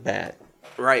out with the bat.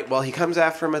 Right, well, he comes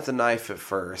after him at the knife at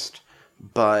first,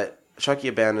 but Chucky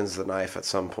abandons the knife at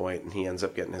some point, and he ends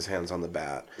up getting his hands on the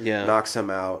bat. Yeah. Knocks him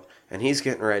out, and he's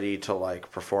getting ready to,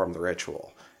 like, perform the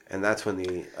ritual. And that's when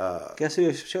the Guess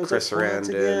who shows Chris up once Sarandon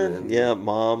again? and- Yeah,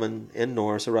 Mom and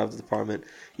Norris arrive at the apartment.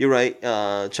 You're right.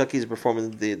 Chucky's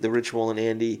performing the ritual, and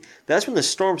Andy. That's when the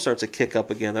storm starts to kick up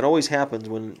again. That always happens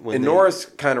when and Norris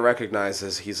kind of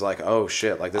recognizes, he's like, oh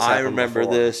shit, like this I happened remember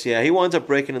before. this. Yeah, he winds up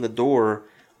breaking in the door.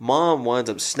 Mom winds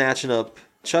up snatching up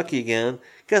Chucky again.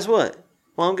 Guess what?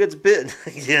 Mom gets bitten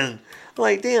again. I'm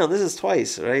like, damn, this is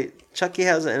twice, right? Chucky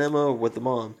has an MO with the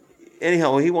mom.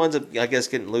 Anyhow, he winds up, I guess,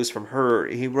 getting loose from her.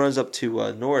 He runs up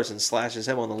to Norris and slashes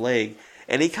him on the leg.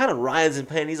 And he kind of writhes in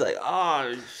pain. He's like,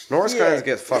 oh, Norris shit. kind of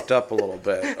gets fucked up a little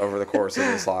bit over the course of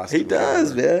this last He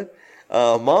does, encounter.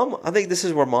 man. Mom, I think this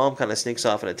is where Mom kind of sneaks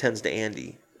off and attends to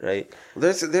Andy, right?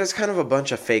 There's kind of a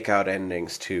bunch of fake out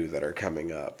endings too that are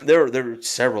coming up. There are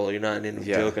several. You're not even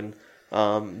joking.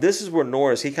 This is where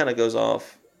Norris, he kind of goes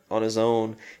off on his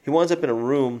own. He winds up in a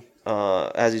room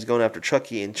as he's going after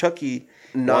Chucky, and Chucky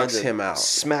Knocks winds up him out.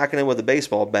 smacking him with a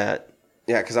baseball bat.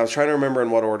 Yeah, because I was trying to remember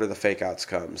in what order the fake outs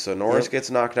come. So Norris Yep.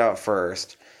 gets knocked out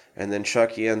first, and then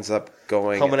Chucky ends up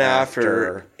coming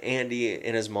after Andy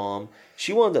and his mom.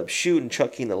 She winds up shooting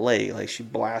Chucky in the leg, like she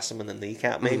blasts him in the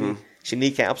kneecap. Maybe she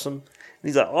kneecaps him. And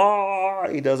he's like, oh,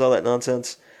 he does all that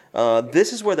nonsense.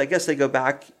 This is where I guess they go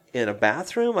back in a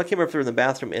bathroom. I can't remember if they're in the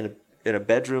bathroom in a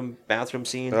bathroom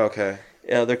scene. Okay.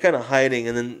 They're kind of hiding,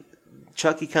 and then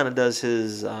Chucky kind of does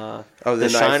his the the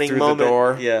knife Shining through moment. the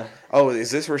door? Yeah, Oh, is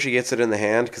this where she gets it in the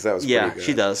hand? Because that was yeah, pretty good.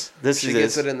 she does. She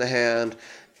gets it in the hand.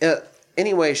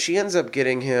 Anyway, she ends up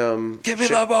getting him. Give me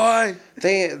my boy.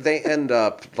 They end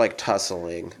up like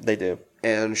tussling, They do.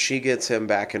 and she gets him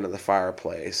back into the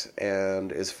fireplace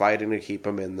and is fighting to keep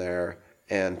him in there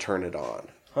and turn it on.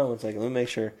 Hold on a second. Let me make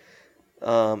sure.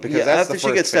 Because that's the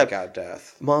first fake out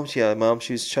death. Mom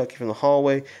shoots Chucky from the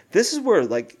hallway. This is where,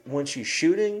 like, when she's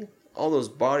shooting, all those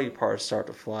body parts start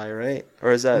to fly, right?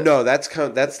 Or is that No, that's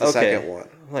the second one.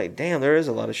 I'm like, damn, there is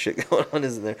a lot of shit going on,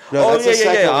 isn't there? No, that's the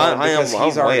second one I am. because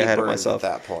he's I'm way already ahead of burned myself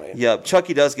at that point. Yep,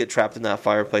 Chucky does get trapped in that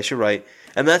fireplace. You're right,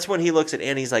 and that's when he looks at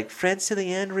Annie. He's like, "Friends to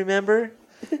the end, remember?"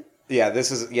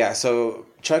 Yeah, so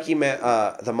Chucky,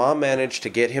 the mom managed to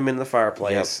get him in the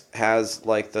fireplace. Has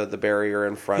like the barrier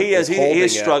in front. He is holding he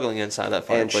is it, struggling inside that and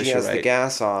fireplace. she has you're right. the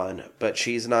gas on, but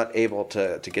she's not able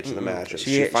to get to the matches.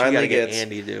 She finally gotta get gets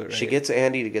Andy to do it, She right? gets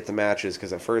Andy to get the matches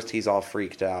because at first he's all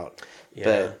freaked out, Yeah.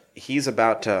 but he's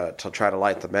about to try to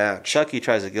light the match, Chucky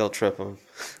tries to guilt trip him.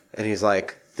 and he's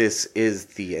like, "This is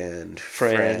the end,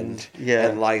 friend." Yeah.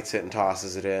 and lights it and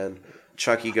tosses it in.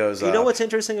 Chucky goes. You know up what's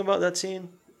interesting about that scene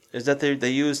is that they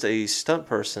used a stunt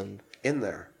person. in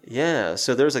there? Yeah,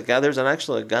 so there's a guy. There's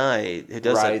actually a guy who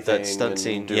does that Writhing stunt and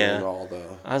scene. doing Yeah, all the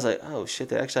I was like, oh shit,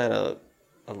 they actually had a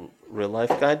real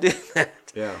life guy do that.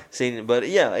 Yeah. Scene, but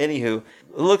yeah. Anywho,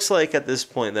 it looks like at this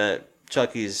point that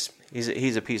Chucky's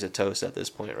he's a piece of toast at this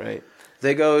point, right?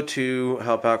 They go to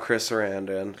help out Chris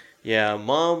Sarandon. Yeah,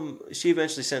 Mom. She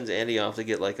eventually sends Andy off to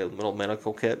get like a little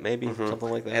medical kit, maybe something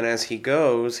like that. And as he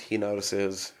goes, he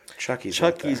notices Chucky's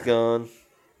not Chucky's there. gone.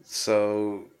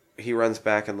 So he runs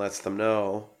back and lets them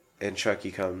know, and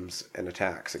Chucky comes and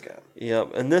attacks again.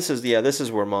 Yep, and this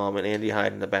is where Mom and Andy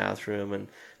hide in the bathroom, and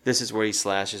this is where he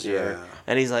slashes her, Yeah.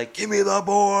 and he's like, "Give me the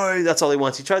boy." That's all he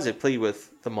wants. He tries to plead with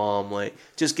the mom, like,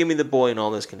 "Just give me the boy, and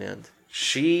all this can end."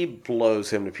 She blows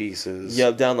him to pieces.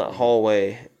 Yep, down that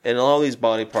hallway, and all these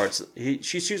body parts.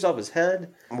 She shoots off his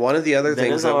head, One of the other Then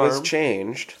things his that was arm.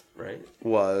 changed right?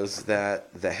 was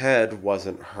that the head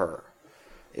wasn't her.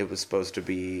 It was supposed to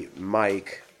be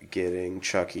Mike getting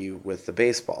Chucky with the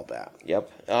baseball bat.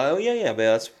 Yep. Oh yeah,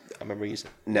 but I remember you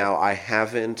said. Now, I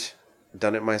haven't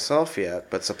done it myself yet,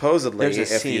 but supposedly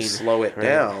There's a if you scene, slow it right?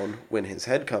 down when his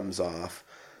head comes off,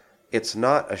 it's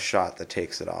not a shot that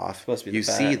takes it off. Supposed to be You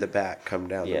the see back. the back come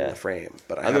down Yeah. in the frame,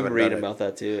 but I I've haven't been reading done it. about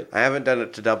that too. I haven't done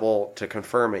it to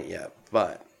confirm it yet,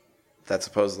 but that's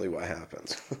supposedly what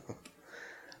happens.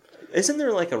 Isn't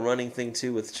there like a running thing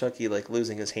too with Chucky like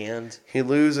losing his hand? He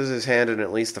loses his hand in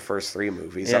at least the first 3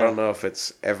 movies. I Yeah. don't know if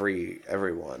it's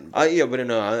everyone. Yeah, but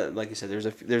no, like you said,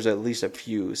 there's at least a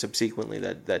few subsequently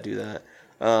that do that.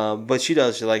 But she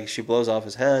does. She blows off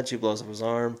his head. She blows off his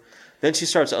arm. Then she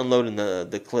starts unloading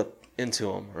the clip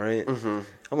into him. Right. Mm-hmm.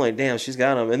 I'm like, damn, she's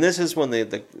got him. And this is when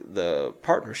the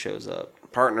partner shows up.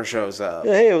 Partner shows up,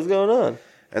 Yeah, hey, what's going on?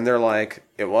 and they're like,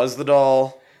 "It was the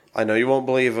doll. I know you won't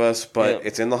believe us, but Yeah.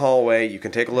 it's in the hallway. You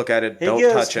can take a look at it. He Don't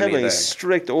gives touch him anything. a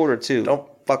strict order too. Don't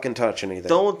fucking touch anything.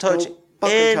 Don't touch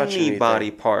fucking touch any anything." body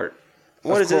part.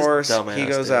 What Of is this course, dumbass he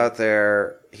goes doing? out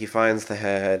there. He finds the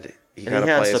head. He And kind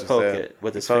he of has plays to poke with it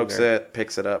with he his pokes finger. it,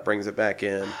 picks it up, brings it back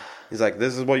in. He's like,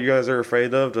 "This is what you guys are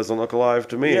afraid of. Doesn't look alive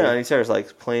to me." Yeah, and he starts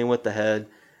like playing with the head.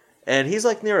 And he's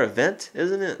like near a vent,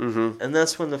 isn't it? Mm-hmm. And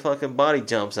that's when the fucking body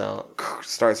jumps out.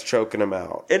 Starts choking him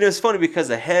out. And it's funny because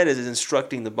the head is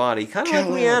instructing the body, kind of like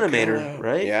Reanimator,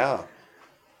 right? Yeah.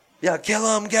 Yeah, kill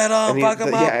him, get him, And fuck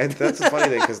him up. yeah, and that's the funny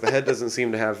thing because the head doesn't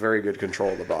seem to have very good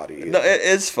control of the body. Either. No,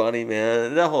 it's funny,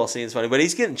 man. That whole scene's funny. But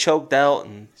he's getting choked out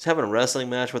and he's having a wrestling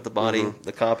match with the body. Mm-hmm.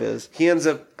 The cop is.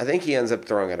 I think he ends up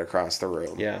throwing it across the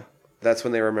room. Yeah. That's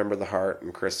when they remember the heart,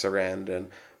 and Chris Sarandon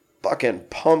fucking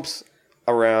pumps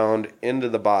around into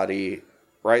the body,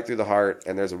 right through the heart,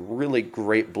 and there's a really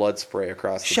great blood spray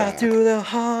across the Shot back. through the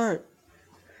heart.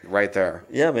 Right there.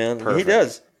 Yeah, man. He Perfect.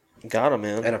 does. Got him,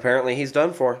 man. And apparently he's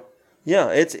done for. Yeah,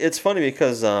 it's funny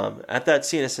because at that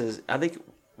scene it says, I think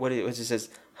what it says,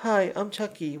 "Hi, I'm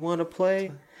Chucky. Want to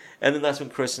play?" And then that's when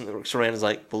Chris and Sarandon's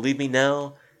like, "Believe me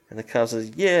now," and the cop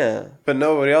says, "Yeah, But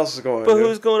nobody else is going but to.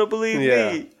 who's going to believe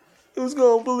Yeah. me? Who's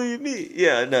going to believe me?"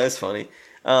 Yeah, no, it's funny.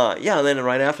 Yeah, and then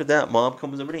right after that, Mom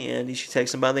comes over to Andy. She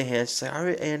takes him by the hand. She's like, "All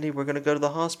right, Andy, we're gonna go to the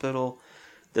hospital."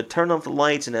 They turn off the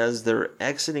lights, and as they're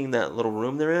exiting that little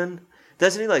room they're in,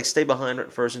 doesn't he like stay behind her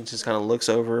at first and just kind of looks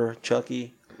over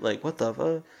Chucky? Like, what the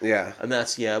fuck? Yeah. And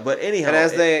that's, yeah, but anyhow. And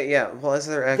as they're there's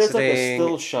like a exiting,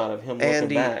 still shot of him looking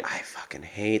Andy, back. I fucking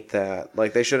hate that.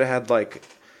 Like, they should have had, like,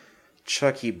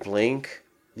 Chucky blink.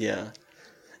 Yeah. and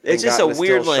It's just a gotten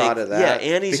weird, still like, shot of that.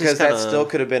 yeah, Andy's because just kinda, that still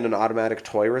could have been an automatic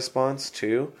toy response,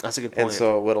 too. That's a good point. And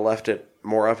so it would have left it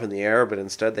more up in the air, but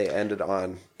instead they ended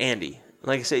on... Andy.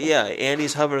 Like I said, yeah,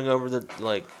 Andy's hovering over the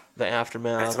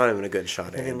aftermath. That's not even a good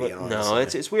shot of Andy, honestly. No,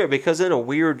 it's weird because then a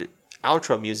weird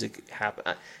outro music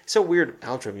happen. It's a weird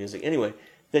outro music. Anyway,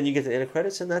 then you get the end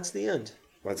credits and that's the end.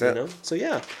 That's it. So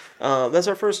yeah, that's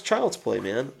our first Child's Play,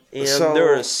 man. And So-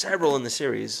 there are several in the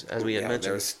series, as we had Yeah,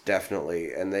 mentioned. there's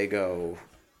definitely... And they go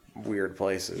weird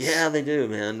places. Yeah, they do,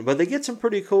 man. But they get some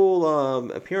pretty cool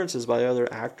appearances by other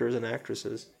actors and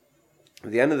actresses.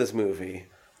 The end of this movie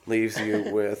leaves you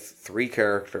with 3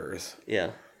 characters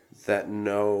Yeah. that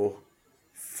know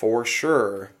for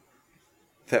sure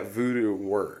that voodoo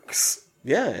works.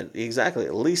 Yeah, exactly.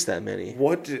 At least that many.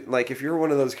 If you're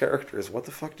one of those characters, what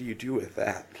the fuck do you do with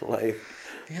that? Like,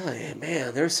 Yeah,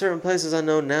 man, there's certain places I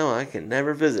know now I can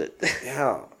never visit.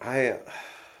 yeah,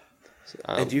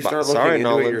 and you but- start looking sorry, into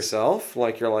Nolan. it yourself,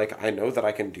 like you're like, I know that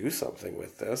I can do something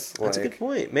with this. That's a Like, good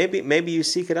point. Maybe you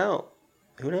seek it out.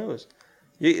 Who knows?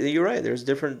 You're right. There's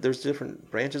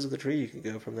different branches of the tree you can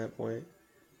go from that point.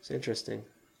 It's interesting.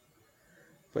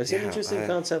 But it's an Yeah, interesting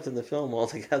concept in the film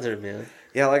altogether, man.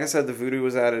 yeah, like I said, the voodoo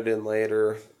was added in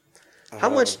later. How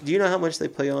much do you know how much they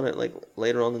play on it like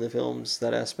later on in the films,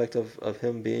 that aspect of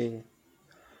him being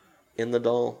in the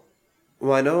doll?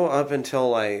 Well, I know up until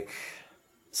like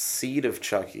Seed of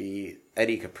Chucky,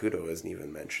 Eddie Caputo isn't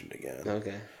even mentioned again.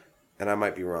 Okay. And I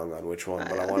might be wrong on which one,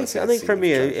 but I want to say I it's think for Seed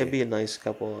me of Chucky. it'd be a nice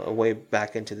couple a way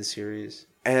back into the series.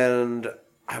 And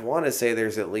I want to say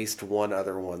there's at least one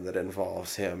other one that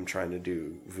involves him trying to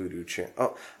do voodoo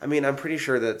I'm pretty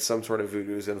sure that some sort of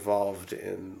voodoo is involved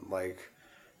in like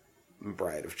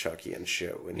Bride of Chucky and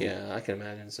shit. When Yeah, I can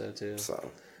imagine so too. So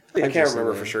Be I can't interesting,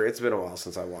 remember man. for sure. It's been a while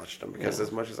since I watched them because Yeah.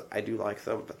 as much as I do like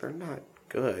them, but they're not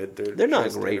good. They're not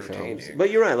just great entertaining. films,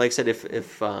 but you're right. Like I said,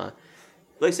 if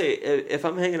like say if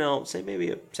I'm hanging out, say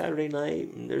maybe a Saturday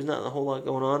night, and there's not a whole lot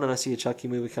going on, and I see a Chucky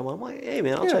movie come on, I'm like, hey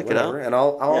man, I'll check whatever. it out. And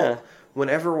I'll Yeah.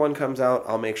 whenever one comes out,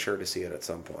 I'll make sure to see it at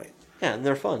some point. Yeah, and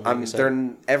they're fun. Like you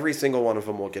said. Every single one of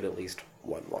them will get at least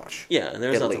one watch. Yeah, and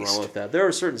there's At nothing least. wrong with that. There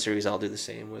are certain series I'll do the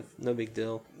same with. No big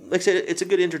deal. Like I said, it's a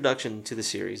good introduction to the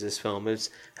series, this film.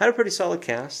 It's had a pretty solid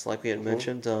cast, like we had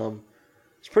mentioned.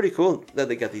 It's pretty cool that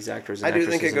they got these actors and I do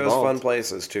think it actresses goes involved. fun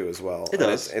places too, as well. It And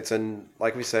does. It's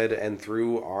like we said, and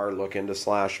through our look into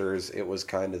slashers, it was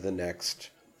kind of the next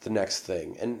the next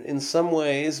thing. And in some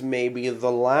ways, maybe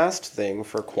the last thing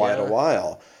for quite a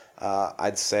while.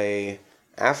 I'd say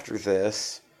after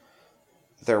this,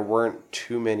 there weren't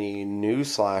too many new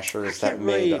slashers that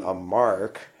made a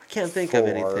mark. I can't think of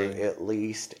anything. For at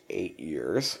least 8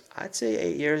 years. I'd say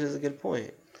 8 years is a good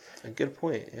point. A good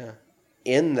point, yeah.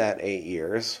 In that 8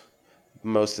 years,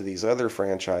 most of these other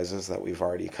franchises that we've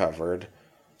already covered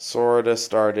sort of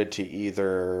started to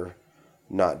either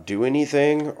not do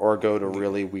anything or go to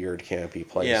really weird, campy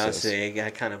places. Yeah, I'd say it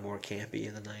got kind of more campy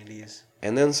in the 90s.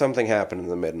 And then something happened in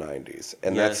the mid-90s,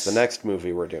 and that's the next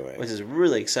movie we're doing. Which is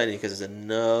really exciting because it's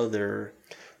another...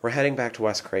 We're heading back to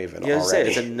Wes Craven already. Say,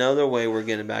 it's another way we're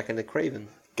getting back into Craven.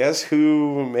 Guess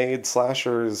who made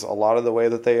slashers a lot of the way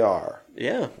that they are?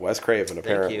 Yeah. Wes Craven,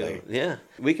 apparently. Thank you. Yeah.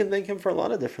 We can thank him for a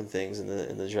lot of different things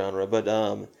in the genre. But,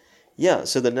 yeah,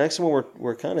 so the next one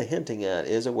we're kind of hinting at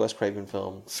is a Wes Craven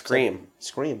film. Scream.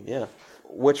 Scream, yeah.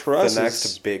 Which for us the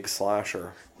next big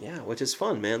slasher. Yeah, which is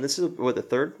fun, man. This is, the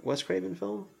third Wes Craven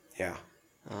film? Yeah.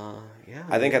 Yeah.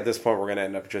 I think at this point we're going to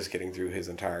end up just getting through his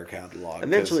entire catalog.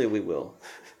 Eventually we will.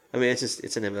 I mean,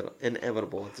 it's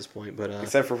inevitable at this point. But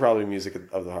except for probably Music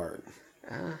of the Heart.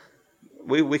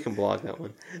 We can blog that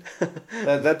one.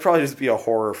 That'd probably just be a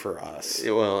horror for us.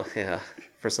 Well, yeah,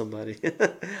 for somebody.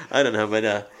 I don't know, but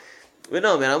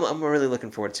no, man, I'm really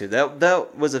looking forward to that.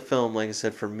 That was a film, like I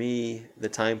said, for me, the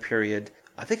time period.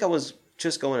 I think I was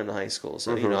just going into high school,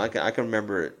 so you know, I can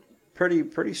remember it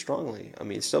pretty strongly. I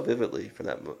mean, so vividly for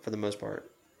the most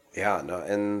part. Yeah, no,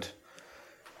 and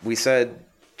we said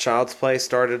Child's Play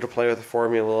started to play with the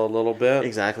formula a little bit.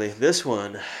 Exactly. This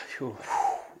one, whew,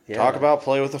 yeah. Talk about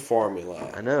play with the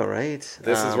formula. I know, right?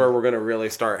 This is where we're going to really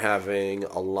start having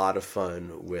a lot of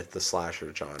fun with the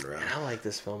slasher genre. I like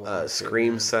this film.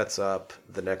 Scream sets up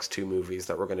the next two movies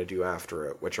that we're going to do after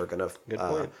it, which are going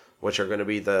to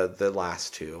be the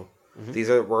last two. Mm-hmm. These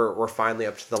are we're finally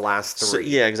up to the last three. So,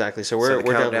 yeah, exactly. So we're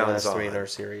down to the last three in our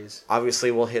series.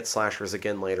 Obviously, we'll hit slashers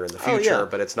again later in the future,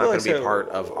 but it's not going to be part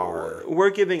of our.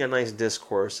 We're giving a nice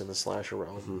discourse in the slasher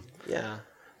realm. Mm-hmm. Yeah.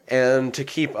 And to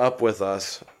keep up with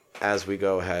us as we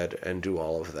go ahead and do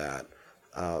all of that,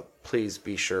 please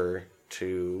be sure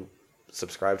to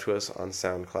subscribe to us on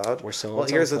SoundCloud. We're still on Well,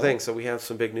 here's SoundCloud. The thing. So we have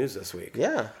some big news this week.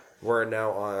 Yeah. We're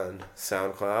now on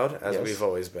SoundCloud, as we've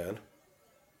always been.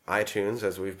 iTunes,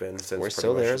 as we've been since we're pretty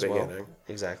still much there the as beginning. well.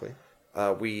 Exactly.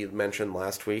 We mentioned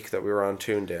last week that we were on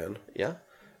TuneIn. Yeah.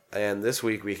 And this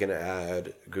week we can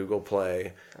add Google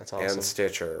Play That's awesome. and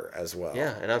Stitcher as well.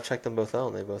 Yeah, and I've checked them both out,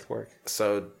 and they both work.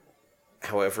 So,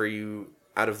 however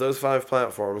out of those 5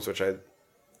 platforms, which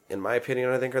in my opinion,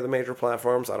 I think are the major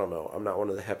platforms. I don't know. I'm not one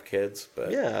of the hep kids,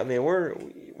 but yeah, I mean,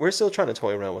 we're still trying to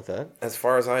toy around with that. As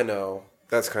far as I know,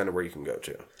 that's kind of where you can go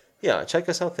to. Yeah, check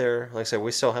us out there. Like I said,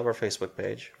 we still have our Facebook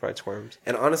page, Fried Squirms.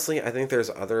 And honestly, I think there's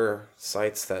other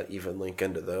sites that even link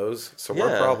into those. So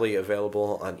we're probably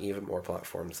available on even more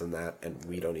platforms than that, and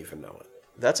we don't even know it.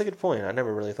 That's a good point. I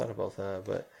never really thought about that,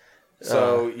 but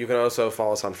so you can also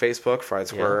follow us on Facebook, Fried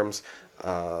Squirms,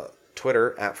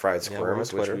 Twitter at Fried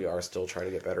Squirms, which we are still trying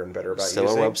to get better and better about using.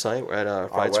 Still our website. We're at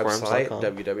friedsquirms.com. Our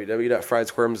website,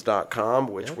 www.friedsquirms.com,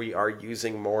 which we are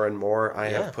using more and more. I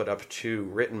have put up 2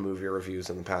 written movie reviews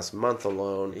in the past month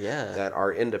alone that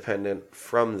are independent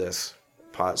from this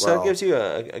podcast. So it gives you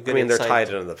a good insight. I mean, they're tied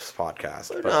into this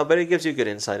podcast. But it gives you a good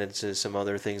insight into some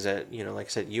other things that, like I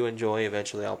said, you enjoy.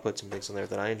 Eventually I'll put some things on there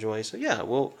that I enjoy. So yeah,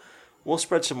 we'll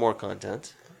spread some more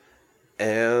content.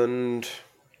 And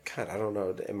God, I don't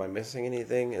know. Am I missing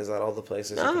anything? Is that all the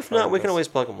places? No, if not, we can always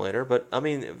plug them later. But I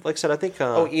mean, like I said, I think.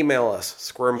 Email us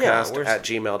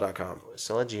squirmcast@gmail.com.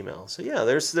 Still at Gmail. So yeah,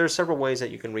 there's several ways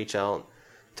that you can reach out.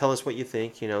 Tell us what you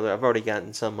think. I've already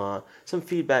gotten some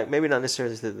feedback. Maybe not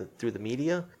necessarily through the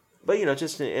media, but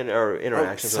just in our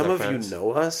interactions. Some with our of friends. You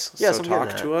know us. Yeah, so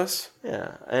talk to us.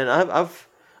 Yeah, and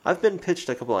I've been pitched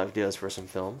a couple ideas for some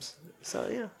films. So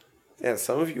yeah. Yeah,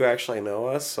 some of you actually know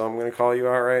us, so I'm going to call you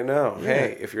out right now. Yeah.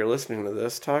 Hey, if you're listening to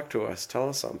this, talk to us. Tell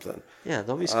us something. Yeah,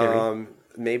 don't be scary.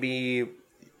 Maybe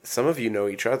some of you know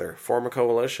each other. Form a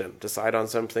coalition. Decide on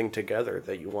something together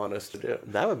that you want us to do.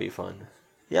 That would be fun.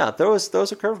 Yeah, throw us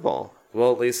a curveball.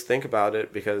 Well, at least think about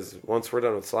it, because once we're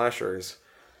done with slashers,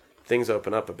 things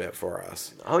open up a bit for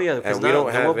us. Oh, yeah. And we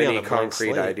don't have any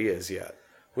concrete ideas yet.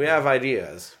 We have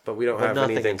ideas, but we don't have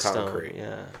anything concrete.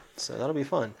 Yeah, so that'll be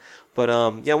fun. But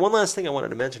one last thing I wanted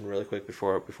to mention really quick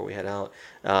before we head out.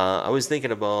 I was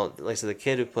thinking about, like I said, the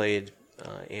kid who played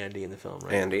Andy in the film,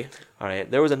 right? Andy. All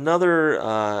right. There was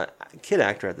another kid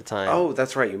actor at the time. Oh,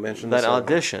 that's right. You mentioned that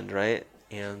auditioned, right?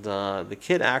 And the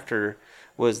kid actor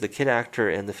was the kid actor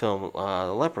in the film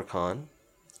The Leprechaun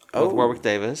with Warwick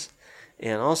Davis.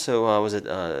 and also was it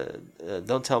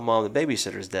Don't Tell Mom the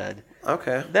Babysitter's Dead.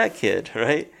 Okay. That kid,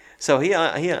 right? So he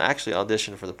actually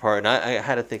auditioned for the part, and I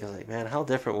had to think, I was like, man, how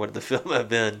different would the film have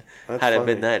been That's had it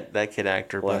funny. been that kid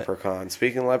actor? But Leprechaun.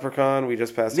 Speaking of Leprechaun, we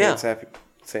just passed Yeah.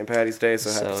 St. Patty's Day,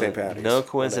 so happy St. Patty's. no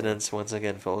coincidence once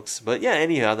again, folks. But yeah,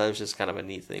 anyhow, that was just kind of a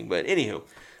neat thing. But anywho,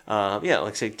 yeah,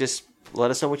 like I say, just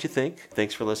let us know what you think.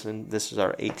 Thanks for listening. This is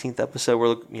our 18th episode.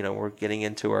 We're getting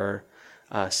into our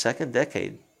second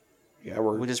decade, Yeah,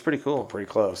 we're which is pretty cool. pretty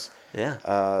close.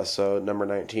 Yeah. So number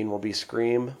 19 will be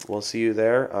Scream. We'll see you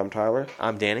there. I'm Tyler.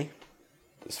 I'm Danny.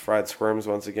 This is Fried Squirms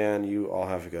once again. You all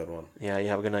have a good one. Yeah, you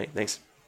have a good night. Thanks.